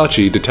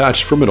 Itachi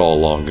detached from it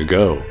all long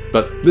ago,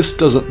 but this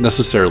doesn't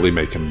necessarily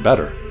make him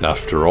better.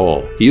 After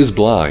all, he is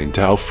blind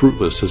to how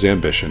fruitless his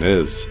ambition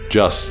is,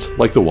 just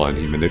like the one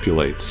he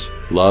manipulates.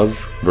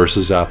 Love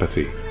versus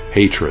apathy,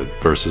 hatred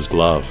versus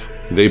love.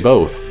 They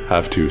both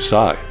have two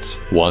sides,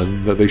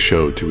 one that they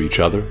show to each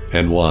other,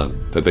 and one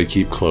that they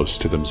keep close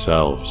to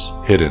themselves,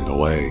 hidden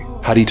away.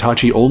 Had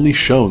Itachi only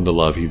shown the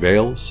love he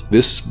veils,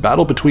 this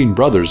battle between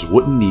brothers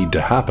wouldn't need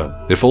to happen.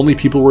 If only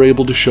people were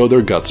able to show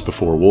their guts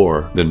before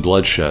war, then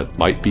bloodshed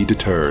might be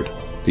deterred.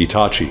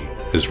 Itachi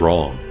is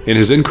wrong, and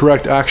his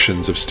incorrect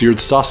actions have steered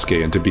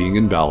Sasuke into being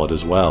invalid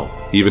as well.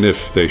 Even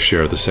if they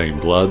share the same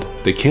blood,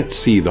 they can't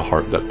see the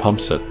heart that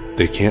pumps it.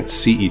 They can't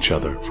see each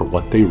other for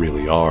what they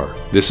really are.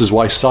 This is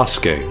why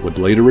Sasuke would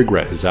later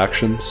regret his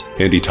actions,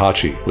 and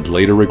Itachi would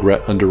later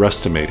regret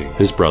underestimating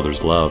his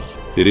brother's love.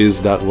 It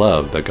is that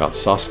love that got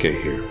Sasuke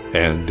here,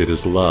 and it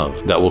is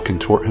love that will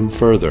contort him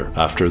further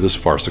after this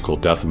farcical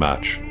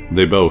deathmatch.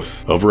 They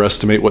both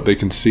overestimate what they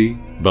can see,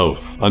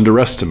 both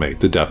underestimate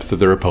the depth of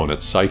their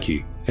opponent's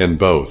psyche, and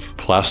both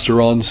plaster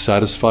on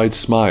satisfied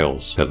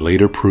smiles that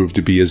later prove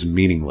to be as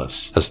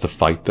meaningless as the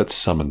fight that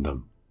summoned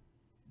them.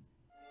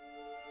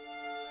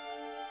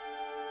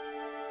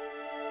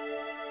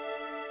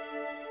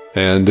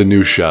 And a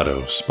new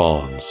shadow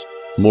spawns.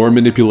 More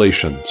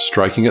manipulation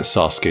striking at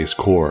Sasuke's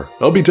core.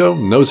 Obito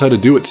knows how to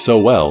do it so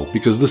well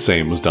because the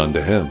same was done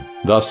to him.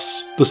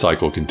 Thus, the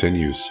cycle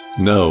continues.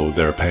 Know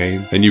their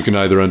pain, and you can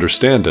either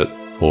understand it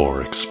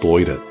or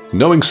exploit it.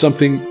 Knowing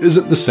something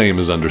isn't the same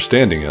as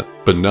understanding it,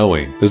 but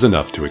knowing is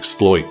enough to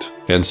exploit.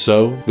 And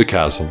so, the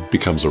chasm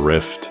becomes a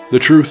rift. The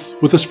truth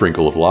with a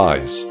sprinkle of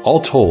lies,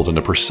 all told in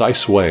a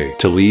precise way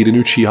to lead an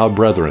Uchiha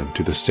brethren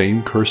to the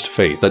same cursed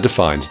fate that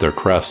defines their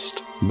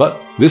crest.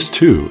 But this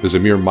too is a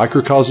mere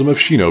microcosm of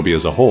shinobi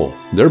as a whole.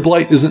 Their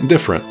blight isn't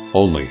different,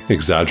 only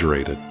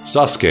exaggerated.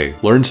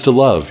 Sasuke learns to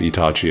love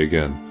Itachi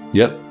again.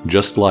 Yet,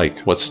 just like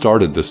what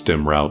started this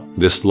dim route,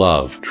 this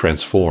love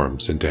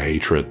transforms into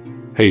hatred.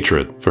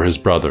 Hatred for his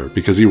brother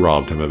because he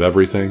robbed him of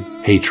everything.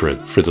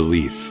 Hatred for the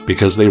Leaf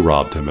because they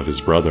robbed him of his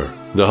brother.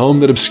 The home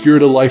that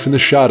obscured a life in the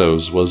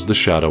shadows was the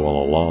shadow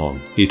all along.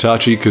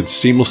 Itachi could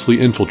seamlessly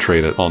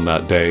infiltrate it on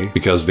that day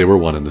because they were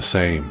one and the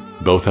same.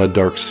 Both had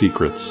dark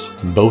secrets.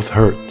 Both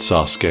hurt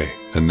Sasuke.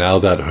 And now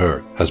that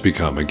hurt has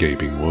become a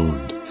gaping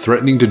wound,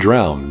 threatening to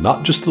drown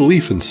not just the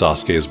Leaf in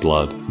Sasuke's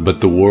blood, but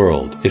the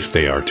world if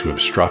they are to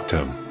obstruct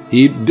him.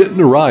 He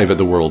didn't arrive at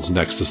the world's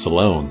nexus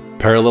alone.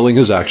 Paralleling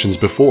his actions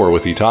before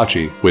with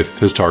Itachi, with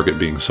his target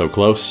being so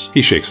close,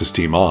 he shakes his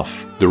team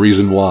off. The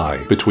reason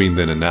why, between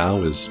then and now,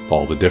 is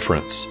all the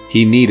difference.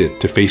 He needed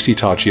to face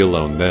Itachi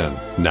alone then.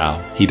 Now,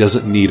 he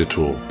doesn't need a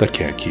tool that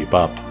can't keep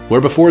up.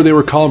 Where before they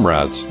were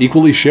comrades,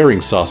 equally sharing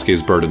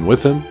Sasuke's burden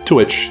with him, to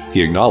which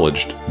he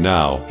acknowledged,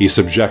 now he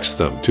subjects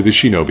them to the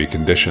shinobi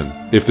condition.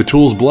 If the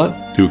tool's blunt,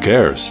 who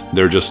cares?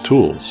 They're just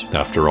tools,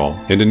 after all,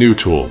 and a new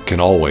tool can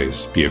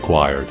always be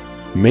acquired.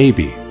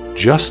 Maybe,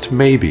 just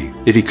maybe,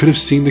 if he could have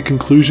seen the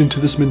conclusion to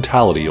this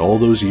mentality all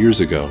those years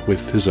ago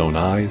with his own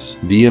eyes,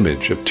 the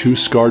image of two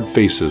scarred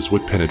faces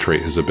would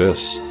penetrate his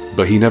abyss.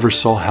 But he never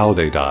saw how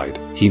they died.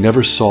 He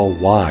never saw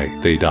why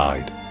they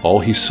died.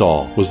 All he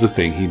saw was the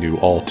thing he knew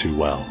all too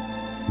well: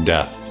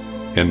 death.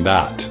 And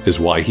that is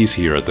why he's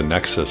here at the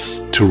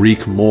Nexus, to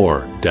wreak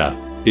more death.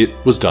 It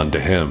was done to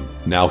him.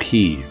 Now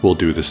he will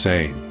do the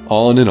same.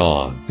 On and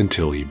on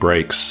until he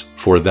breaks.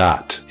 For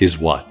that is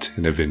what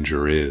an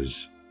Avenger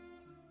is.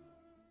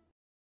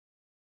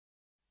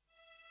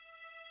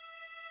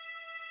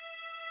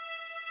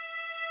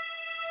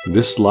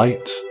 This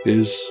light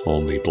is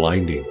only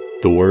blinding,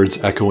 the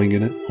words echoing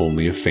in it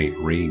only a faint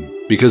ring,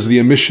 because the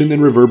emission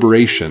and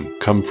reverberation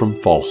come from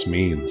false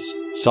means.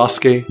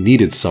 Sasuke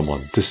needed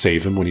someone to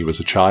save him when he was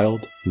a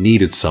child,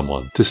 needed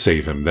someone to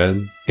save him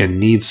then, and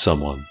needs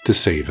someone to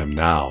save him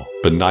now.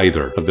 But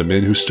neither of the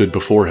men who stood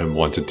before him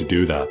wanted to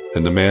do that,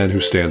 and the man who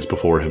stands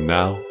before him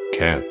now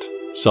can't.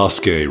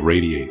 Sasuke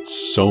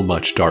radiates so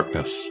much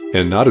darkness,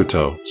 and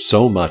Naruto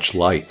so much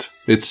light.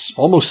 It's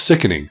almost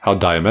sickening how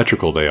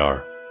diametrical they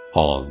are.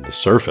 On the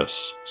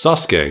surface,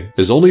 Sasuke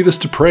is only this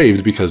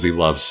depraved because he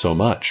loves so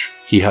much.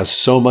 He has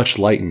so much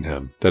light in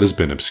him that has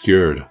been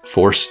obscured,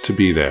 forced to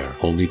be there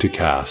only to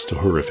cast a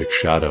horrific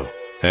shadow.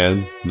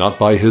 And not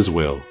by his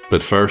will,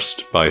 but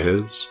first by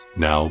his,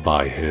 now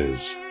by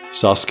his.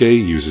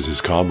 Sasuke uses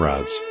his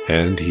comrades,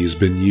 and he's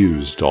been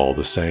used all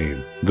the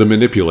same. The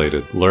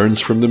manipulated learns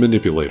from the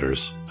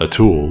manipulators, a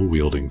tool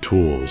wielding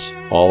tools,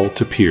 all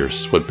to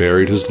pierce what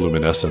buried his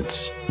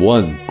luminescence.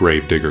 One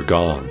gravedigger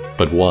gone,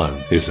 but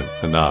one isn't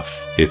enough.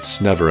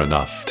 It's never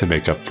enough to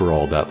make up for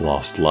all that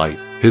lost light.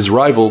 His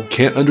rival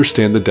can't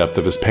understand the depth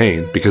of his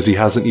pain because he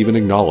hasn't even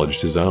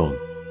acknowledged his own.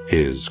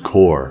 His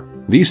core.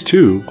 These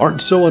two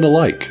aren't so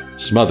unalike.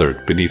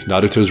 Smothered beneath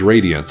Naruto's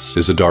radiance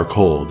is a dark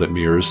hole that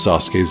mirrors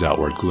Sasuke's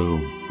outward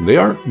gloom. They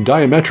aren't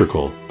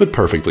diametrical, but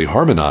perfectly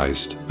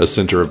harmonized. A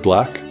center of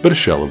black, but a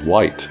shell of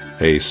white.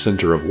 A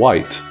center of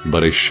white,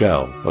 but a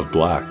shell of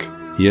black.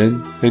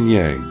 Yin and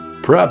yang.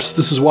 Perhaps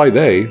this is why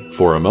they,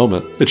 for a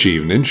moment,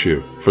 achieve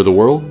Ninshu, for the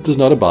world does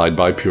not abide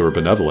by pure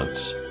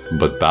benevolence,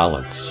 but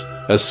balance.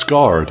 As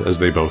scarred as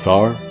they both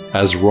are,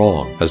 as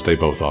wrong as they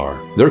both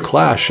are, their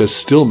clash has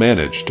still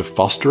managed to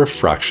foster a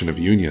fraction of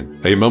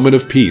union. A moment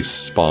of peace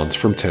spawns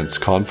from tense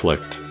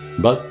conflict.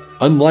 But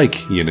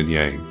unlike yin and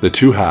yang, the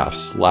two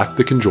halves lack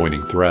the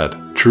conjoining thread.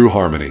 True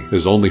harmony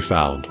is only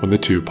found when the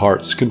two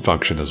parts can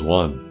function as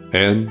one.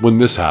 And when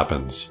this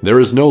happens, there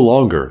is no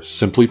longer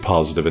simply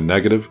positive and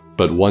negative,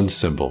 but one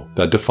symbol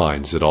that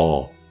defines it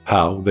all.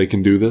 How they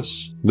can do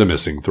this? The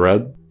missing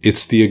thread?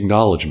 It's the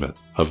acknowledgement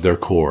of their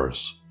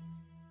cores.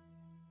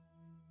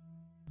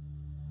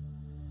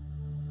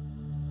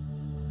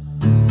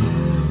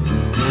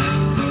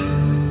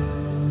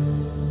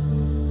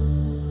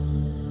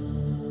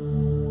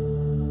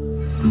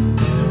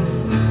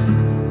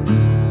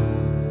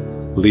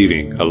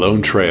 Leaving a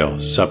lone trail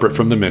separate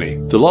from the many,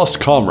 the lost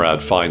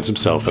comrade finds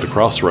himself at a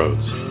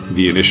crossroads.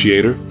 The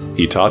initiator,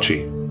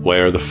 Itachi,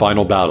 where the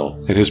final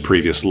battle in his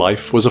previous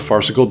life was a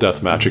farcical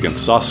deathmatch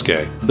against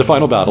Sasuke. The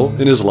final battle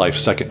in his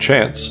life's second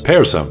chance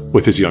pairs him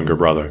with his younger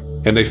brother,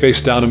 and they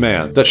face down a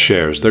man that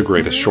shares their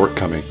greatest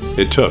shortcoming.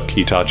 It took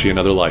Itachi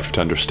another life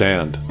to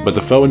understand, but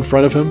the foe in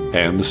front of him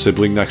and the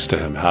sibling next to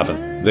him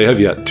haven't. They have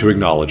yet to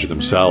acknowledge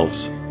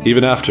themselves.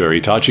 Even after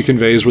Itachi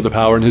conveys where the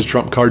power in his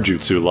trump card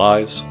jutsu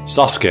lies,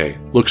 Sasuke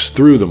looks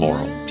through the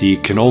moral. He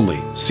can only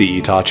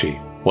see Itachi,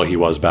 what he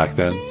was back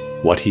then,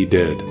 what he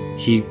did.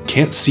 He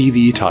can't see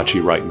the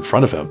Itachi right in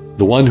front of him,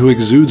 the one who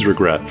exudes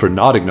regret for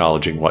not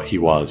acknowledging what he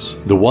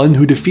was, the one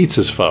who defeats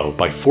his foe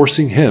by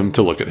forcing him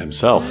to look at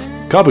himself.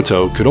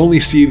 Kabuto could only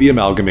see the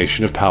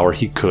amalgamation of power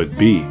he could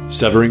be,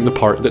 severing the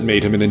part that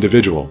made him an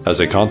individual as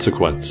a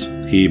consequence.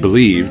 He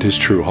believed his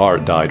true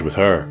heart died with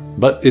her,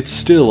 but it's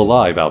still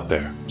alive out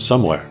there,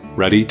 somewhere,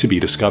 ready to be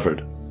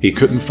discovered. He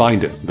couldn't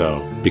find it,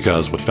 though,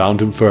 because what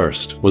found him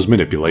first was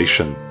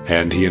manipulation,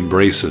 and he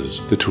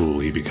embraces the tool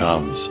he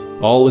becomes,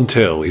 all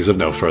until he's of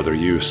no further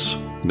use.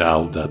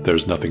 Now that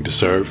there's nothing to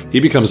serve, he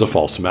becomes a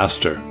false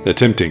master,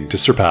 attempting to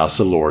surpass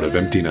a lord of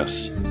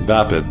emptiness.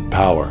 Vapid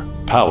power.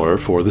 Power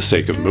for the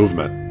sake of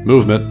movement.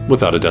 Movement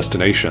without a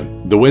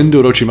destination. The wind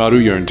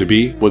Orochimaru yearned to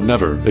be would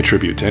never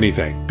attribute to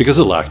anything, because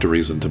it lacked a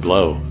reason to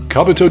blow.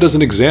 Kabuto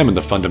doesn't examine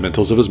the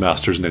fundamentals of his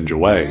master's ninja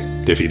way.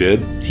 If he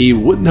did, he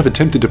wouldn't have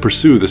attempted to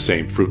pursue the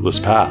same fruitless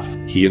path.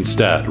 He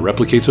instead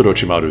replicates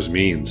Orochimaru's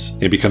means,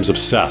 and becomes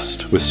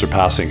obsessed with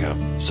surpassing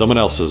him. Someone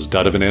else's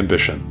debt of an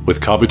ambition, with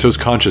Kabuto's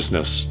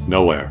consciousness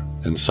nowhere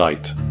in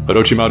sight.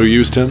 Orochimaru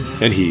used him,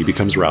 and he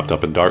becomes wrapped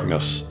up in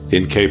darkness,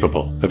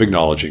 incapable of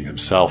acknowledging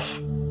himself.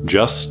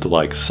 Just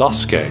like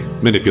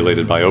Sasuke,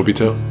 manipulated by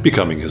Obito,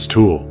 becoming his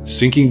tool,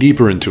 sinking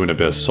deeper into an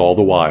abyss all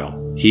the while.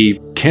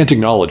 He can't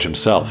acknowledge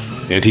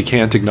himself, and he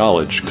can't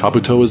acknowledge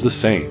Kabuto as the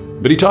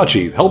same. But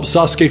Itachi helps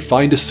Sasuke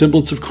find a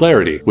semblance of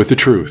clarity with the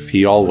truth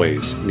he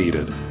always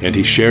needed, and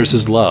he shares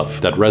his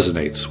love that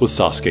resonates with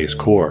Sasuke's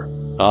core.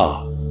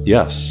 Ah,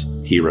 yes,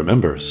 he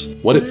remembers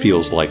what it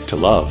feels like to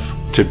love,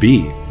 to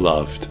be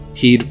loved.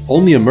 He'd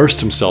only immersed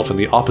himself in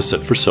the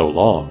opposite for so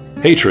long.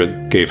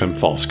 Hatred gave him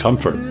false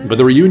comfort, but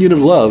the reunion of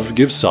love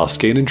gives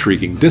Sasuke an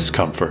intriguing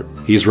discomfort.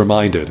 He's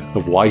reminded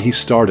of why he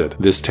started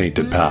this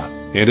tainted path,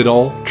 and it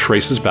all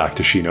traces back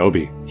to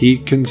Shinobi. He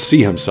can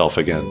see himself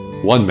again,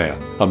 one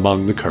man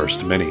among the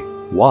cursed many.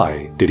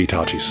 Why did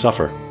Itachi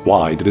suffer?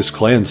 Why did his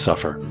clan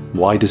suffer?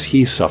 Why does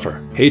he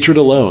suffer? Hatred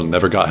alone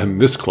never got him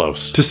this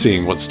close to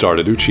seeing what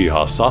started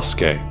Uchiha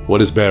Sasuke,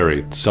 what is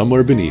buried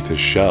somewhere beneath his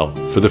shell.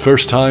 For the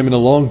first time in a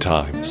long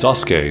time,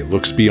 Sasuke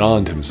looks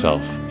beyond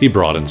himself. He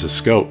broadens his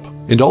scope.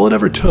 And all it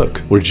ever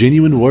took were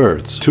genuine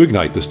words to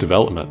ignite this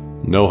development.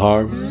 No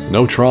harm,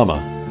 no trauma,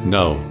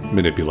 no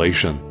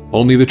manipulation.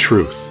 Only the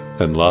truth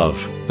and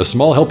love. A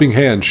small helping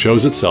hand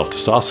shows itself to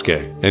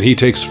Sasuke, and he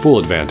takes full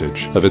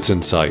advantage of its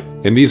insight.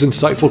 And these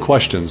insightful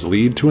questions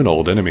lead to an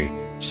old enemy.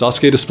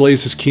 Sasuke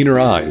displays his keener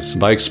eyes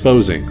by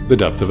exposing the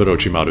depth of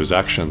Orochimaru's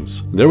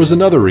actions. There was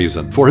another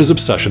reason for his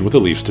obsession with the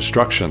leaf's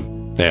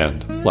destruction.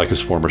 And, like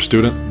his former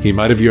student, he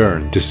might have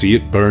yearned to see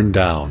it burn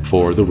down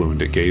for the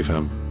wound it gave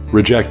him.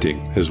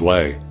 Rejecting his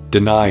way,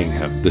 denying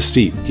him the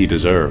seat he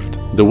deserved.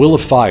 The will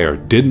of fire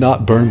did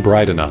not burn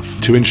bright enough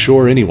to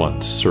ensure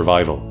anyone's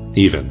survival,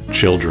 even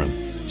children.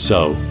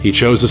 So, he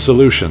chose a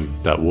solution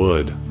that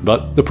would,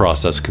 but the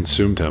process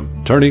consumed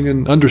him, turning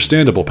an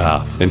understandable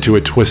path into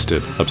a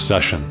twisted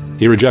obsession.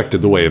 He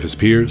rejected the way of his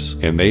peers,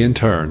 and they in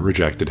turn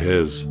rejected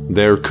his.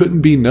 There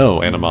couldn't be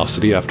no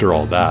animosity after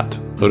all that.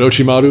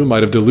 Orochimaru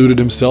might have deluded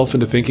himself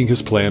into thinking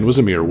his plan was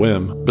a mere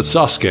whim, but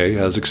Sasuke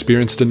has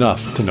experienced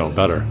enough to know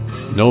better.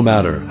 No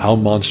matter how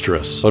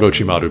monstrous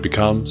Orochimaru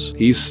becomes,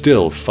 he's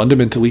still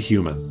fundamentally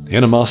human.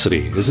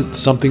 Animosity isn't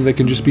something that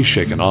can just be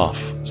shaken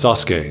off.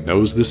 Sasuke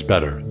knows this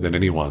better than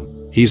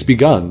anyone. He's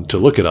begun to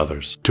look at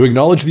others, to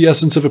acknowledge the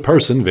essence of a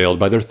person veiled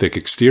by their thick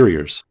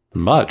exteriors,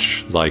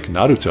 much like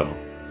Naruto.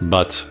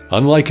 But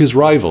unlike his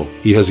rival,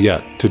 he has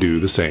yet to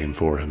do the same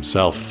for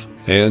himself.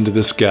 And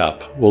this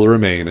gap will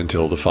remain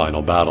until the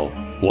final battle,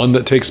 one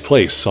that takes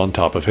place on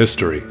top of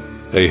history,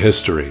 a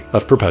history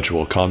of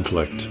perpetual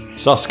conflict.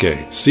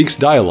 Sasuke seeks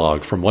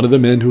dialogue from one of the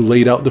men who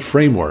laid out the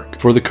framework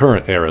for the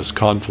current era's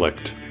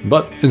conflict.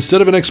 But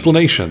instead of an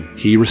explanation,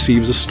 he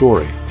receives a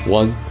story,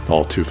 one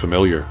all too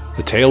familiar.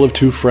 A tale of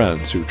two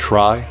friends who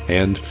try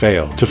and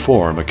fail to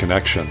form a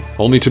connection,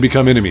 only to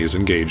become enemies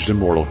engaged in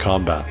mortal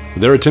combat.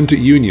 Their attempt at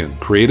union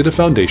created a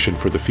foundation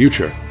for the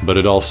future, but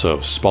it also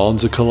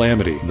spawns a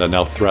calamity that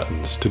now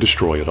threatens to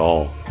destroy it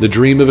all. The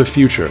dream of a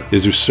future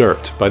is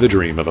usurped by the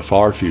dream of a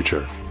far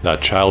future.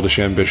 That childish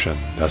ambition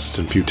nests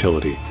in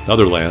futility.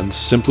 Other lands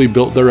simply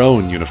built their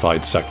own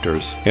unified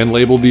sectors and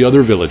labeled the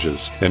other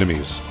villages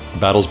enemies.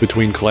 Battles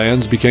between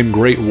clans became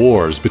great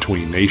wars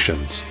between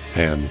nations,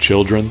 and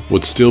children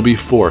would still be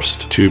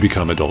forced to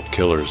become adult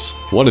killers.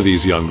 One of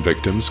these young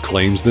victims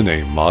claims the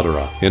name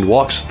Madara and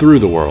walks through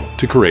the world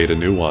to create a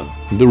new one.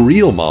 The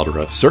real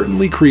Madara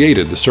certainly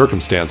created the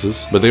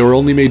circumstances, but they were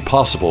only made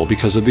possible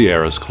because of the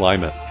era's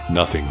climate.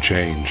 Nothing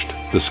changed.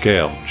 The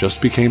scale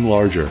just became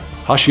larger.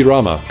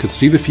 Hashirama could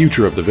see the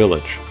future of the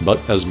village, but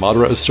as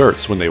Madara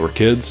asserts when they were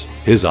kids,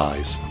 his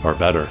eyes are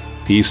better.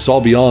 He saw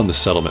beyond the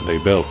settlement they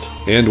built,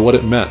 and what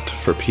it meant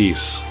for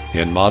peace.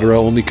 And Madara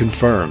only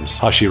confirms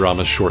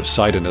Hashirama's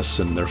short-sightedness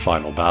in their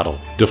final battle,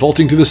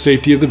 defaulting to the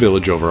safety of the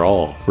village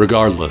overall,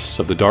 regardless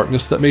of the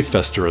darkness that may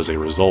fester as a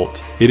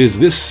result. It is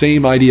this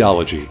same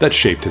ideology that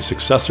shaped his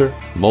successor,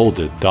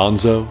 molded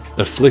Danzo,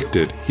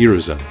 afflicted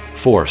Hiruzen,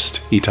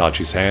 forced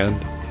Itachi's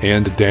hand,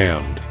 and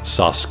damned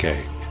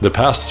Sasuke. The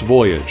past's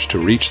voyage to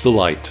reach the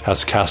light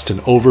has cast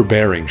an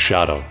overbearing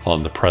shadow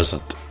on the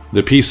present.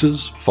 The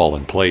pieces fall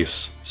in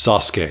place.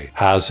 Sasuke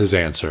has his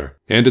answer,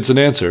 and it's an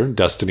answer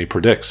destiny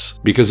predicts,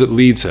 because it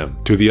leads him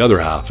to the other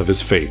half of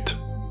his fate.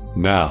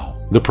 Now,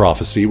 the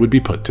prophecy would be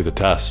put to the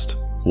test.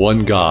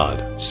 One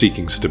god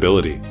seeking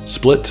stability,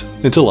 split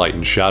into light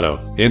and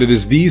shadow, and it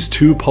is these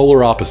two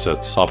polar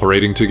opposites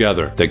operating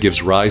together that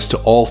gives rise to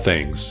all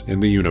things in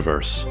the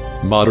universe.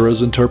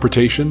 Madara's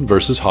interpretation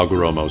versus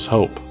Hagoromo's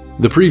hope.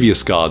 The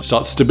previous god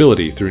sought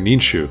stability through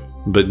Ninshu,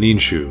 but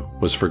Ninshu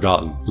was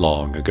forgotten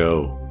long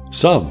ago.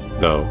 Some,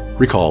 though,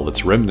 recall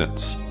its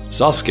remnants.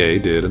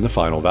 Sasuke did in the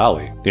final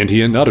valley, and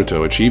he and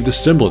Naruto achieved a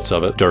semblance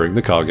of it during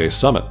the Kage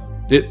summit.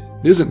 It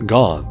isn't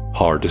gone.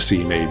 Hard to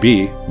see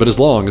maybe, but as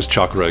long as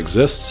chakra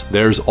exists,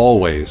 there's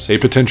always a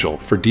potential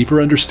for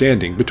deeper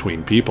understanding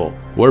between people.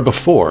 Where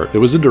before it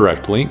was a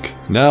direct link,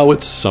 now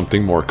it's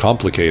something more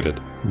complicated.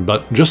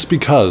 But just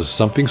because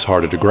something's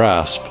harder to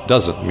grasp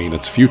doesn't mean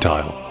it's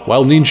futile.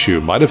 While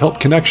Ninshu might have helped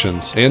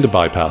connections and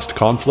bypassed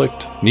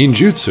conflict,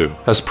 ninjutsu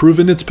has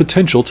proven its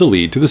potential to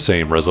lead to the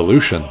same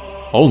resolution.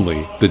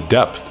 Only the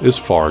depth is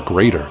far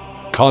greater.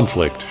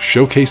 Conflict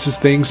showcases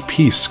things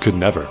peace could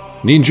never.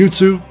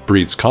 Ninjutsu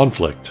breeds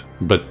conflict,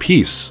 but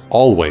peace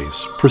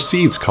always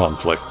precedes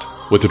conflict.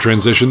 With the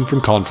transition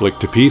from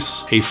conflict to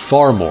peace, a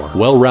far more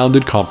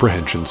well-rounded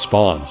comprehension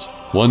spawns.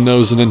 One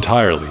knows an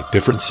entirely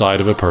different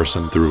side of a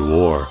person through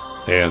war,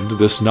 and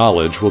this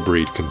knowledge will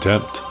breed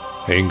contempt,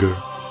 anger,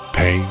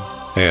 pain,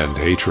 and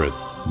hatred.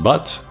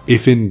 But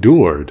if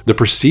endured, the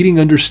preceding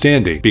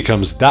understanding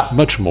becomes that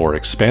much more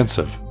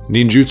expansive.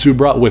 Ninjutsu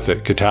brought with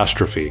it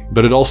catastrophe,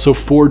 but it also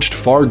forged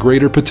far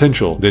greater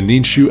potential than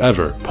Ninshu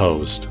ever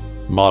posed.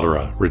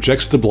 Madara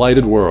rejects the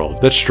blighted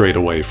world that strayed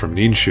away from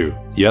Ninshu,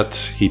 yet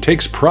he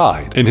takes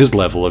pride in his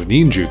level of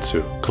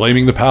ninjutsu,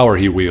 claiming the power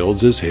he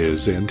wields is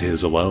his and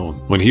his alone.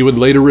 When he would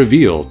later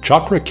reveal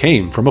chakra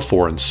came from a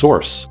foreign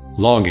source,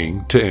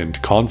 longing to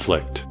end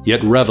conflict,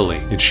 yet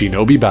reveling in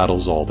shinobi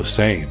battles all the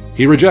same.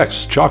 He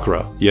rejects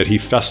chakra, yet he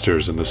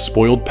festers in the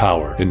spoiled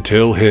power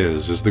until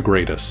his is the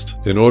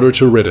greatest, in order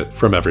to rid it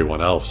from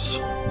everyone else.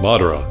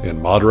 Madara and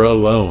Madara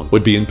alone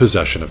would be in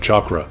possession of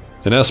chakra,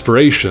 an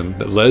aspiration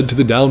that led to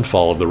the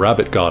downfall of the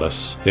rabbit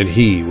goddess, and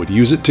he would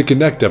use it to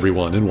connect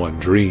everyone in one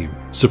dream.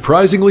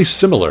 Surprisingly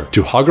similar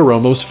to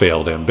Hagoromo's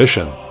failed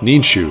ambition,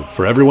 Ninshu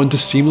for everyone to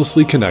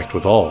seamlessly connect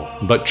with all.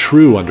 But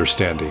true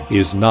understanding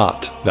is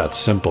not that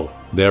simple.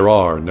 There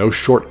are no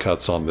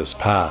shortcuts on this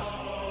path.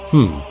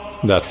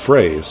 That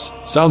phrase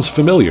sounds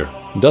familiar,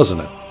 doesn't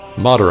it?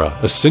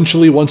 Madara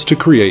essentially wants to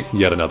create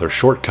yet another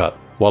shortcut.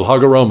 While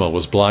Hagoromo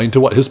was blind to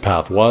what his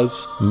path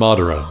was,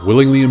 Madara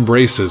willingly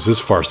embraces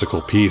his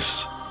farcical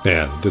peace.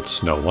 And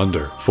it's no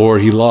wonder, for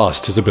he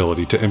lost his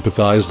ability to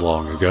empathize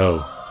long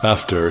ago.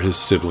 After his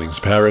siblings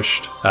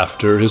perished,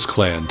 after his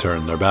clan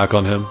turned their back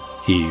on him,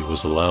 he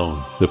was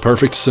alone. The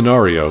perfect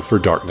scenario for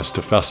darkness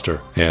to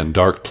fester and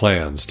dark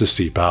plans to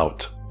seep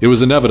out. It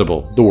was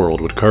inevitable the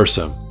world would curse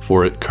him,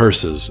 for it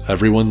curses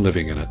everyone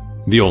living in it.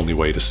 The only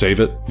way to save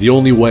it, the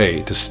only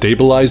way to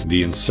stabilize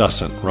the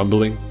incessant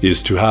rumbling,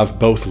 is to have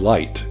both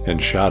light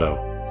and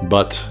shadow.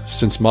 But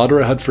since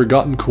Madara had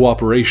forgotten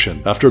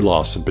cooperation after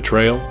loss and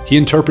betrayal, he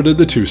interpreted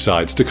the two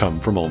sides to come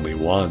from only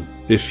one.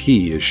 If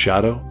he is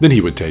shadow, then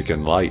he would take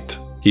in light.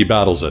 He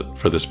battles it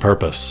for this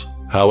purpose.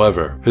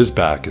 However, his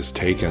back is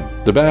taken.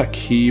 The back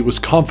he was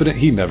confident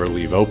he'd never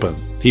leave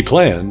open. He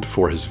planned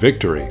for his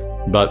victory.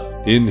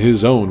 But in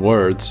his own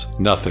words,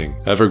 nothing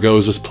ever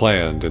goes as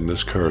planned in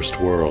this cursed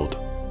world.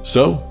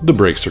 So the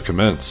breaks are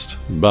commenced,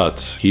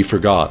 but he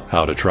forgot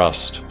how to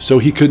trust, so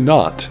he could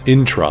not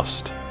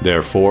entrust.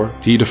 Therefore,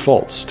 he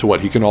defaults to what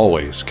he can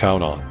always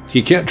count on.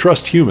 He can't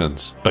trust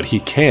humans, but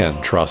he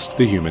can trust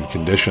the human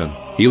condition.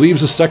 He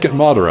leaves a second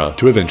Madara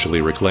to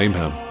eventually reclaim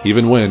him.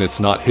 Even when it's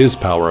not his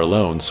power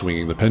alone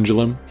swinging the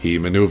pendulum, he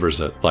maneuvers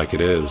it like it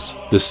is.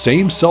 The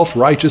same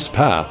self-righteous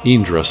path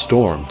Indra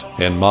stormed,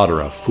 and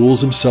Madara fools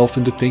himself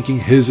into thinking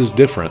his is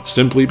different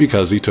simply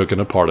because he took in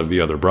a part of the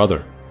other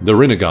brother. The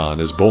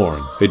Rinnegan is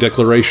born, a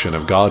declaration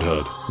of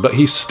godhood, but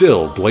he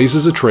still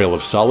blazes a trail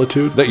of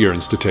solitude that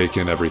yearns to take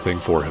in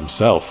everything for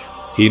himself.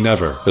 He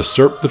never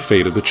usurped the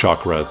fate of the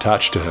chakra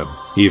attached to him,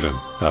 even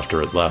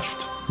after it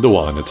left. The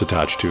one it's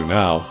attached to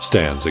now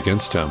stands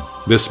against him.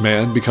 This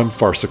man become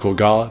farcical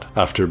god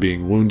after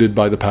being wounded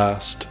by the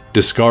past,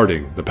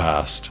 discarding the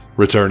past,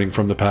 returning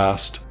from the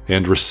past,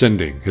 and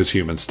rescinding his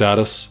human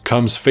status,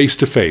 comes face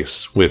to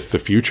face with the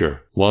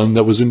future, one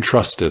that was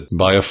entrusted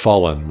by a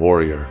fallen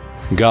warrior.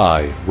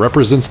 Guy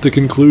represents the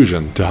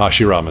conclusion to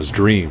Hashirama's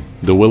dream.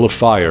 The will of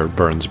fire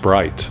burns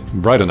bright,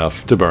 bright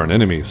enough to burn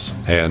enemies,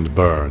 and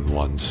burn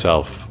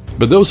oneself.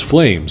 But those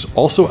flames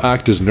also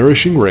act as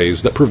nourishing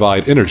rays that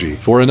provide energy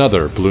for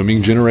another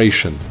blooming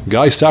generation.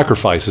 Guy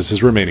sacrifices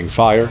his remaining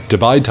fire to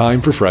buy time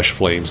for fresh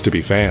flames to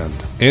be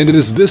fanned. And it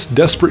is this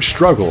desperate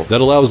struggle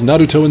that allows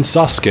Naruto and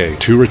Sasuke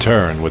to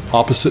return with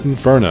opposite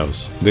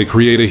infernos. They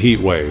create a heat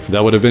wave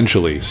that would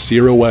eventually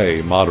sear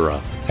away Madara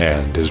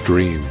and his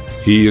dream.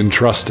 He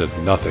entrusted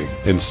nothing,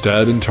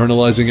 instead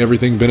internalizing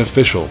everything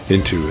beneficial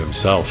into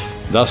himself.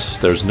 Thus,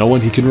 there's no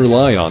one he can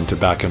rely on to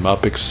back him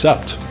up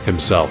except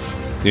himself.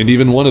 And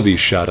even one of these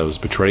shadows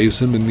betrays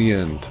him in the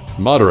end.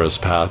 Madara's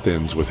path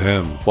ends with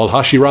him, while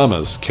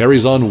Hashirama's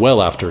carries on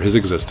well after his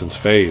existence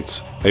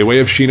fades. A way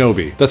of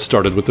shinobi that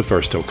started with the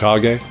first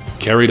Hokage,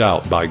 carried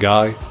out by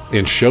Guy,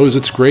 and shows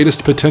its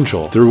greatest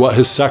potential through what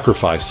his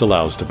sacrifice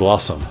allows to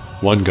blossom.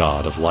 One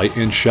god of light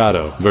and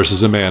shadow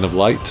versus a man of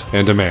light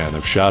and a man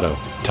of shadow.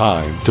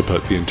 Time to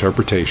put the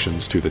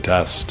interpretations to the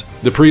test.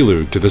 The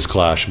prelude to this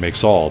clash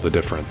makes all the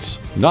difference.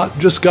 Not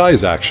just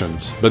Guy's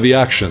actions, but the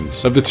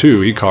actions of the two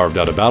he carved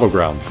out a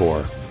battleground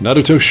for.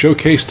 Naruto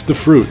showcased the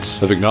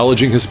fruits of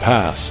acknowledging his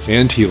past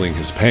and healing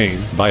his pain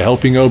by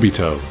helping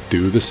Obito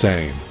do the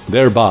same,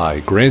 thereby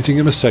granting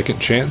him a second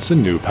chance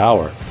and new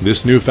power.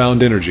 This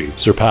newfound energy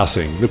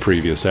surpassing the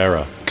previous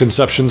era.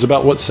 Conceptions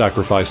about what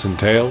sacrifice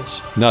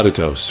entails?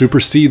 Naruto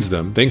supersedes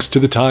them thanks to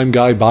the time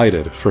Guy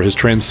bided for his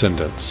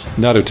transcendence.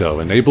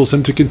 Naruto enables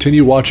him to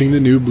continue watching the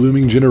new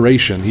blooming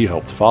generation he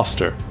helped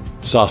foster.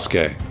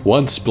 Sasuke,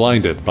 once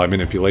blinded by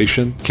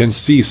manipulation, can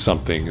see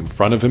something in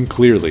front of him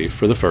clearly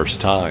for the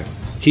first time.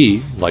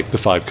 He, like the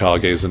 5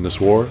 Kages in this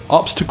war,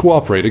 opts to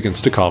cooperate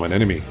against a common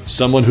enemy,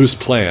 someone whose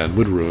plan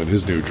would ruin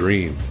his new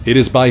dream. It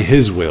is by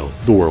his will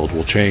the world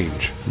will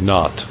change,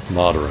 not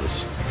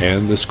Madara's.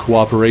 And this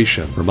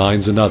cooperation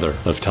reminds another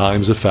of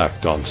time's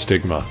effect on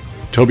stigma.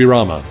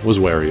 Tobirama was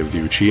wary of the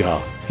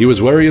Uchiha. He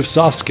was wary of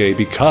Sasuke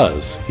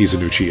because he's an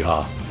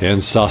Uchiha,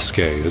 and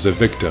Sasuke is a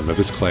victim of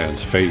his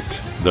clan's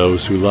fate.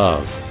 Those who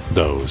love,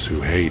 those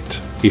who hate.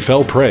 He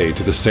fell prey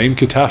to the same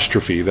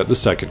catastrophe that the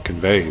second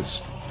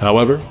conveys.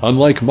 However,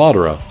 unlike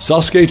Madara,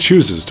 Sasuke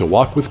chooses to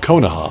walk with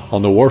Konoha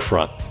on the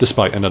warfront.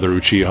 Despite another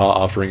Uchiha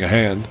offering a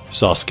hand,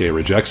 Sasuke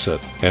rejects it,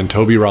 and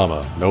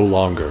Tobirama no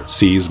longer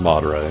sees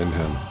Madara in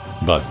him.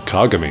 But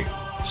Kagami,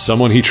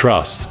 someone he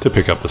trusts to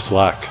pick up the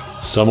slack,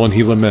 someone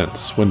he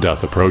laments when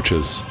death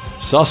approaches.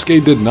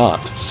 Sasuke did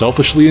not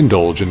selfishly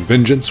indulge in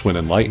vengeance when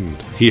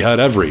enlightened. He had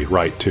every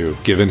right to,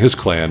 given his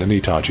clan and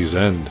Itachi's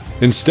end.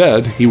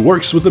 Instead, he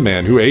works with the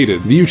man who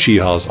aided the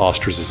Uchiha's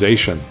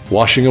ostracization,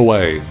 washing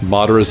away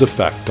Madara's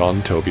effect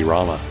on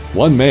Tobirama.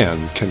 One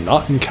man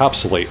cannot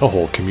encapsulate a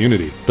whole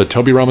community, but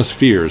Tobirama's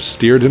fears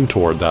steered him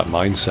toward that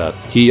mindset.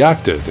 He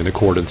acted in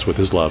accordance with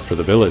his love for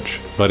the village,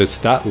 but it's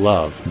that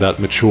love that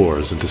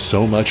matures into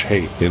so much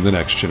hate in the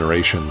next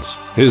generations.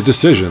 His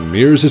decision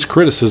mirrors his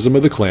criticism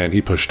of the clan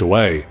he pushed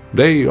away.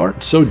 They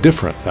aren't so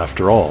different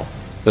after all.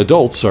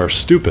 Adults are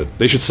stupid.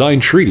 They should sign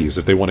treaties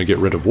if they want to get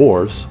rid of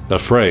wars. A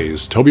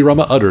phrase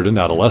Tobirama uttered in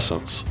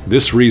adolescence.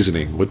 This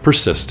reasoning would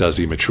persist as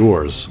he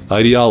matures.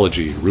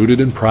 Ideology rooted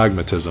in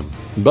pragmatism.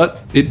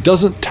 But it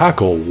doesn't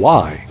tackle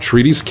why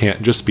treaties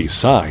can't just be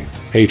signed.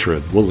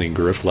 Hatred will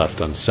linger if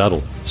left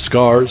unsettled.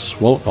 Scars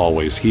won't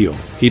always heal.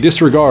 He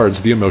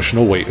disregards the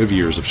emotional weight of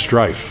years of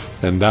strife.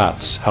 And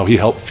that's how he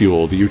helped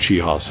fuel the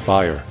Uchiha's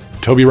fire.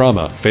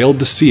 Tobirama failed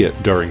to see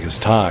it during his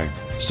time.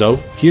 So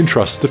he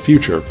entrusts the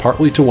future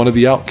partly to one of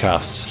the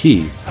outcasts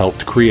he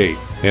helped create,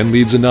 and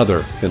leads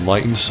another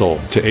enlightened soul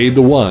to aid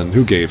the one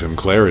who gave him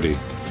clarity.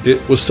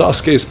 It was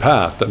Sasuke's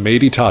path that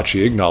made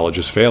Itachi acknowledge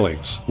his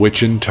failings,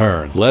 which in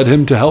turn led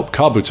him to help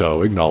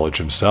Kabuto acknowledge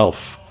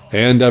himself.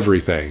 And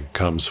everything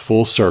comes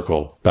full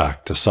circle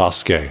back to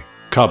Sasuke.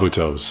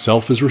 Kabuto's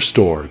self is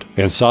restored,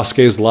 and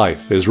Sasuke's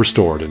life is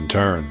restored in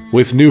turn,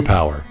 with new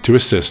power to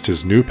assist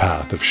his new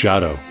path of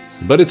shadow.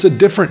 But it's a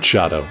different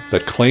shadow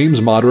that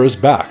claims Madara's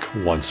back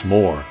once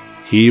more.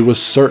 He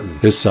was certain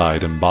his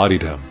side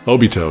embodied him.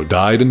 Obito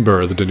died and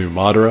birthed a new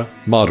Madara.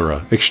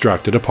 Madara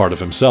extracted a part of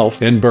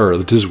himself and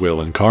birthed his will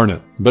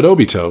incarnate. But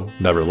Obito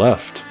never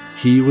left.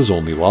 He was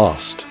only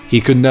lost. He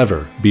could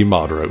never be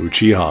Madara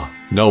Uchiha.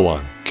 No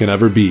one can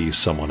ever be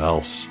someone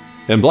else.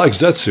 And Black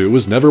Zetsu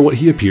was never what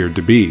he appeared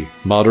to be.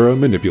 Madara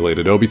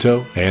manipulated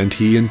Obito, and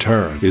he in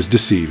turn is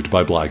deceived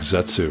by Black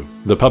Zetsu.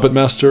 The puppet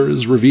master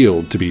is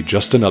revealed to be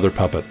just another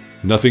puppet.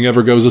 Nothing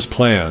ever goes as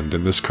planned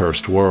in this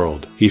cursed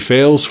world. He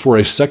fails for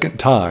a second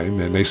time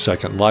in a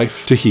second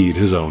life to heed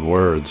his own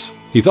words.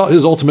 He thought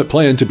his ultimate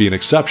plan to be an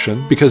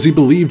exception because he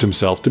believed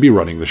himself to be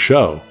running the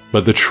show.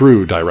 But the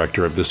true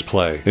director of this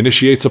play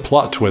initiates a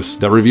plot twist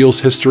that reveals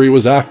history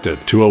was acted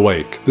to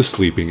awake the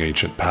sleeping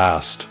ancient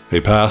past. A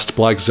past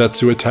Black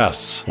Zetsu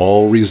attests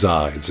all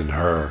resides in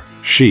her.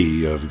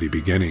 She of the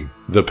beginning,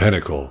 the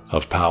pinnacle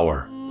of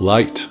power,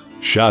 light,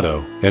 shadow,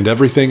 and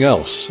everything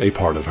else a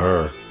part of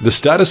her. The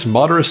status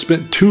Madara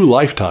spent 2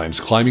 lifetimes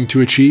climbing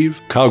to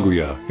achieve,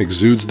 Kaguya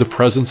exudes the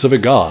presence of a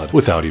god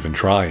without even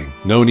trying.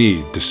 No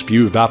need to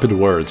spew vapid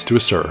words to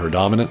assert her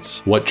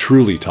dominance. What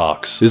truly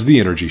talks is the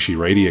energy she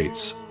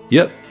radiates.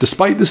 Yet,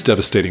 despite this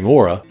devastating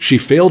aura, she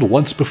failed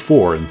once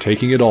before in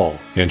taking it all,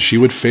 and she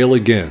would fail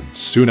again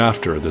soon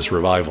after this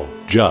revival,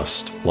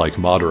 just like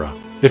Madara.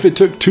 If it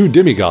took 2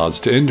 demigods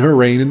to end her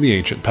reign in the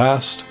ancient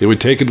past, it would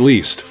take at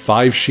least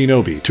 5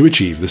 shinobi to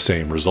achieve the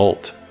same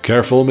result.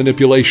 Careful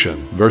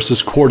manipulation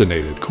versus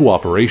coordinated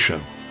cooperation.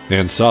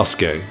 And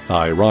Sasuke,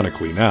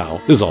 ironically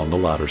now, is on the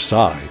latter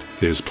side.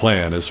 His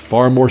plan is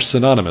far more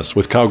synonymous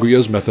with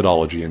Kaguya's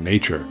methodology and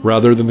nature,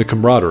 rather than the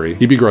camaraderie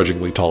he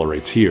begrudgingly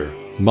tolerates here.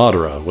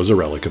 Madara was a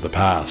relic of the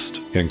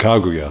past, and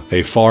Kaguya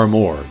a far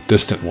more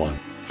distant one.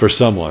 For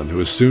someone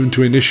who is soon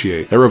to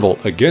initiate a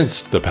revolt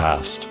against the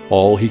past,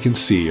 all he can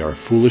see are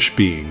foolish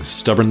beings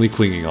stubbornly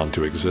clinging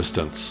onto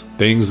existence,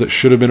 things that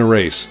should have been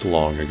erased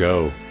long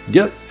ago.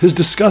 Yet, his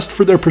disgust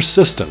for their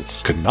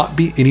persistence could not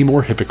be any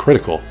more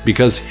hypocritical,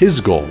 because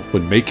his goal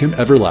would make him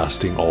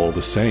everlasting all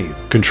the same,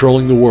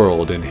 controlling the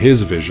world in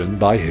his vision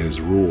by his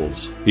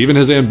rules. Even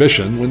his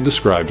ambition, when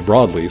described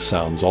broadly,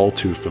 sounds all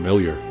too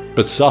familiar.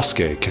 But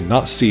Sasuke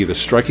cannot see the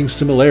striking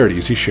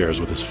similarities he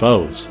shares with his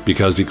foes,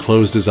 because he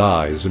closed his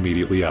eyes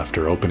immediately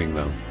after opening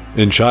them.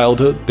 In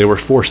childhood, they were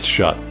forced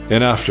shut,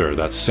 and after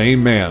that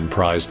same man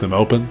prized them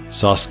open,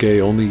 Sasuke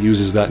only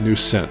uses that new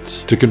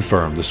sense to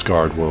confirm the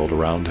scarred world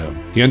around him.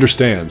 He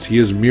understands he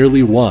is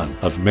merely one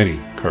of many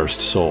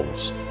cursed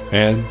souls,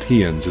 and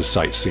he ends his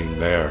sightseeing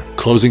there,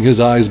 closing his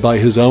eyes by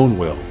his own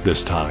will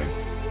this time.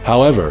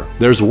 However,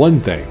 there's one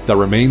thing that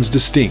remains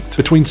distinct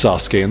between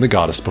Sasuke and the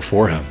goddess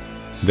before him: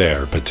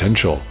 their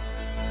potential.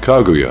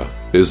 Kaguya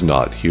is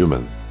not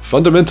human.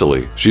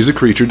 Fundamentally, she's a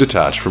creature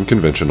detached from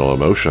conventional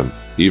emotion.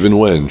 Even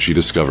when she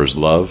discovers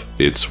love,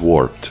 it's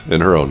warped in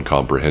her own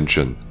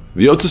comprehension.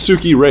 The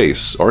Otsutsuki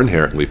race are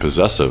inherently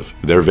possessive.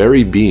 Their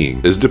very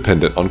being is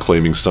dependent on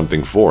claiming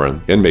something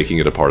foreign and making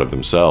it a part of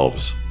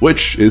themselves,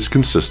 which is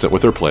consistent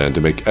with her plan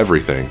to make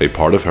everything a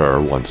part of her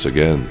once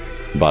again.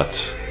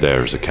 But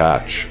there's a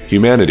catch.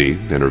 Humanity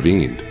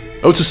intervened.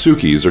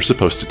 Otsutsukis are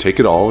supposed to take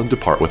it all and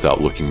depart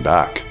without looking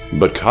back.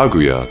 But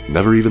Kaguya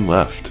never even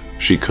left.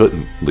 She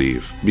couldn't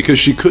leave, because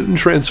she couldn't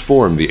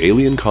transform the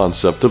alien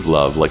concept of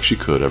love like she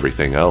could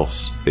everything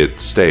else.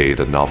 It stayed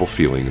a novel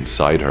feeling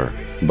inside her.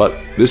 But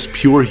this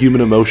pure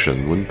human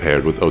emotion, when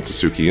paired with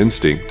Otsutsuki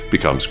instinct,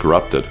 becomes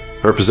corrupted.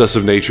 Her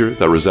possessive nature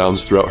that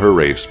resounds throughout her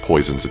race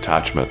poisons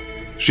attachment.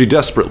 She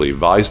desperately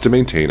vies to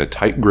maintain a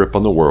tight grip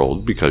on the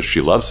world because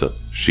she loves it.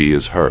 She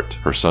is hurt.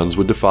 Her sons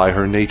would defy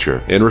her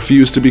nature and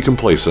refuse to be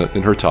complacent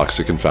in her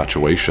toxic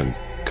infatuation.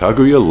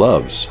 Kaguya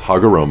loves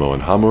Hagoromo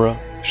and Hamura.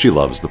 She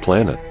loves the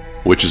planet.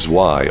 Which is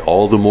why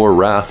all the more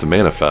wrath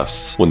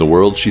manifests when the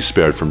world she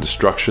spared from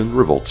destruction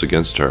revolts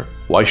against her.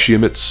 Why she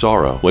emits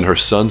sorrow when her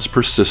sons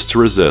persist to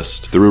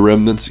resist through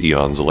remnants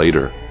eons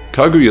later.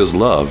 Kaguya's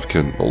love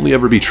can only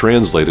ever be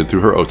translated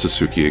through her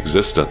Otsutsuki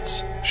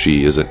existence.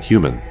 She isn't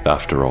human,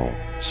 after all.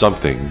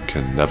 Something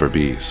can never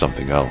be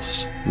something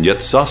else. Yet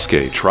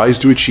Sasuke tries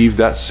to achieve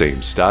that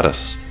same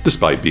status.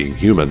 Despite being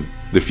human,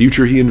 the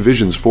future he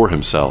envisions for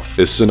himself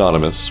is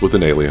synonymous with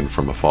an alien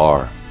from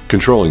afar,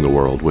 controlling the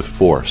world with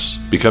force,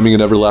 becoming an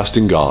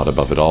everlasting god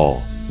above it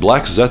all.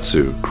 Black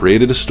Zetsu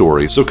created a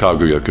story so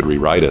Kaguya could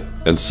rewrite it,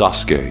 and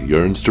Sasuke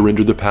yearns to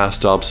render the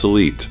past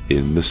obsolete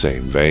in the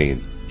same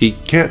vein. He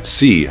can't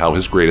see how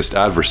his greatest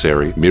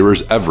adversary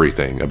mirrors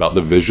everything about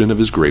the vision of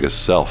his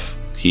greatest self.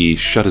 He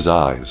shut his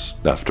eyes,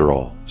 after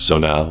all. So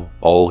now,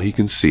 all he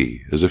can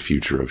see is a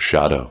future of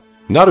shadow.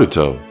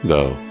 Naruto,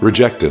 though,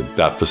 rejected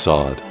that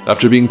facade.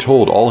 After being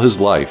told all his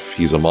life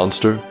he's a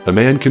monster, a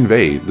man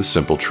conveyed the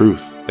simple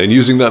truth. And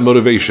using that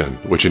motivation,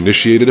 which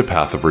initiated a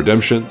path of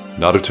redemption,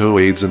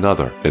 Naruto aids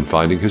another in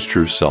finding his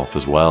true self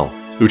as well.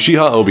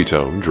 Uchiha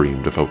Obito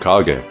dreamed of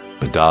Hokage,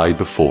 but died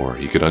before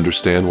he could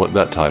understand what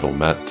that title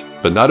meant.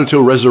 But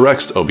Naruto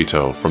resurrects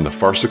Obito from the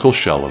farcical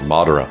shell of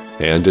Madara,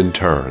 and in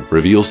turn,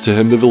 reveals to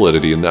him the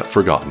validity in that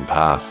forgotten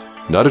path.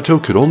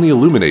 Naruto could only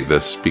illuminate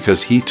this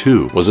because he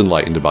too was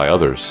enlightened by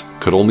others,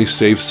 could only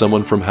save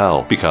someone from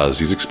hell because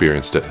he's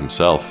experienced it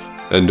himself.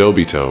 And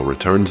Obito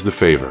returns the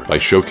favor by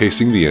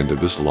showcasing the end of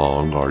this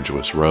long,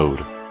 arduous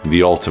road.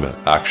 The ultimate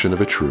action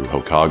of a true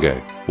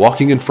Hokage,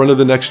 walking in front of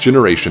the next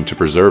generation to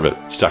preserve it,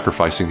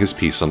 sacrificing his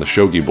piece on the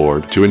shogi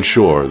board to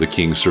ensure the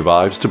king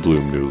survives to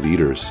bloom new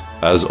leaders.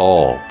 As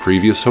all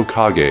previous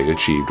Hokage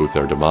achieved with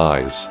their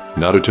demise,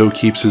 Naruto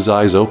keeps his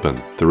eyes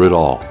open through it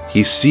all.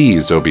 He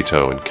sees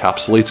Obito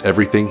encapsulates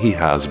everything he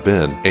has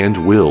been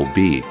and will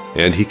be,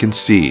 and he can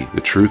see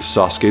the truth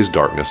Sasuke's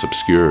darkness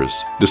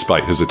obscures.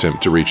 Despite his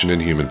attempt to reach an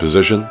inhuman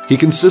position, he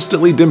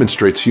consistently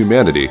demonstrates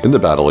humanity in the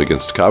battle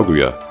against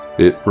Kaguya.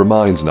 It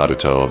reminds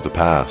Naruto of the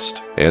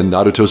past, and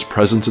Naruto's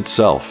presence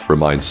itself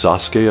reminds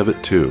Sasuke of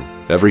it too.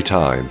 Every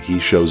time he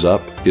shows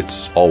up,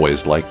 it's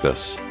always like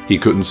this. He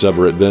couldn't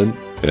sever it then,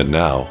 and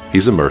now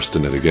he's immersed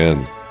in it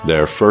again.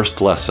 Their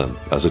first lesson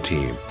as a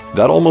team.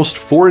 That almost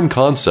foreign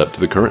concept to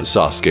the current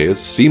Sasuke is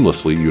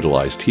seamlessly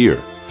utilized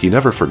here. He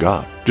never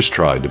forgot, just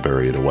tried to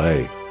bury it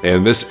away.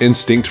 And this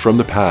instinct from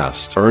the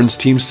past earns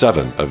Team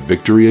 7 a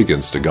victory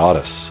against a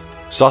goddess.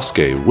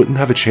 Sasuke wouldn't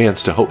have a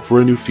chance to hope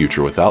for a new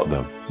future without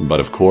them. But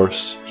of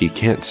course, he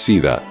can't see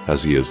that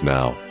as he is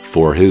now,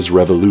 for his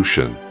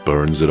revolution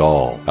burns it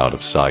all out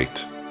of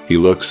sight. He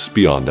looks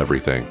beyond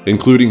everything,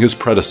 including his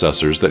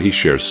predecessors that he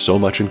shares so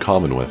much in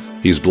common with.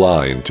 He's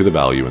blind to the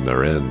value in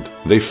their end.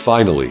 They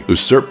finally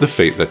usurp the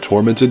fate that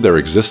tormented their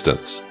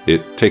existence.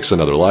 It takes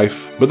another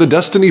life, but the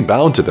destiny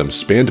bound to them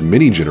spanned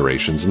many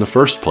generations in the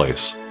first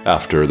place.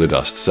 After the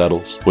dust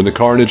settles, when the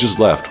carnage is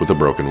left with a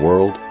broken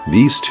world,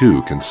 these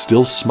two can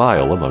still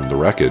smile among the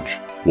wreckage.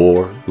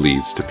 War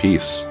leads to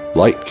peace.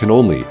 Light can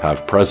only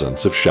have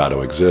presence if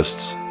shadow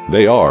exists.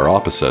 They are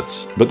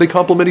opposites, but they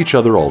complement each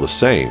other all the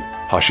same.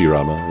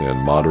 Hashirama and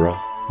Madara,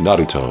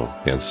 Naruto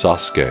and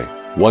Sasuke.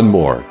 One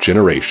more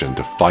generation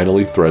to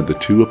finally thread the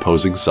two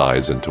opposing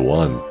sides into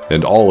one.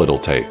 And all it'll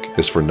take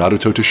is for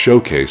Naruto to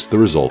showcase the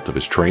result of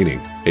his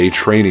training. A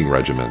training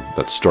regimen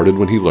that started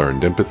when he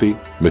learned empathy,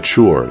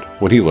 matured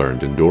when he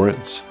learned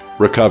endurance,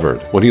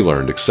 recovered when he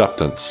learned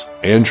acceptance,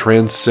 and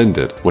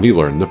transcended when he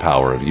learned the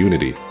power of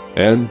unity.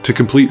 And to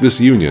complete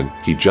this union,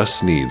 he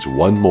just needs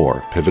one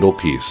more pivotal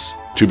piece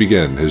to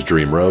begin his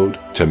dream road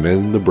to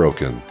mend the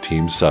broken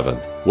Team 7.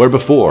 Where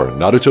before,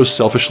 Naruto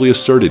selfishly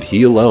asserted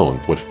he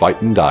alone would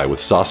fight and die with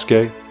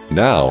Sasuke,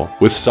 now,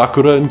 with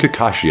Sakura and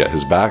Kakashi at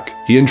his back,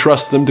 he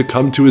entrusts them to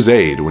come to his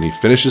aid when he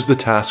finishes the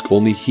task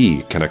only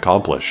he can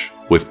accomplish,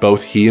 with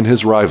both he and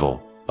his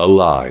rival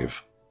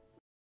alive.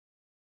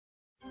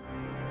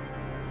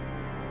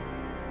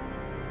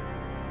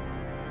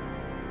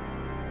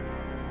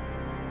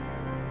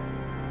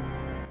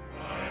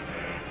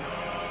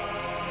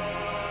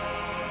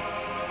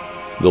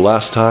 The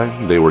last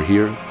time they were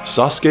here,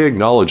 Sasuke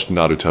acknowledged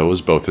Naruto as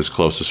both his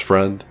closest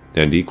friend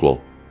and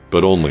equal.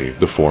 But only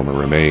the former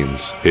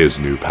remains. His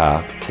new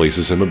path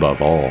places him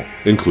above all,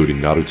 including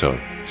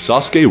Naruto.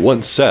 Sasuke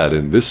once said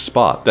in this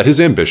spot that his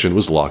ambition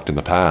was locked in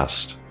the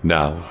past.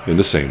 Now, in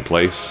the same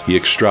place, he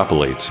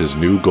extrapolates his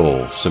new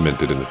goal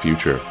cemented in the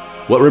future.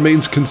 What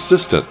remains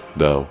consistent,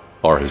 though,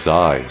 are his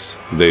eyes.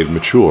 They've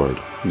matured,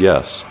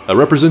 yes, a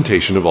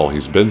representation of all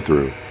he's been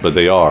through, but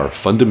they are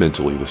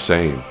fundamentally the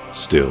same,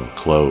 still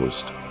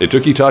closed. It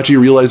took Itachi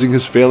realizing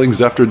his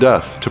failings after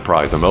death to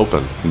pry them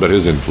open, but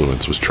his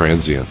influence was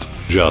transient.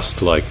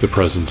 Just like the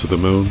presence of the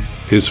moon,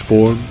 his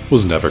form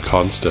was never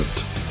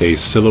constant, a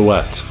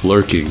silhouette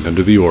lurking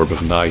under the orb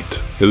of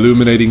night,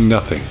 illuminating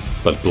nothing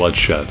but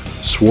bloodshed,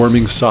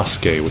 swarming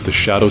Sasuke with the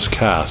shadows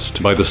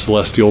cast by the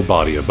celestial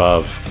body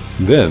above.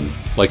 Then,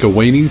 like a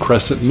waning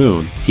crescent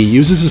moon, he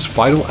uses his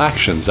final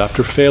actions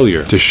after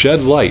failure to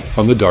shed light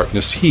on the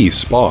darkness he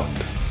spawned.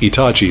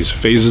 Itachi's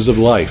phases of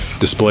life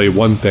display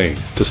one thing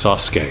to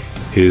Sasuke.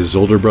 His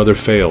older brother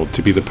failed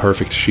to be the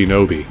perfect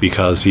shinobi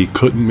because he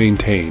couldn't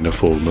maintain a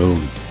full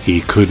moon.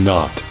 He could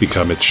not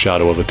become its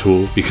shadow of a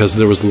tool because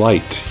there was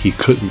light he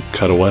couldn't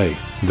cut away.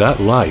 That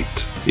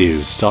light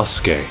is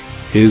Sasuke,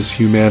 his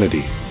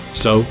humanity.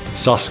 So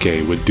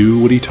Sasuke would do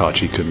what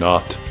Itachi could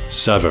not,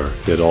 sever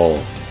it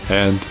all.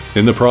 And,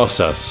 in the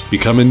process,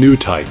 become a new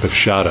type of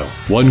shadow,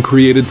 one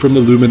created from the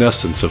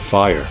luminescence of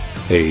fire,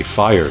 a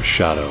fire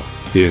shadow.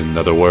 In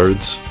other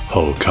words,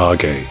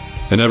 Hokage,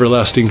 an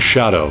everlasting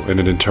shadow and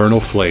an eternal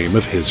flame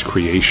of his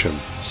creation.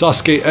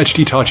 Sasuke etched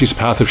Itachi's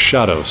path of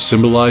shadow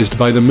symbolized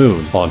by the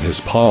moon on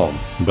his palm,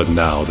 but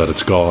now that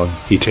it's gone,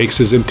 he takes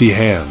his empty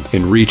hand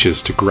and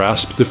reaches to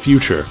grasp the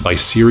future by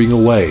searing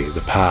away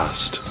the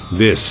past.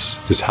 This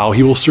is how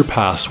he will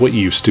surpass what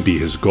used to be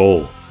his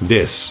goal.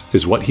 This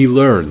is what he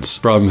learns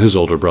from his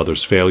older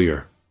brother's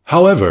failure.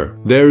 However,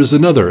 there's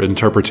another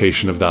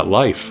interpretation of that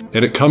life,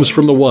 and it comes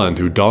from the one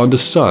who donned a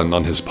sun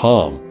on his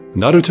palm.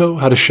 Naruto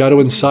had a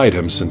shadow inside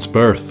him since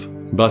birth,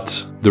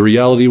 but the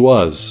reality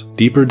was,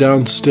 deeper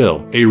down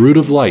still, a root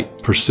of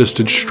light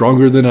persisted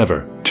stronger than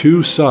ever.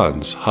 2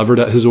 suns hovered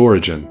at his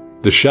origin.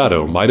 The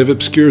shadow might have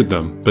obscured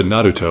them, but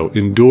Naruto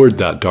endured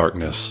that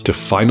darkness to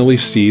finally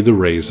see the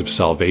rays of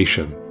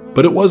salvation.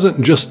 But it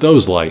wasn't just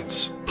those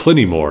lights.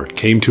 Plenty more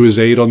came to his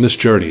aid on this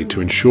journey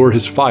to ensure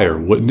his fire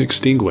wouldn't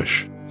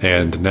extinguish.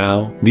 And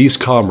now, these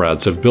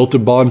comrades have built a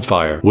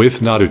bonfire with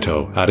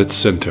Naruto at its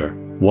center,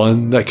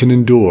 one that can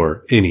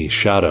endure any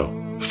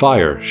shadow.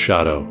 Fire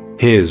Shadow,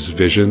 his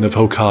vision of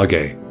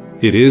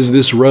Hokage. It is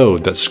this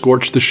road that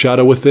scorched the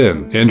shadow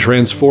within and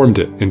transformed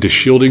it into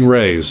shielding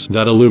rays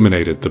that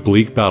illuminated the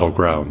bleak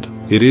battleground.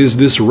 It is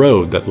this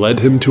road that led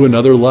him to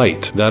another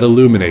light that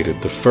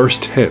illuminated the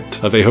first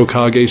hint of a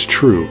Hokage's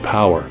true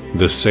power.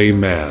 The same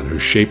man who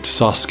shaped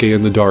Sasuke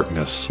in the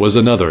darkness was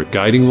another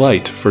guiding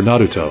light for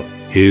Naruto.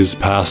 His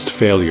past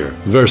failure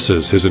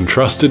versus his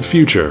entrusted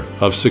future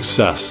of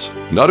success.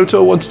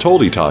 Naruto once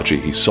told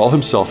Itachi he saw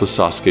himself as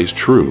Sasuke's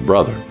true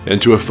brother,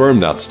 and to affirm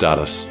that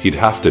status, he'd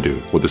have to do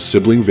what the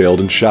sibling veiled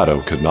in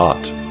shadow could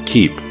not: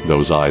 keep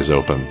those eyes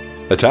open.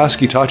 A task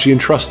Itachi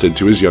entrusted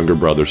to his younger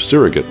brother's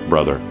surrogate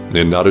brother,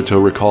 and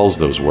Naruto recalls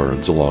those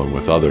words along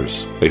with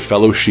others. A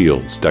fellow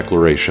shield's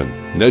declaration.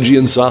 Neji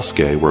and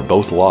Sasuke were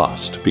both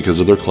lost because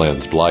of their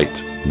clan's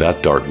blight.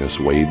 That darkness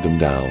weighed them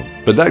down.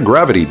 But that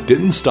gravity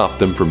didn't stop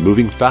them from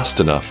moving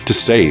fast enough to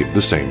save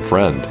the same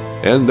friend.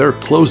 And their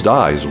closed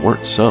eyes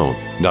weren't sewn.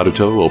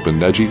 Naruto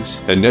opened Neji's,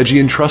 and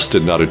Neji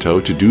entrusted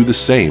Naruto to do the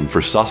same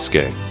for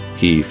Sasuke.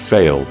 He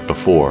failed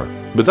before.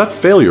 But that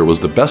failure was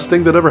the best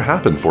thing that ever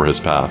happened for his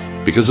path,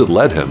 because it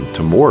led him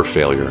to more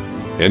failure.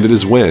 And it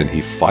is when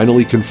he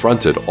finally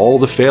confronted all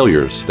the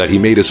failures that he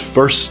made his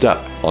first step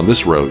on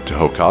this road to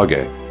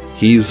Hokage.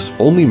 He's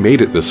only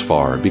made it this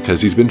far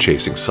because he's been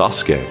chasing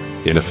Sasuke.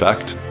 In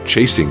effect,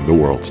 chasing the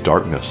world's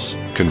darkness,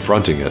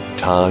 confronting it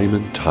time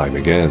and time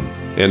again.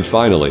 And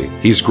finally,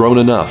 he's grown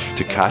enough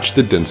to catch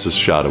the densest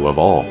shadow of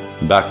all.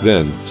 Back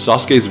then,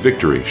 Sasuke's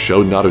victory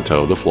showed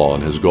Naruto the flaw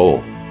in his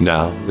goal.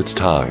 Now, it's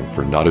time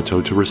for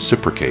Naruto to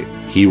reciprocate.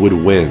 He would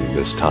win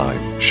this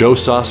time, show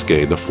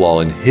Sasuke the flaw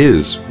in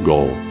his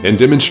goal, and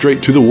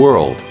demonstrate to the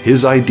world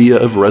his idea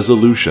of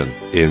resolution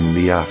in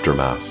the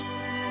aftermath.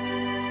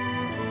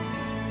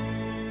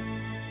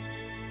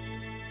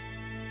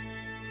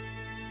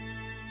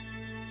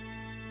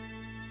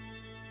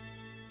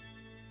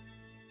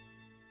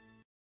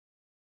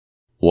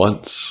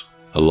 Once,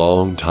 a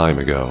long time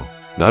ago,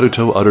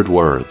 Naruto uttered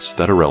words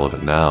that are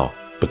relevant now,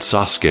 but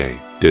Sasuke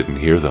didn't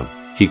hear them.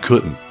 He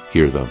couldn't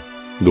hear them.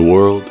 The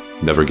world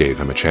never gave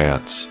him a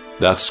chance.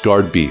 That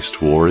scarred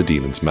beast wore a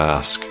demon's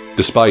mask.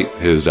 Despite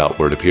his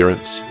outward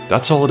appearance,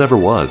 that's all it ever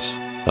was,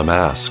 a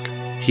mask.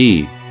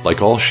 He,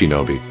 like all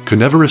shinobi, could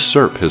never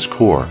usurp his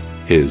core,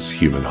 his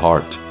human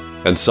heart.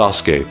 And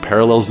Sasuke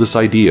parallels this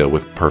idea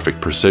with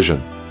perfect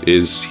precision.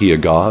 Is he a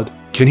god?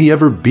 Can he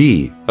ever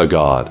be a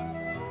god?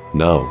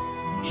 No.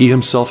 He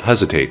himself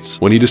hesitates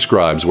when he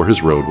describes where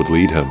his road would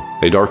lead him,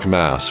 a dark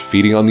mass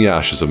feeding on the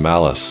ashes of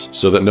malice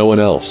so that no one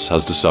else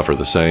has to suffer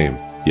the same.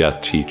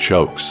 Yet he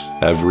chokes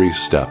every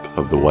step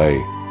of the way,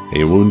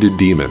 a wounded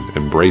demon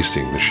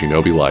embracing the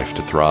shinobi life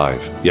to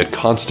thrive, yet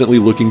constantly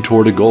looking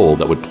toward a goal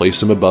that would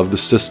place him above the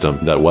system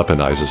that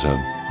weaponizes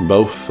him.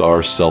 Both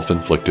are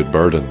self-inflicted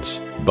burdens.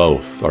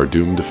 Both are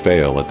doomed to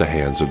fail at the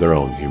hands of their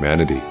own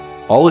humanity.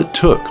 All it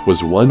took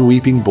was one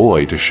weeping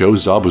boy to show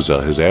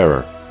Zabuza his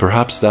error.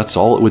 Perhaps that's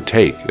all it would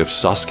take if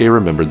Sasuke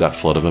remembered that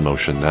flood of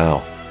emotion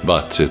now.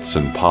 But it's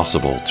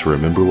impossible to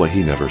remember what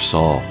he never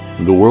saw.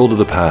 The world of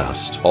the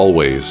past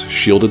always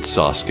shielded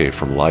Sasuke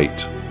from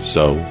light,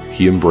 so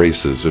he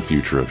embraces a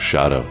future of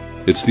shadow.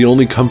 It's the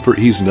only comfort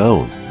he's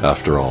known,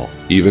 after all.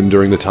 Even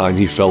during the time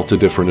he felt a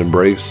different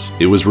embrace,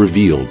 it was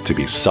revealed to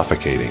be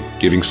suffocating,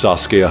 giving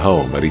Sasuke a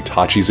home at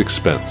Itachi's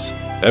expense.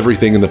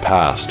 Everything in the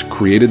past,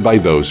 created by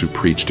those who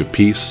preached of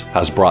peace,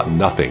 has brought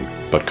nothing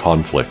but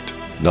conflict.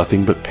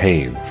 Nothing but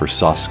pain for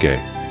Sasuke.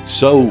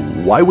 So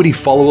why would he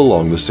follow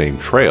along the same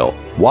trail?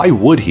 Why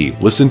would he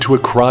listen to a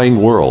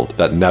crying world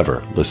that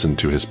never listened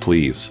to his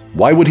pleas?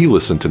 Why would he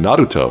listen to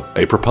Naruto,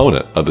 a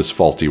proponent of this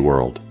faulty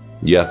world?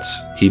 Yet,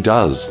 he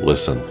does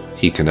listen.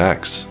 He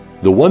connects.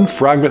 The one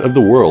fragment of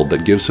the world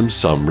that gives him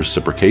some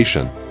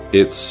reciprocation.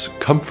 It's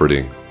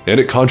comforting, and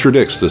it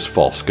contradicts this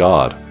false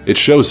god. It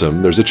shows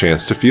him there's a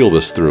chance to feel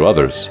this through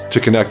others, to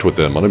connect with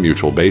them on a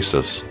mutual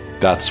basis.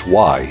 That's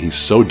why he's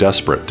so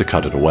desperate to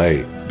cut it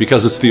away,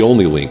 because it's the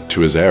only link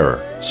to his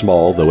error.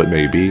 Small though it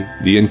may be,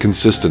 the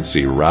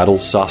inconsistency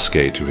rattles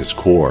Sasuke to his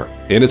core,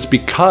 and it's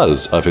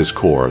because of his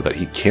core that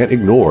he can't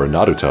ignore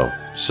Naruto,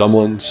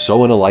 someone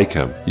so unlike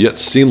him, yet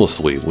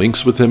seamlessly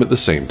links with him at the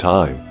same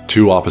time.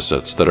 Two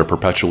opposites that are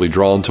perpetually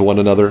drawn to one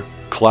another,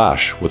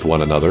 clash with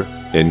one another,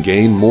 and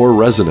gain more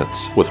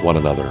resonance with one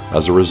another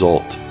as a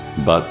result.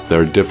 But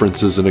their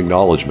differences in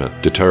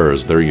acknowledgement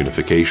deters their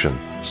unification.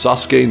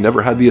 Sasuke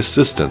never had the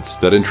assistance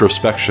that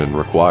introspection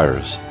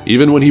requires.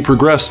 Even when he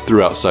progressed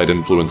through outside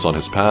influence on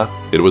his path,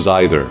 it was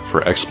either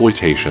for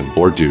exploitation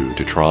or due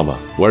to trauma.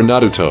 Where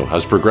Naruto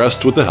has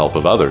progressed with the help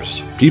of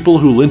others, people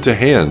who lent a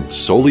hand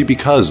solely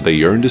because they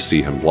yearned to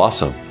see him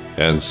blossom.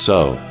 And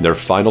so, their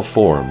final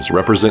forms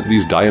represent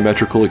these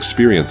diametrical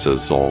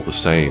experiences all the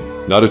same.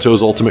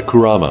 Naruto's ultimate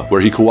Kurama,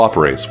 where he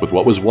cooperates with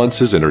what was once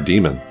his inner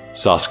demon.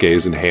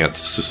 Sasuke's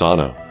enhanced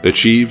Susanoo,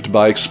 achieved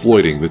by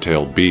exploiting the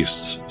tailed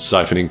beasts,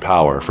 siphoning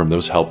power from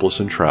those helpless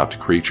and trapped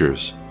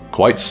creatures.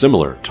 Quite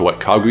similar to what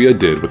Kaguya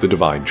did with the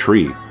Divine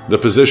Tree, the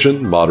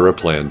position Madara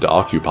planned to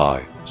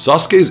occupy.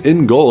 Sasuke's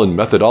end goal and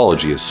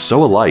methodology is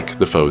so alike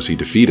the foes he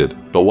defeated,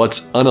 but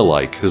what's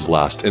unalike his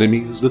last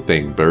enemy is the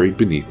thing buried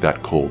beneath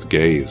that cold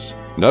gaze.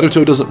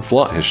 Naruto doesn't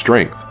flaunt his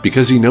strength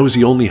because he knows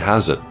he only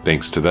has it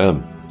thanks to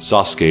them.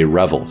 Sasuke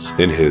revels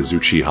in his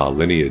Uchiha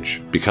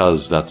lineage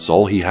because that's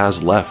all he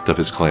has left of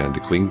his clan to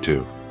cling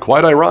to.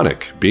 Quite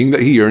ironic, being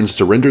that he yearns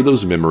to render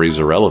those memories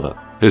irrelevant.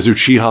 His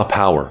Uchiha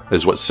power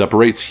is what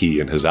separates he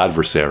and his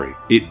adversary.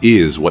 It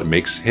is what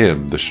makes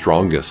him the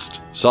strongest.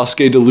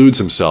 Sasuke deludes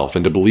himself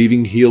into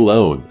believing he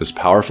alone is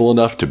powerful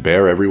enough to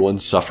bear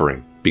everyone's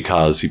suffering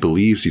because he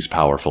believes he's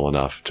powerful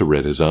enough to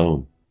rid his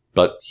own.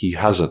 But he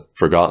hasn't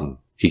forgotten.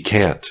 He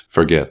can't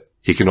forget.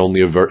 He can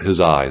only avert his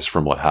eyes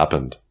from what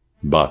happened.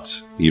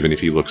 But even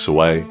if he looks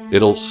away,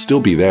 it'll still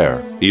be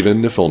there.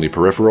 Even if only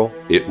peripheral,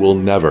 it will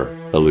never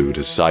elude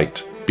his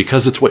sight.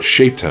 Because it's what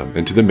shaped him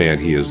into the man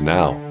he is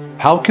now.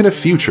 How can a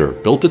future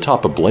built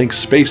atop a blank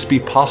space be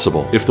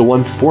possible if the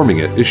one forming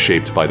it is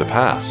shaped by the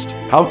past?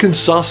 How can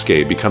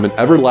Sasuke become an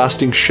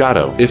everlasting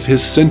shadow if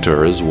his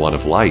center is one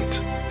of light?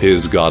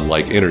 His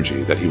godlike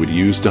energy that he would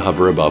use to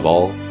hover above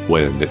all,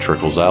 when it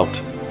trickles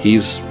out,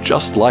 he's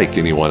just like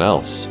anyone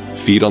else.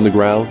 Feet on the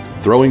ground,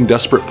 throwing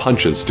desperate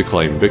punches to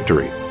claim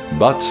victory.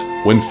 But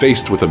when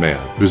faced with a man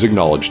who's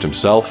acknowledged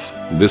himself,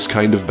 this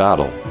kind of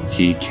battle,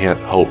 he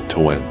can't hope to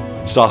win.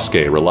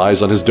 Sasuke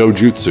relies on his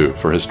dojutsu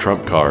for his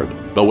trump card,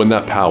 but when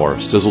that power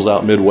sizzles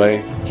out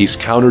midway, he's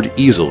countered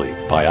easily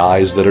by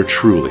eyes that are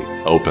truly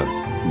open.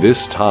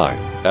 This time,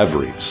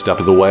 every step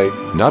of the way,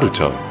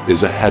 Naruto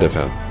is ahead of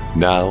him.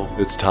 Now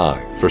it's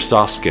time for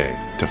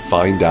Sasuke to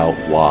find out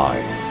why.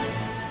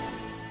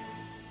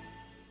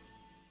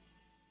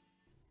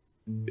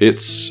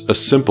 It's a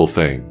simple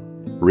thing,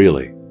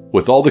 really.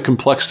 With all the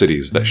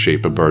complexities that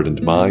shape a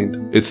burdened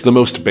mind, it's the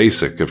most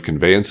basic of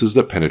conveyances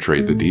that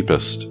penetrate the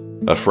deepest.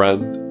 A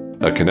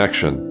friend, a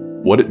connection.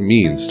 What it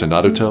means to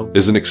Naruto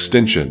is an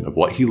extension of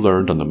what he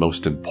learned on the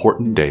most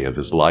important day of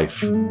his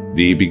life,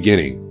 the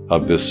beginning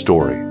of this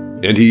story.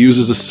 And he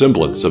uses a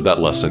semblance of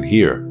that lesson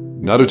here.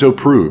 Naruto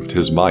proved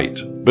his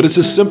might, but it's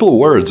his simple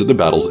words at the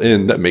battle's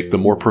end that make the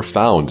more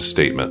profound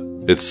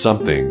statement. It's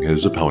something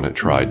his opponent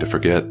tried to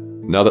forget.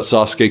 Now that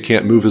Sasuke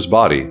can't move his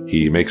body,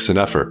 he makes an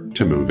effort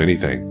to move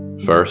anything.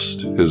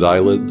 First, his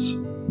eyelids,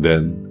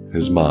 then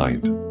his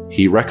mind.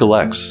 He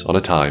recollects on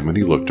a time when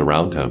he looked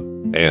around him.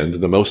 And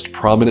the most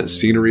prominent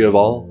scenery of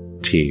all,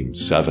 Team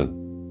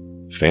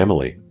 7.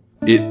 Family.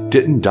 It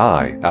didn't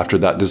die after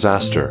that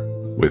disaster.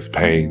 With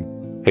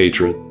pain,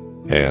 hatred,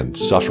 and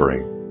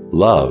suffering,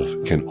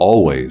 love can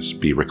always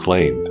be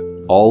reclaimed.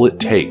 All it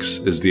takes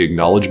is the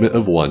acknowledgement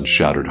of one's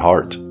shattered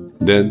heart.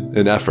 Then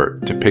an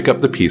effort to pick up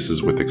the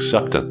pieces with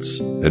acceptance.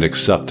 An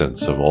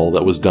acceptance of all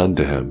that was done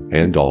to him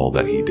and all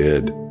that he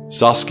did.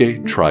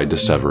 Sasuke tried to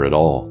sever it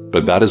all,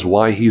 but that is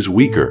why he's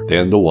weaker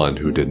than the one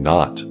who did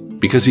not.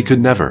 Because he could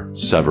never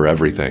sever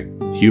everything.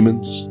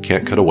 Humans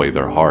can't cut away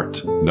their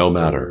heart, no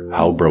matter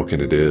how broken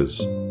it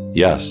is.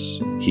 Yes,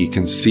 he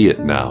can see it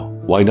now.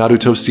 Why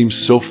Naruto seems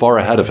so far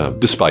ahead of him,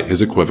 despite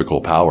his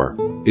equivocal power.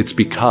 It's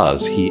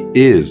because he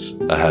is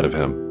ahead of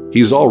him.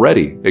 He's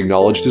already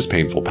acknowledged his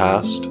painful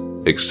past,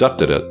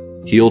 accepted it,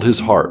 healed his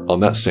heart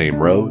on that same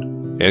road,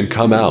 and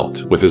come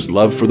out with his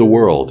love for the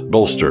world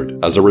bolstered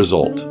as a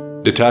result.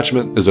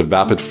 Detachment is a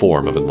vapid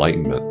form of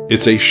enlightenment.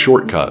 It's a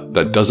shortcut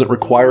that doesn't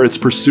require its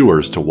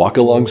pursuers to walk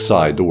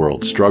alongside the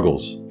world's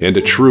struggles. And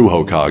a true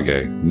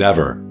Hokage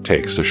never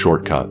takes a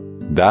shortcut.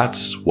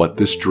 That's what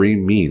this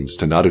dream means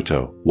to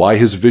Naruto. Why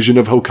his vision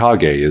of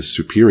Hokage is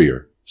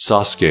superior.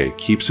 Sasuke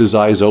keeps his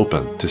eyes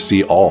open to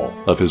see all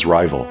of his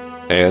rival.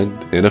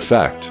 And, in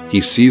effect, he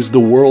sees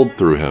the world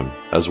through him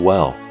as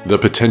well. The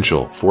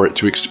potential for it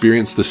to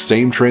experience the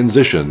same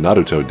transition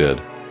Naruto did.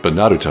 But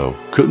Naruto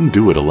couldn't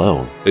do it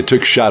alone. It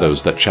took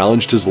shadows that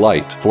challenged his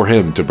light for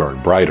him to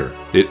burn brighter.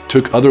 It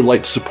took other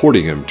lights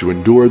supporting him to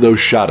endure those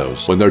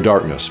shadows when their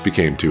darkness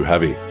became too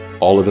heavy.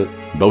 All of it,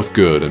 both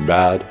good and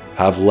bad,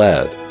 have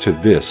led to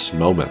this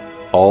moment.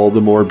 All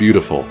the more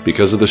beautiful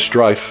because of the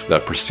strife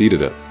that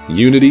preceded it.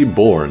 Unity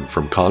born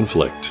from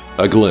conflict.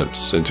 A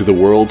glimpse into the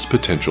world's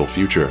potential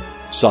future.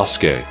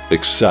 Sasuke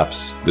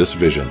accepts this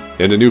vision,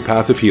 and a new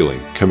path of healing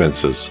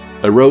commences.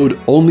 A road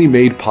only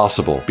made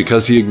possible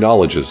because he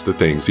acknowledges the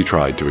things he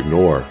tried to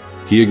ignore.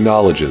 He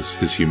acknowledges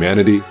his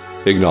humanity,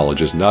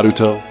 acknowledges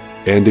Naruto,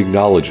 and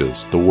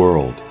acknowledges the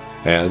world.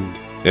 And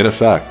In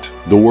effect,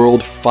 the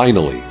world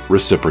finally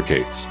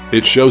reciprocates.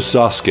 It shows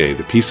Sasuke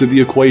the piece of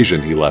the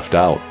equation he left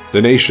out.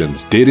 The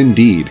nations did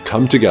indeed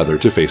come together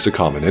to face a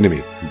common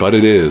enemy, but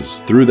it is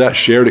through that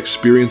shared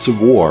experience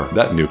of war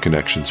that new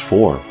connections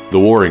form. The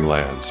warring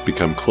lands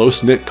become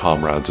close-knit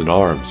comrades in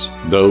arms,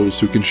 those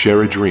who can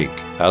share a drink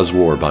as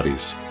war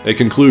buddies. A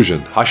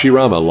conclusion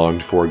Hashirama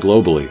longed for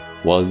globally,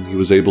 one he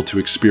was able to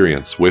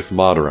experience with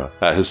Madara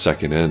at his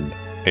second end.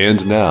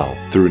 And now,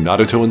 through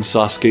Naruto and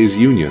Sasuke's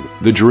union,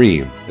 the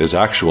dream is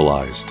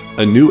actualized.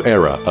 A new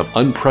era of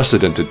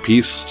unprecedented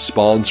peace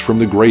spawns from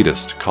the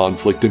greatest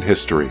conflict in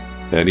history.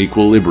 An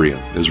equilibrium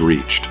is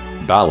reached.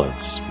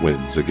 Balance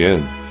wins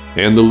again.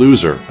 And the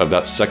loser of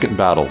that second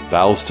battle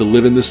vows to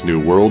live in this new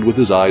world with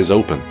his eyes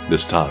open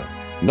this time.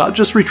 Not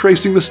just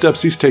retracing the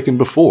steps he's taken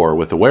before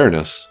with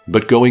awareness,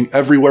 but going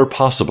everywhere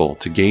possible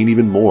to gain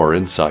even more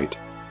insight.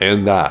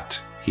 And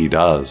that he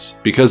does,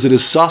 because it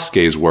is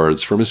Sasuke's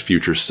words from his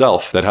future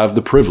self that have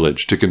the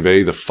privilege to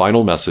convey the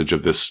final message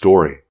of this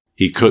story.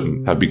 He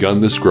couldn't have begun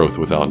this growth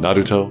without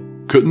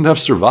Naruto, couldn't have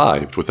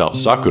survived without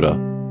Sakura,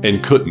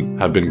 and couldn't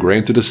have been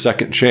granted a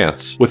second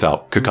chance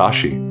without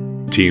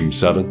Kakashi. Team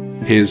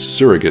 7, his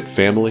surrogate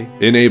family,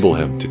 enable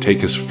him to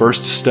take his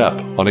first step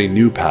on a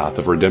new path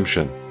of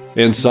redemption,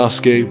 and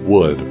Sasuke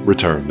would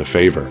return the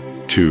favor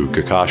to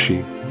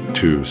Kakashi,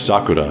 to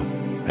Sakura,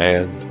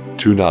 and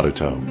to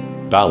Naruto.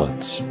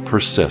 Balance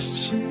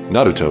persists,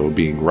 Naruto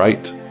being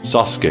right,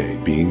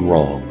 Sasuke being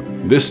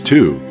wrong. This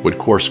too would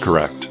course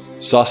correct.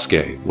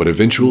 Sasuke would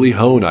eventually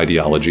hone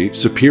ideology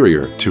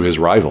superior to his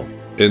rival,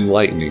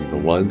 enlightening the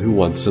one who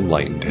once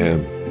enlightened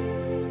him.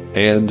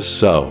 And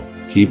so,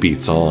 he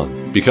beats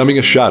on, becoming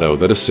a shadow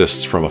that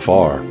assists from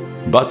afar.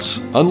 But,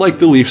 unlike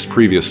the Leaf's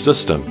previous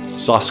system,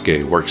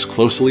 Sasuke works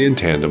closely in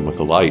tandem with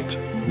the light.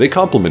 They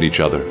complement each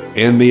other,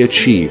 and they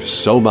achieve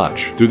so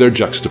much through their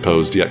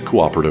juxtaposed yet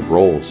cooperative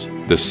roles.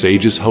 The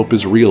sage's hope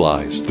is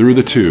realized through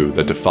the two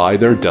that defy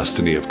their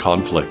destiny of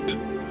conflict.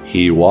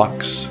 He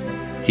walks,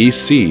 he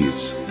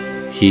sees,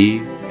 he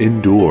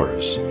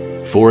endures.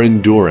 For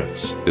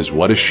endurance is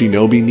what a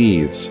shinobi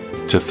needs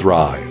to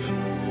thrive.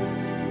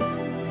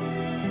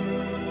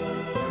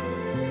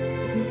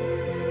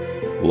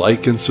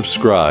 Like and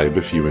subscribe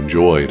if you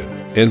enjoyed,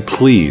 and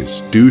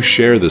please do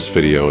share this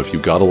video if you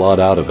got a lot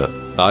out of it.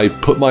 I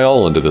put my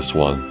all into this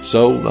one,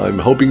 so I'm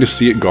hoping to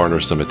see it garner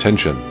some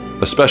attention,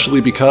 especially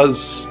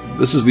because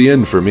this is the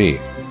end for me.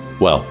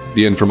 Well,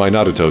 the end for my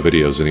Naruto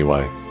videos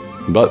anyway.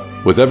 But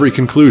with every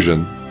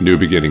conclusion, new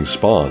beginnings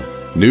spawn.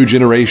 New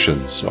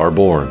generations are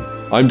born.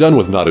 I'm done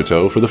with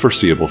Naruto for the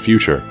foreseeable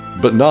future,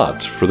 but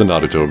not for the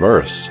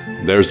Naruto-verse.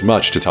 There's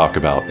much to talk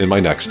about in my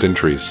next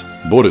entries.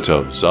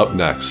 Boruto's up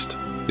next.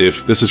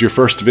 If this is your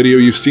first video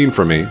you've seen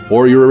from me,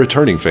 or you're a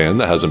returning fan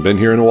that hasn't been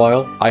here in a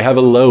while, I have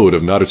a load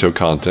of Naruto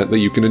content that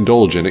you can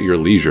indulge in at your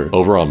leisure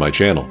over on my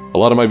channel. A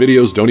lot of my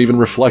videos don't even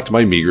reflect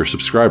my meager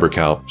subscriber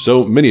count,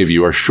 so many of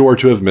you are sure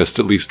to have missed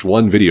at least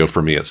one video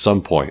from me at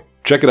some point.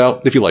 Check it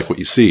out if you like what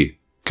you see.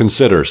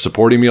 Consider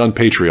supporting me on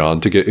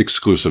Patreon to get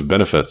exclusive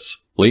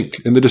benefits.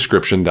 Link in the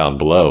description down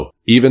below.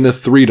 Even a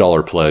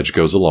 $3 pledge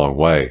goes a long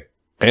way.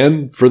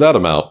 And for that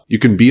amount, you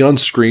can be on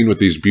screen with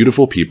these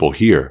beautiful people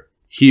here.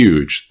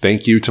 Huge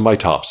thank you to my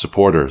top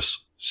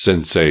supporters,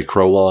 Sensei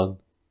Crowlon,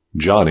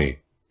 Johnny,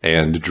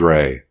 and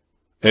Dre.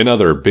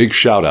 Another big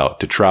shout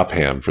out to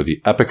Trapham for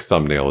the epic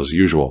thumbnail as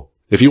usual.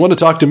 If you want to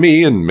talk to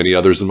me and many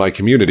others in my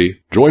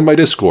community, join my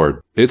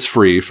Discord. It's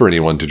free for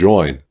anyone to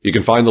join. You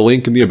can find the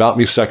link in the About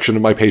Me section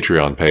of my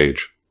Patreon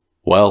page.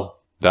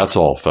 Well, that's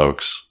all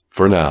folks.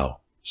 For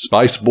now,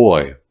 Spice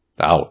Boy,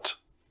 out.